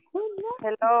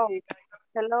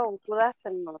 Hello, good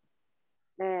afternoon.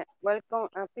 Welcome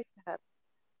to Pizza Hut.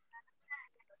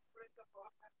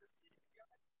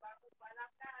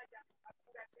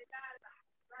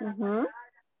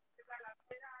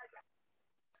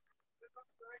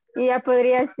 Y ya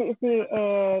podría, sí,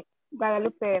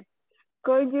 Guadalupe,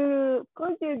 could you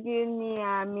give me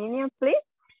a menu, please?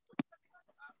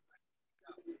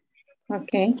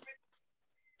 Okay.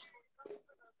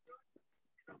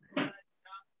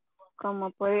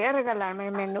 Como podría regalarme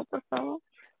el menú, por favor.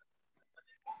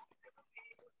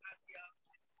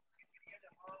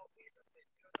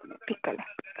 Pícala.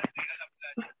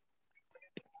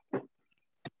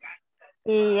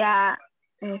 Y ya,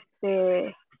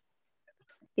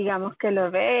 digamos que lo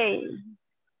ve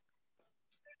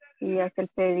y hace el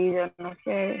pedido, no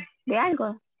sé, de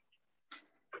algo.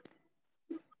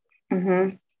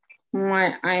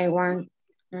 I want.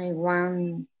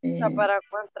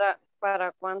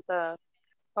 Para cuántas,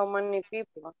 how many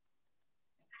people?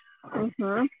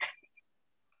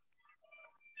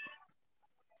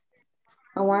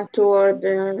 I want to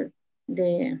order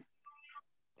the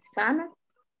salad.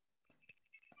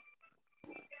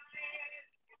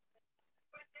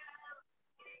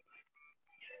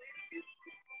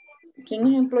 ¿Quién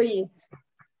es employees?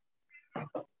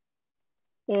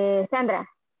 Sandra.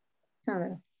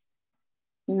 Sandra.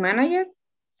 ¿Y manager?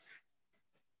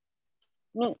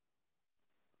 Me.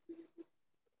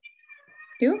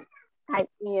 You? Hi.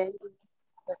 Yeah.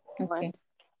 Okay.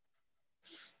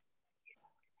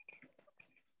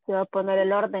 Yo voy a poner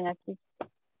el orden aquí.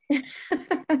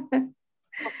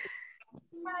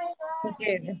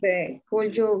 Okay,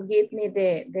 could you give me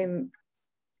the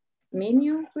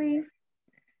menu, please?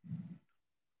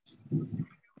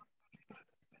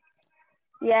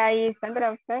 Y ahí,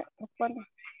 Sandra, usted responde.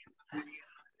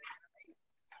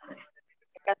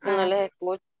 Casi no les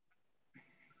escucho.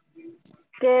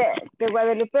 Que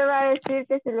Guadalupe va a decir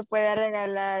que se le puede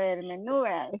regalar el menú,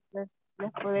 ¿verdad? Entonces,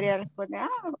 les podría responder,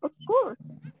 of course.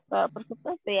 Por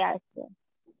supuesto, ya.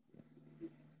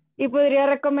 Y podría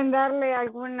recomendarle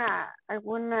algún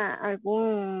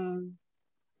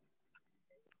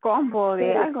combo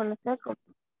de algo, no sé.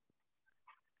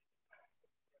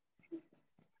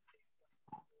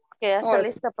 Que ya está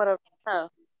lista para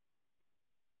ordenar.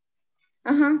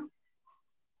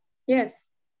 Yes.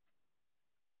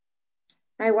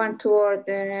 I want to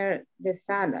order the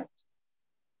salad.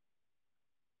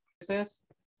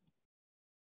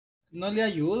 No le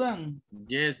ayudan.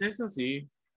 Yes, eso sí.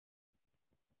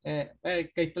 Que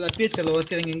te la teacher, lo voy a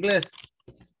decir en inglés.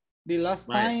 The last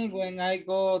time when I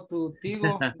go to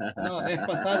Tigo, no, es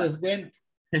pasado, es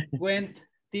went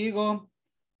Tigo,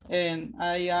 and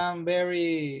I am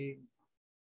very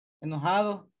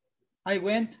enojado. I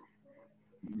went.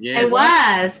 Yes. I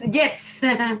was, yes.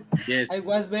 Yes. I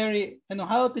was very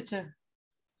enojado, teacher.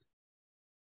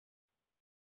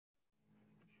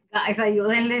 Guys,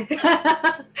 ayúdenle.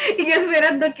 Y yo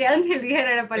esperando que Ángel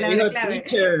dijera la palabra clave.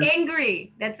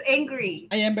 Angry, that's angry.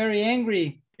 I am very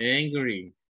angry.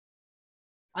 Angry.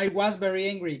 I was very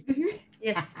angry.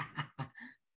 Yes.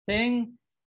 Then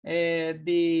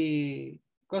the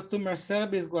customer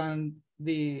service when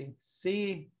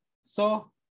saw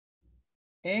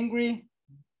angry,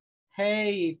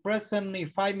 hey, present me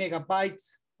 5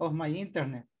 megabytes of my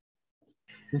internet.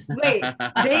 Wait,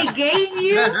 they gave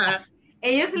you,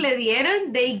 ellos le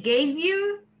dieron, they gave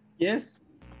you? Yes.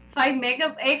 5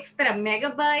 extra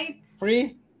megabytes?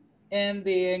 Free. And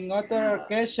in other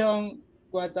occasion,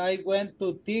 what I went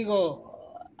to Tigo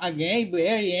again,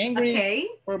 very angry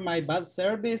for my bad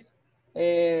service.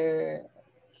 They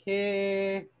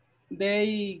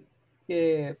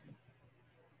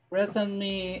present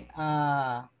me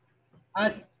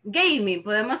gave me,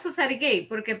 podemos usar gave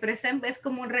porque present es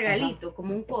como un regalito,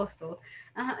 como un costo.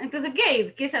 Ajá. Entonces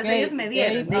gave, quizás ellos me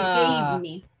dieron, they gave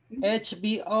me.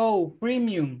 HBO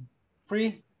Premium,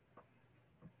 free.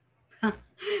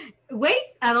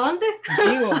 Wait, ¿a dónde?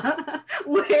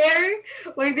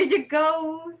 Where did you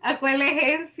go? ¿A cuál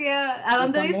agencia? ¿A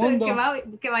dónde dice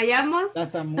que vayamos?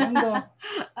 Lazamundo.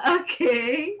 Ok.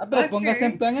 Pero póngase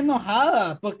en plan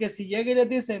enojada, porque si llega y les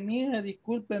dice, mire,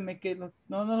 discúlpeme que no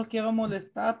los quiero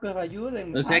molestar, pero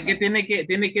ayúdenme. O sea que tiene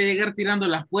que llegar tirando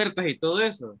las puertas y todo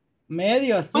eso.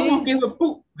 Medio así.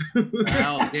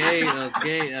 Ok.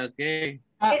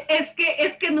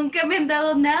 Es que nunca me han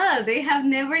dado nada. They have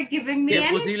never given me anything.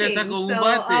 ¿Qué posible está con un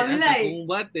bate? Con un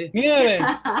bate. Mire,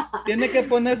 tiene que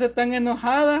ponerse tan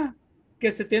enojada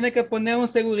que se tiene que poner un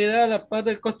seguridad a la par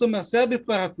del customer service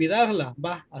para cuidarla.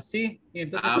 Va, así. Y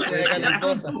entonces se le hagan las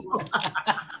cosas.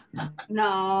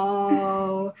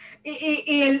 No.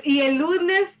 Y el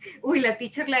lunes, uy, la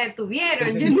teacher la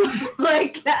detuvieron. Yo no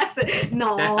hay clase.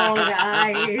 No,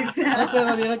 guys. No,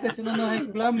 pero mira que si uno nos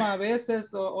reclama a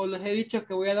veces o les he dicho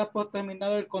que voy a dar por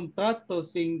terminado el contrato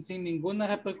sin ninguna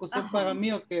repercusión para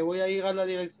mí o que voy a ir a la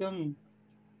dirección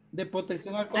de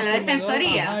protección al consumidor. A la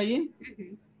defensoría. Ahí,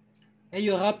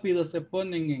 ellos rápido se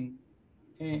ponen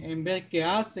en ver qué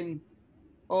hacen.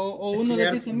 O uno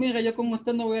le dice, mira, yo con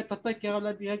usted no voy a tratar, quiero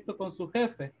hablar directo con su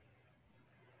jefe.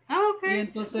 Okay. Y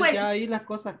entonces ya ahí las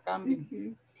cosas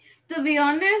cambian. To be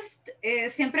honest,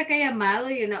 siempre que he llamado,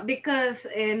 because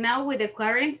now with the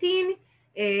quarantine,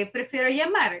 prefiero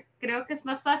llamar. Creo que es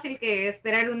más fácil que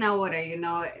esperar una hora,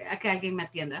 a que alguien me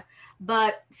atienda.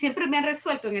 But siempre me han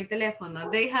resuelto en el teléfono.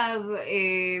 They have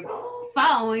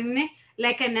found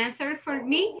like an answer for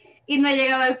me. Y no he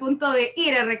llegado al punto de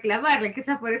ir a reclamarle,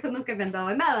 quizás por eso nunca me han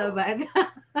dado nada,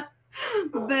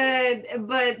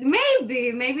 but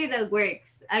maybe that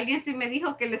works. Alguien sí me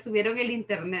dijo que le subieron el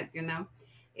internet,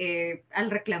 al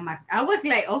reclamar. I was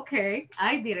like, okay,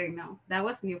 I didn't know. That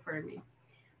was new for me.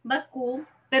 But cool.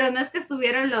 Pero no es que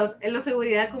estuvieron los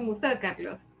seguridad con usted,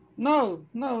 Carlos. No.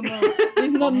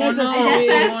 It's not ¿Cómo no? necessary.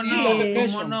 ¿Cómo in no?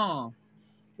 location. ¿Cómo no?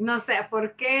 No sé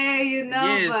por qué, you know,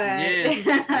 Yes, but... yes.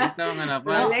 Ahí estaban a la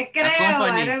par. No le creo,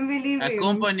 I don't believe you.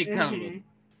 Accompany Carlos.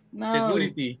 No.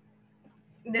 Security.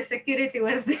 The security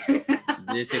was there.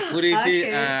 The security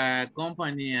Okay.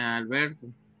 accompany a Alberto.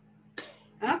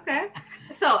 Okay.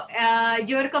 So,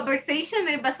 your conversation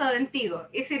es basado en Tigo.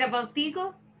 Is it about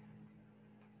Tigo?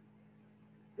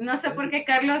 No sé por qué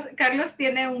Carlos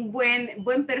tiene un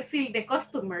buen perfil de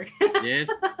customer. Yes.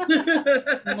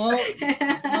 No,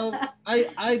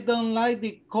 I don't like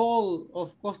the call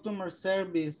of customer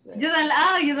service. You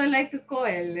don't like to call.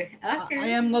 Okay. I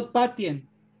am not patient.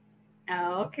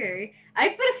 Oh, okay. I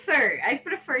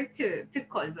prefer to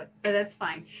call, but that's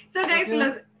fine. So guys,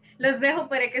 Okay. los dejo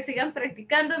para que sigan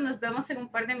practicando. Nos vemos en un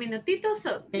par de minutitos.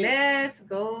 So let's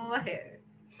go ahead.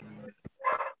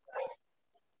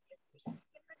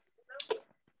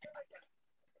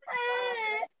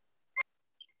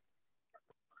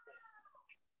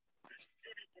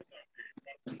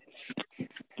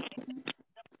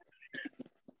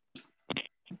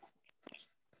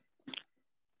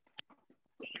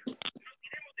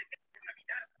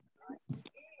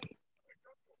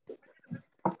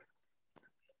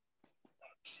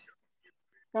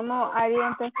 ¿Cómo haría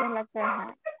entonces la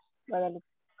caja? Guadalupe.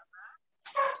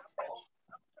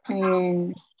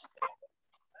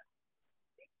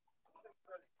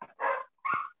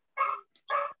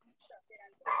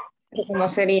 ¿Cómo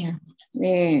sería?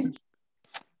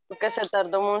 Porque se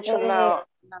tardó mucho la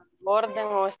orden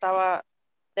o estaba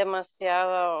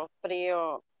demasiado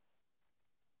frío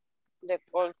de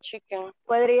cold chicken.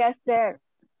 Podría ser.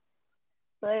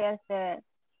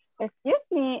 Excuse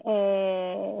me,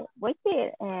 wait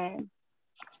here.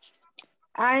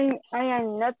 I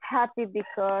am not happy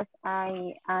because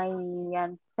I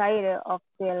am tired of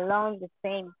the long the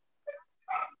same.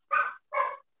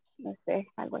 No sé,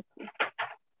 algo así.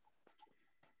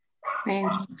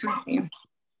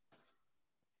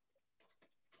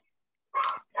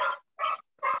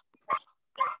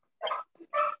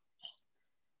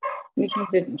 Because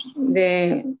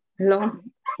the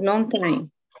long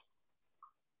time.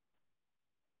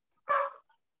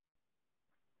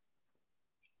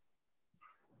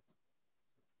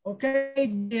 Okay,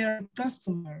 dear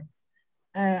customer,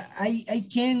 I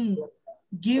can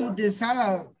give the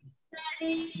salad,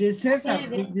 the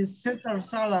Cesar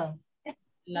salad.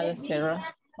 La de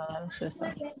Cesar.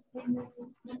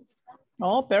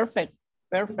 Oh, perfect.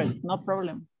 No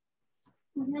problem.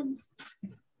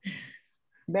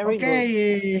 Very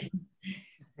good.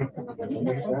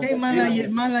 Okay, manager,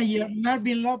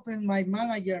 Marvin Lopez, my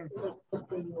manager.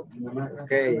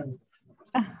 Okay.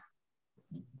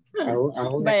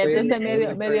 Vaya,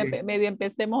 entonces medio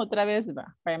empecemos otra vez,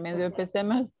 va. Vaya, medio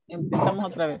empezamos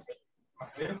otra vez.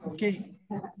 Okay.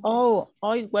 Oh,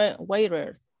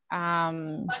 waiters.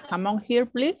 Come on here,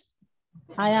 please.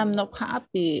 I am not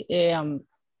happy.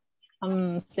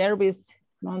 Service,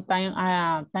 no time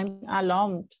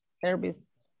alone service.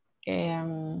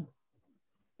 Help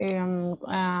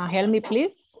me,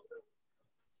 please.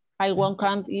 I want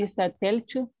can't is that tell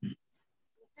you.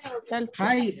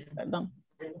 Hi. Perdón.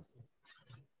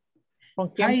 ¿Con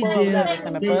quién puedo hablar?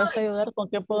 ¿Se me puedes ayudar? ¿Con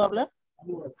quién puedo hablar?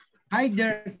 Hi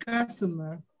there,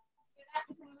 customer.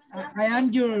 I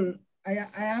am your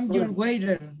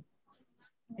waiter.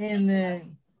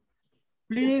 And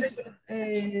please.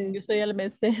 Yo soy el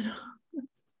mesero.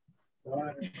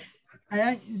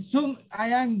 I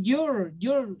am your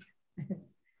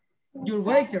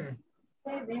waiter.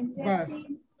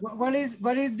 But what is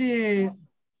the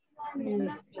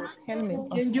help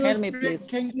me, please.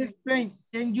 Can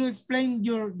you explain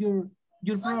your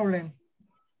problem?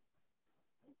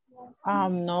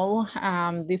 No,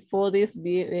 the food is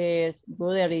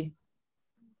buttery.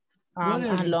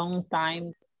 A long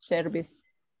time service.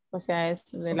 O sea,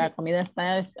 la comida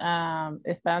está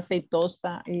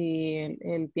aceitosa y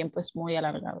el tiempo es muy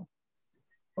alargado.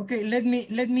 Okay, let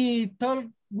me talk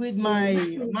with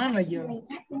my manager.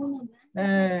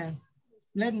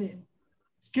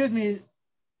 Excuse me.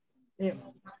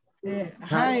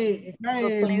 Hi,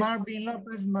 Marvin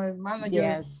Lopez, my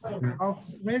manager of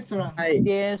restaurant.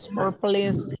 Yes, or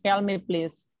please help me,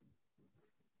 please.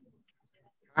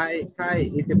 Hi,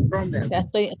 it's a problem. O sea,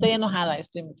 estoy enojada.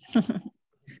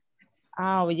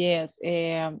 Oh, yes.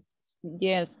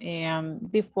 Yes,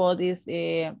 the food is,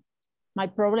 my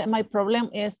problem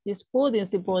is this food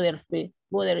is the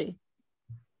buttery.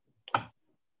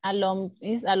 A long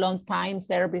time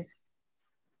service.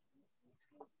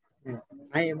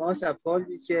 I must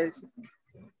apologize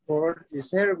for the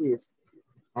service.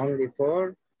 Only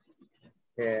for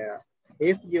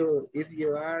If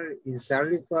you are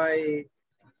insatisfied,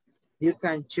 you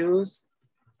can choose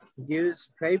use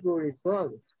favorite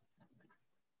food.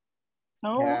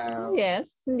 Oh,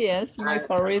 yes, my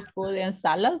favorite food is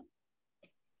salad.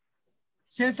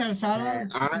 Caesar salad.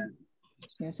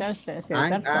 Caesar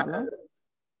salad.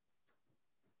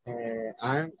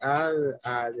 And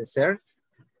dessert.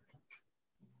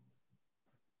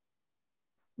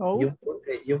 Oh.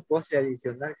 Y un postre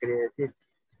adicional, quería decir.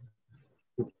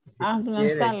 No,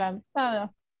 salad.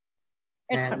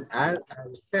 And add a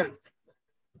dessert.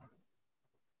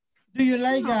 Do you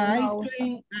like ice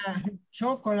cream,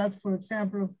 chocolate, for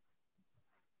example?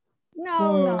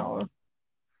 No.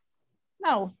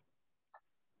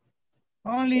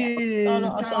 Only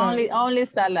salad.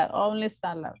 Only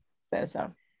salad,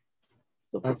 César.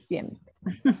 Suficiente.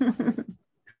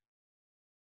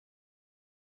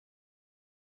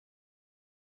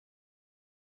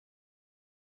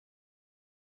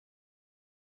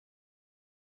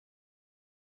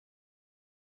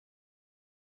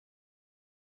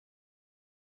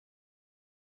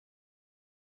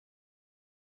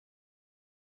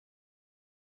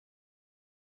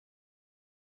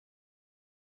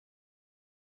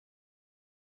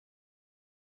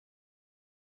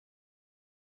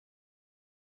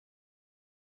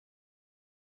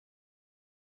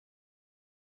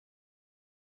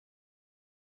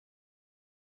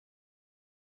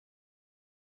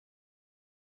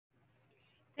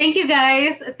 Thank you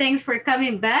guys. Thanks for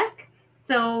coming back.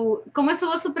 So, ¿cómo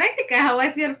estuvo su práctica? How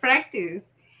was your practice?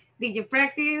 Did you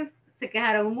practice? ¿Se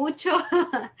quejaron mucho?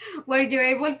 Were you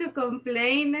able to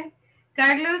complain?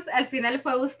 Carlos, al final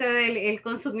fue usted el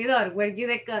consumidor. Were you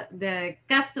the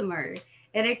customer?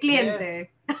 Era el cliente.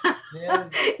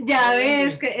 Yes. Ya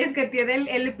ves, es que tiene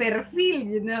el perfil,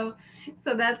 you know.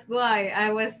 So that's why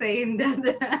I was saying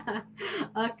that.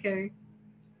 Okay.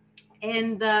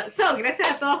 And so, gracias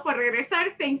a todos por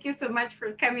regresar. Thank you so much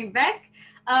for coming back.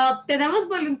 Tenemos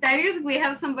voluntarios. We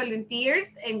have some volunteers,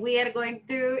 and we are going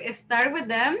to start with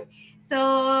them.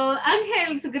 So,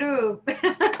 Angel's group,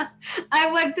 I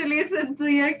want to listen to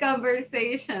your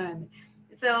conversation.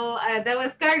 So, that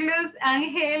was Carlos,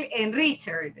 Angel, and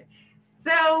Richard.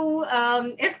 So,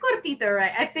 it's cortito,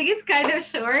 right? I think it's kind of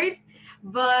short,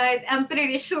 but I'm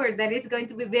pretty sure that it's going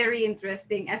to be very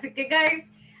interesting. Así que, guys,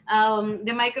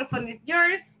 the microphone is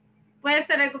yours. Puede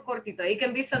ser algo cortito. It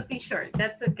can be something short.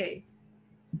 That's okay.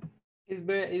 It's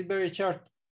very short.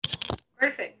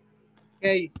 Perfect.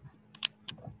 Okay.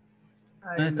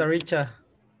 Mr. Richard.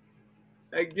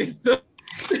 Aquí estoy.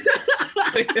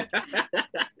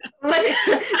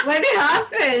 What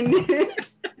happened?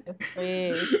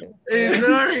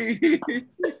 Sorry.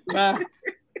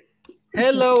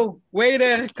 Hello,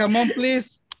 waiter, come on,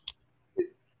 please.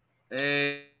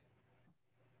 Can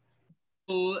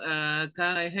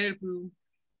I help you?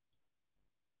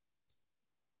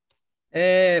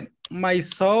 My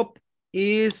soap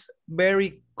is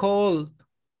very cold.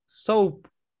 Soap.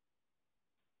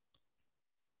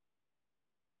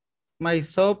 My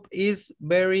soap is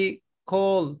very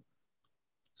cold.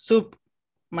 Soup.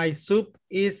 My soup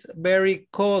is very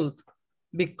cold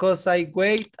because I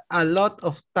wait a lot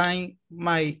of time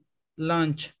my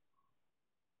lunch.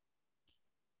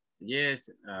 Yes.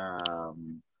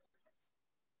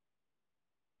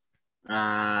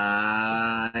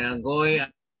 I am going.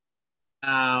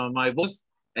 My boss.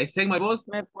 I say my boss.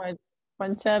 Me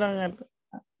poncharon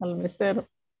al mesero.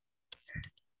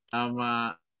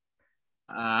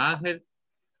 Ángel.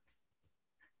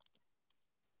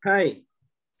 Hi,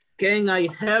 can I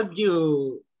help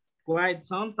you quite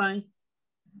sometime?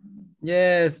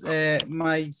 Yes,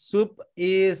 my soup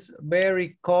is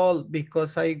very cold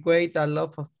because I wait a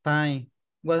lot of time.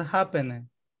 What happened?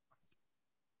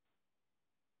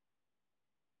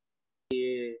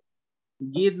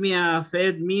 Give me a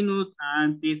 5 minutes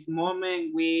and this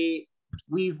moment we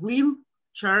will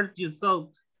charge you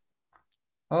soap.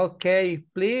 Okay,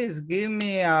 please give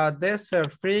me a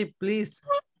dessert free, please.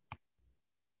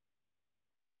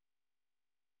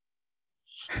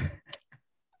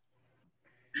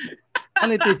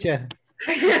 Only teacher.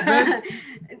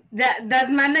 that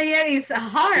manager is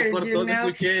hard, you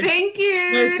know. Thank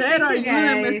you. Mesero, Thank you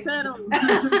guys.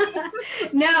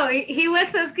 No, he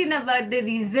was asking about the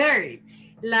dessert,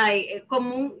 like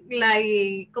como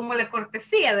la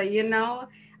cortesía, you know.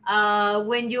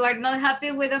 When you are not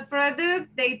happy with a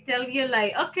product, they tell you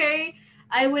like, okay,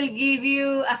 I will give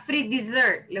you a free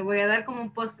dessert. Le voy a dar como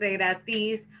un postre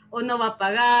gratis, o no va a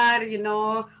pagar, you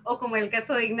know, o como el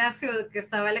caso de Ignacio, que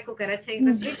estaba la cucaracha ahí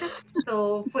refrita,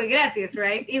 so fue gratis,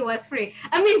 right? It was free.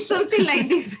 I mean, something like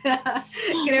this.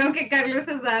 Creo que Carlos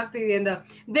estaba pidiendo.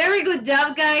 Very good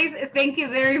job, guys. Thank you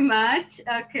very much.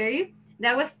 Okay.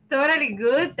 That was totally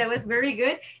good. That was very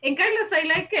good. And Carlos, I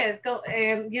like it.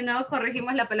 You know,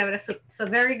 corregimos la palabra so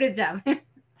very good job.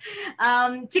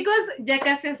 Chicos, ya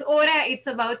casi es hora. It's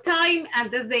about time.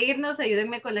 Antes de irnos,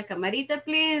 ayúdenme con la camarita,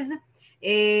 please.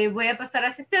 Voy a pasar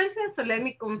asistencia. So let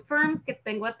me confirm que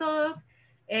tengo a todos.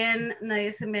 And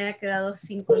nadie se me haya quedado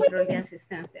sin control de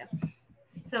asistencia.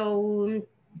 So,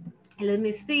 let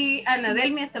me see. Ana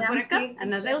Delmi está por acá.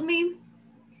 Ana Delmi.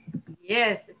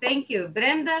 Yes, thank you.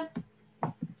 Brenda.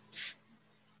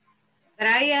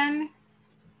 Brian.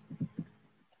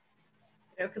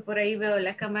 Creo que por ahí veo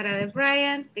la cámara de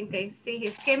Brian. I think I see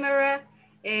his camera.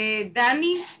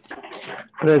 Danny.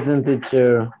 Present,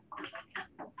 teacher.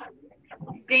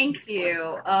 Thank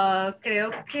you.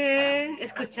 Creo que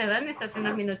escuché a Danis hace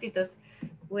unos minutitos.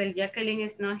 Well, Jacqueline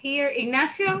is not here.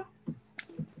 Ignacio.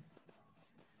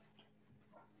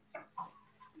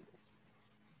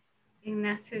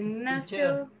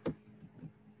 Ignacio.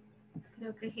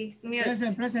 Creo que he's mute.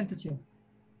 Present, teacher.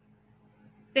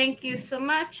 Thank you so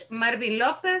much. Marvin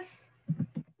López.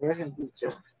 Present,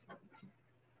 teacher.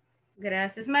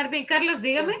 Gracias, Marvin. Carlos,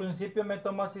 dígame. Al principio me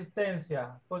tomó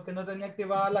asistencia porque no tenía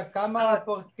activada la cámara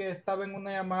porque estaba en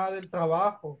una llamada del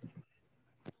trabajo.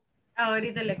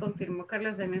 Ahorita le confirmo,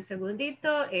 Carlos, dame un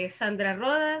segundito. Sandra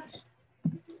Rodas.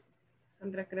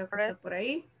 Sandra creo que está por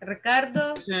ahí.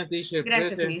 Ricardo.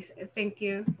 Gracias, Miss. Thank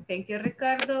you. Thank you,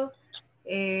 Ricardo.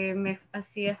 Me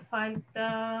hacía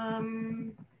falta...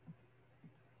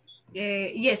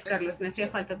 yes, Carlos, me hacía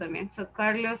falta también. So,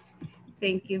 Carlos...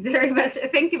 Thank you very much.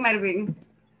 Thank you, Marvin.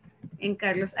 And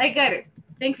Carlos, I got it.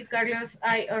 Thank you, Carlos.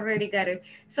 I already got it.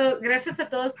 So, gracias a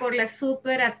todos por las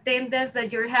super attendance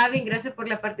that you're having. Gracias por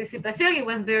la participación. It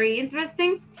was very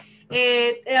interesting.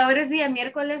 Ahora es día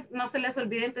miércoles. No se les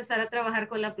olvide empezar a trabajar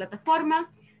con la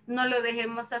plataforma. No lo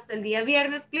dejemos hasta el día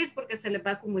viernes, please, porque se les va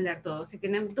a acumular todo. Si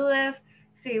tienen dudas,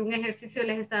 si un ejercicio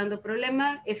les está dando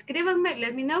problema, escríbanme,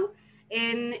 let me know,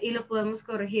 y lo podemos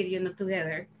corregir, you know,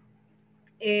 together.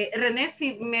 René,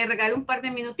 si me regala un par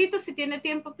de minutitos, si tiene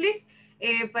tiempo, please,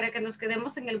 para que nos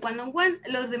quedemos en el one-on-one.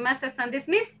 Los demás están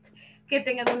dismissed. Que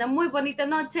tengan una muy bonita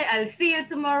noche. I'll see you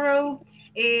tomorrow.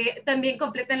 También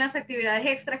completen las actividades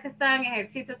extra que están,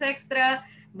 ejercicios extra.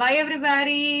 Bye,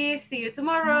 everybody. See you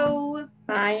tomorrow.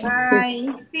 Bye.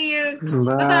 Bye. See you.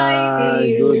 Bye.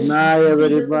 Bye-bye. Good night,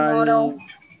 everybody.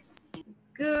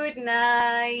 Good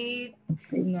night.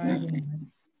 Good night.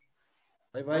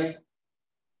 Bye-bye.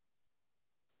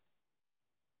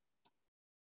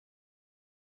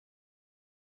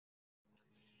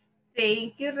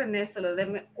 Thank you, René. Solo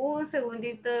denme un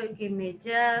segundito. Give me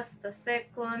just a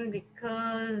second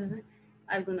because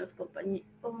algunos compañeros...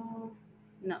 Oh,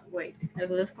 no, wait.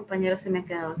 Algunos compañeros se me han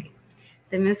quedado aquí.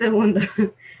 Denme un segundo.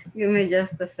 Give me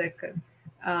just a second.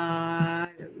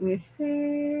 Let me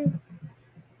see.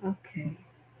 Ok.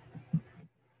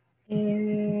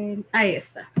 Ahí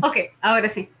está. Ok, ahora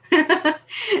sí.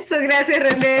 So, gracias,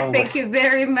 René. Thank you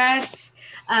very much.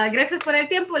 Gracias por el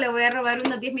tiempo. Le voy a robar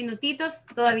unos 10 minutitos.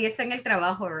 Todavía está en el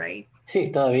trabajo, right?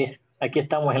 Sí, todavía. Aquí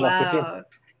estamos en la oficina.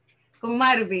 Con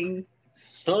Marvin.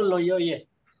 Solo yo y él.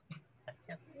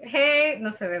 Hey,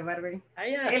 no se ve Marvin.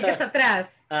 Allá el que está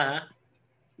atrás. Ajá.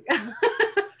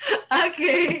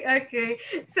 Okay.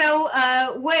 So,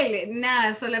 well,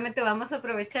 nada, solamente vamos a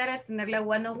aprovechar a tener la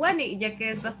one-on-one, y ya que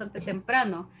es bastante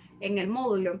temprano en el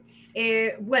módulo.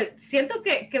 Well, siento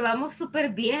que vamos súper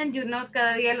bien, you know,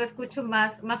 cada día lo escucho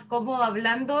más cómodo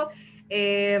hablando.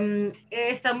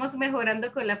 Estamos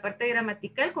mejorando con la parte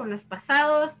gramatical, con los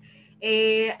pasados.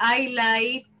 I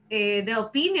like the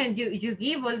opinion you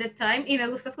give all the time, y me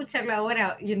gusta escucharlo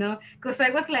ahora, you know, because I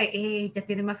was like, hey, ya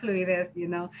tiene más fluidez, you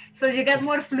know, so you get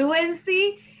more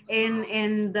fluency,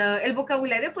 and el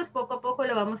vocabulario pues poco a poco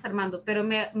lo vamos armando, pero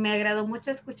me agradó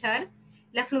mucho escuchar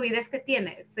la fluidez que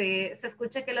tiene. Se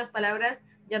escucha que las palabras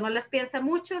ya no las piensa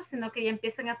mucho, sino que ya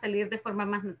empiezan a salir de forma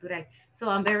más natural. So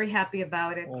I'm very happy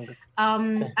about it.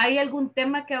 ¿Hay algún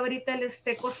tema que ahorita le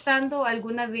esté costando?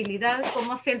 ¿Alguna habilidad?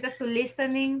 ¿Cómo siente su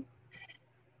listening?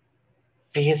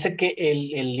 Fíjese que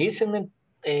el listening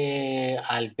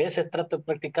a veces trato de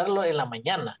practicarlo en la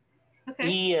mañana,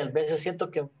 y a veces siento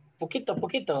que poquito a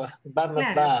poquito va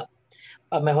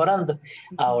mejorando.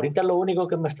 Ahorita lo único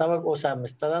que estaba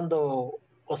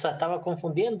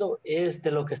confundiendo es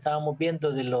de lo que estábamos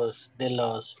viendo de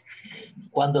los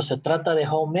cuando se trata de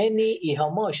how many y how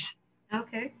much.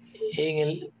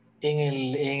 En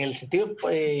el sentido,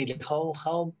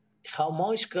 how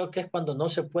much, creo que es cuando no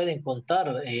se pueden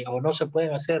contar o no se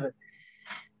pueden hacer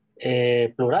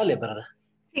plurales, ¿verdad?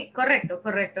 Sí, correcto,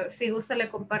 correcto. Si gusta le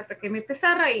comparto aquí mi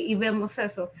pizarra y vemos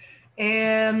eso.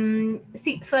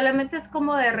 Sí, solamente es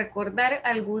como de recordar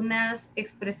algunas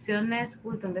expresiones,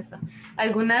 ¿dónde está?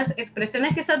 Algunas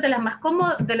expresiones que son de las más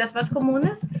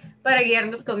comunes para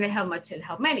guiarnos con el how much y el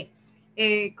how many.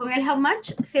 Con el how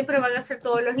much siempre van a ser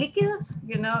todos los líquidos,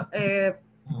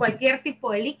 cualquier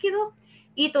tipo de líquido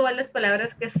y todas las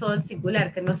palabras que son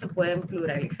singular, que no se pueden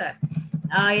pluralizar.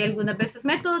 Hay algunas veces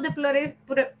métodos de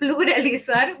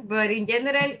pluralizar, but in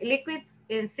general, liquids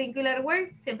en singular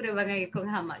words siempre van a ir con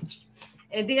how much.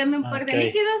 Dígame un par de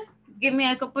líquidos. Give me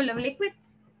a couple of liquids.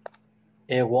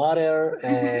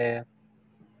 Water,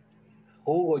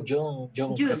 jugo, John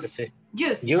creo que sí.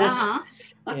 Juice. Ajá.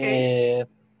 Okay.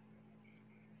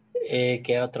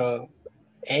 ¿Qué otro?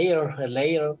 El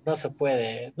air no se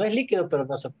puede. No es líquido, pero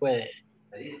no se puede.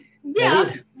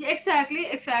 Yeah, exactly.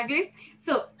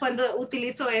 So, cuando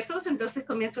utilizo esos, entonces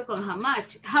comienzo con how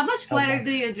much. How much water do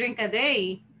you drink a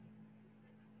day?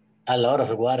 A lot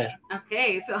of water.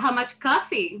 Okay, so how much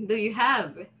coffee do you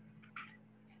have?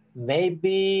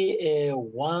 Maybe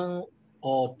 1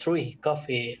 or 3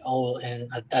 coffee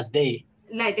a day.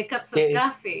 Like the cups of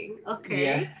coffee. Okay.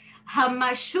 Yeah. How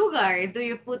much sugar do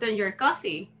you put on your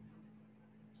coffee?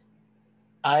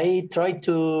 I try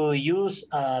to use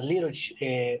little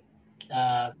sugars.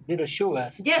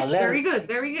 Yes, very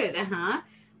good. Uh-huh.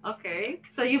 Okay.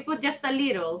 So you put just a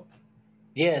little.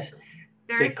 Yes.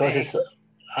 Perfect. Because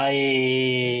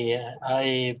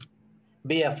I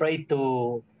be afraid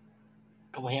to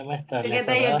 ¿cómo se llama esta? To get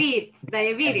diabetes.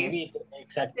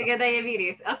 Exacto. To get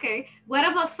diabetes. Okay. What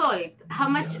about salt? How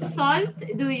much salt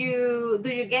do you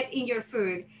get in your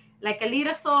food? Like a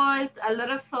little salt, a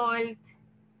lot of salt?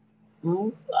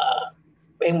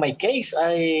 In my case,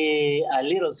 a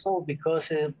little salt because,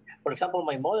 for example,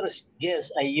 my mother,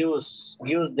 yes, I use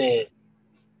the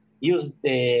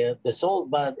salt,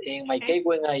 but in my case,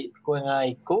 when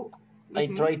I cook, I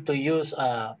try to use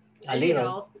a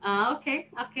little. Okay,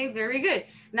 very good.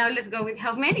 Now let's go with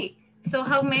how many. So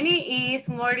how many is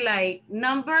more like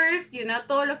numbers,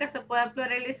 todo lo que se pueda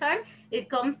pluralizar, it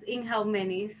comes in how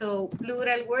many. So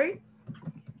plural words,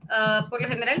 por lo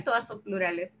general todas son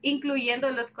plurales, incluyendo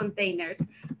los containers.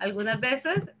 Algunas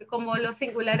veces, como los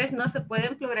singulares no se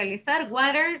pueden pluralizar,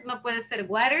 water no puede ser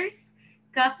waters,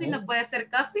 coffee no puede ser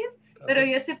coffees, pero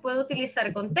yo sí puedo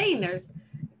utilizar containers.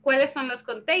 ¿Cuáles son los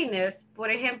containers?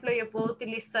 Por ejemplo, yo puedo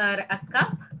utilizar a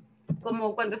cup,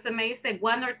 como cuando se me dice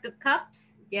 1 or 2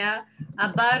 cups, ya, a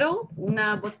bottle,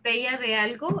 una botella de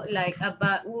algo, like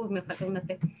me falta una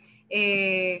T.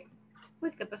 ¿Qué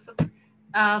pasó?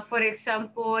 For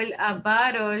example, a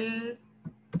bottle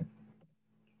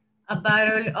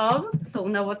of, so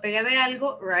una botella de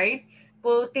algo, right?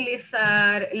 Puedo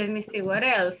utilizar, let me see what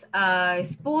else, a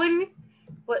spoon.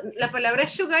 La palabra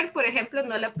sugar, por ejemplo,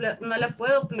 no la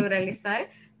puedo pluralizar,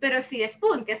 pero sí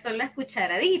spoon, que son las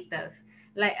cucharaditas.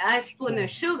 Like a spoon of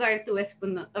sugar to a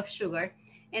spoon of sugar.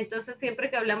 Entonces, siempre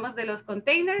que hablamos de los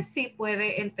containers, sí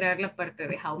puede entrar la parte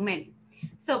de how many.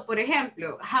 So, por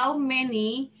ejemplo, how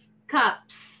many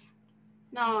cups?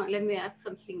 No, let me ask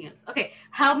something else. Okay,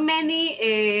 how many,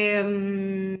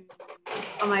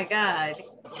 oh my God.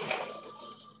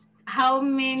 How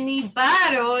many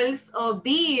bottles of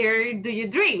beer do you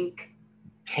drink?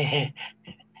 Beer.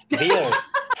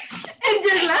 And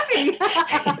you're laughing.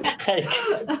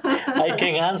 I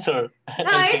can answer.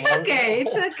 No, it's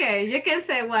okay. You can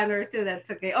say 1 or 2, that's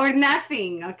okay. Or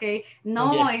nothing, okay?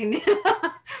 No, yeah.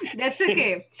 That's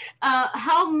okay.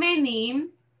 How many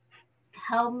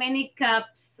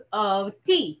cups of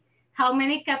tea? How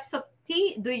many cups of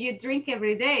tea do you drink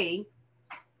every day?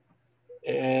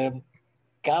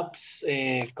 Cups,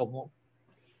 como...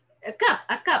 A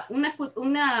cup,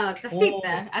 una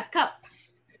tacita, a cup.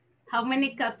 How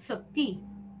many cups of tea?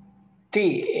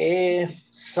 Tea,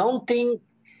 something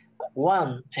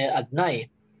one at night,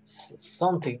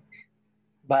 something.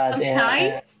 But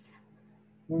sometimes?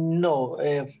 No,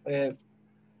 de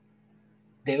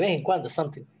vez en cuando,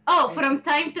 something. Oh, from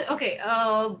time to, okay,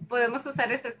 podemos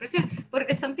usar esa expresión,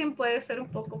 porque something puede ser un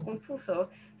poco confuso.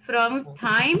 From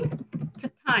time to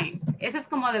time. Eso es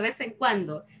como de vez en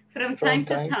cuando. From time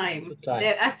to time.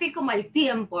 Así como el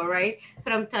tiempo, right?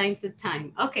 From time to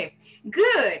time. Okay,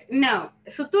 good. Now,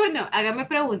 su turno. Hágame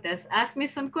preguntas. Ask me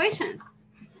some questions.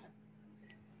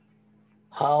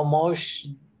 How much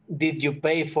did you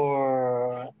pay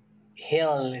for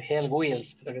Hell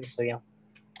Wheels? Creo que se llama.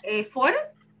 For?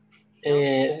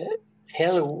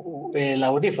 el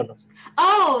audífonos.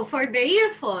 Oh, for the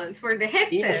earphones, for the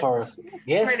headset. Earphones,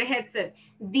 yes. For the headset.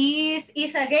 This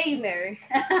is a gamer.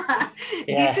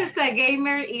 Yeah. This is a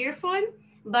gamer earphone,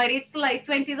 but it's like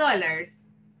 $20.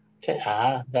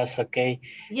 That's okay.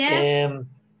 Yes.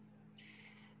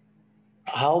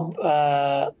 How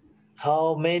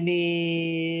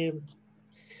many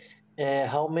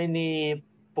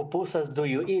pupusas do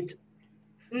you eat?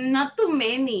 Not too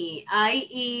many. I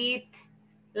eat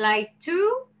like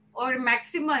 2 or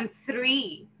maximum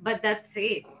 3, but that's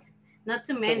it. Not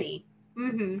too many.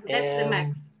 That's the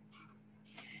max.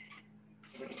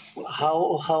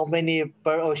 How many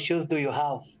pair of shoes do you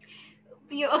have?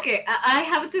 Okay, I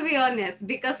have to be honest,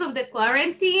 because of the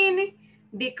quarantine,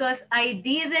 because I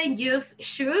didn't use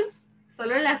shoes,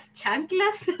 solo las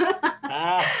chanclas.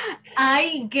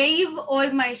 I gave all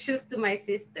my shoes to my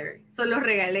sister. Solo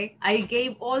regalé. I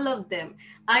gave all of them.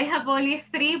 I have only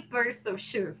 3 pairs of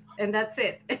shoes, and that's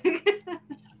it.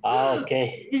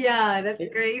 Okay. Yeah, that's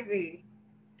crazy.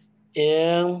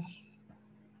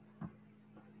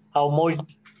 How much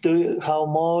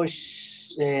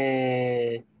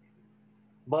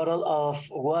bottle of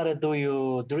water do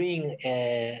you drink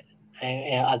a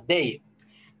day?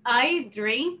 I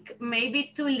drink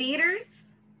maybe 2 liters.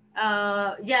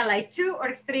 Yeah, like 2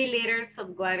 or 3 liters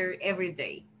of water every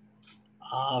day.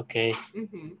 Okay.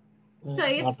 So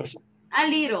it's a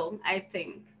little, I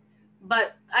think.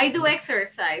 But I do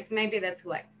exercise. Maybe that's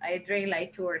why. I drink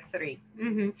like 2 or 3.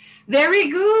 Very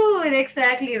good.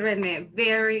 Exactly, René.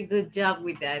 Very good job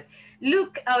with that.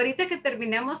 Look, ahorita que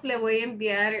terminemos, le voy a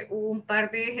enviar un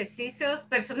par de ejercicios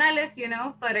personales,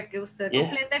 para que usted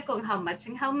complete con how much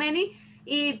and how many.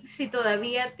 Y si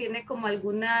todavía tiene como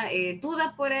alguna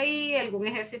duda por ahí, algún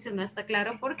ejercicio no está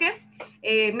claro por qué,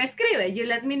 me escribe, you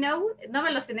let me know, no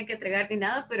me los tiene que entregar ni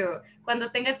nada, pero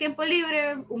cuando tenga tiempo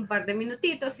libre, un par de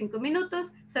minutitos, 5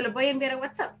 minutos, se los voy a enviar a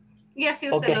WhatsApp. Y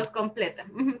así usted los completa.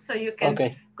 So you can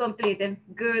complete them.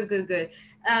 Good, good, good.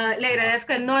 Le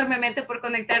agradezco enormemente por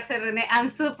conectarse, René. I'm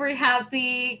super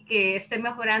happy que esté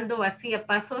mejorando así a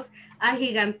pasos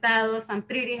agigantados. I'm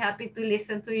pretty happy to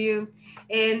listen to you.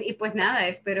 Y pues nada,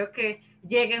 espero que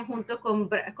lleguen junto con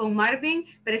Marvin.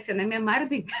 Presionenme a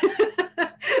Marvin.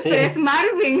 Sí. Pero es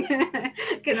Marvin.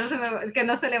 que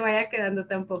no se le vaya quedando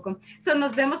tampoco. So,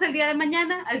 nos vemos el día de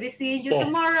mañana. I'll be seeing you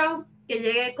tomorrow. Que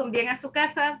llegue con bien a su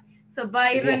casa. So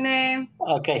bye, René.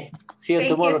 Okay. See you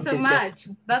tomorrow. Thank you so much.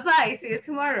 Bye-bye. See you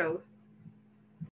tomorrow.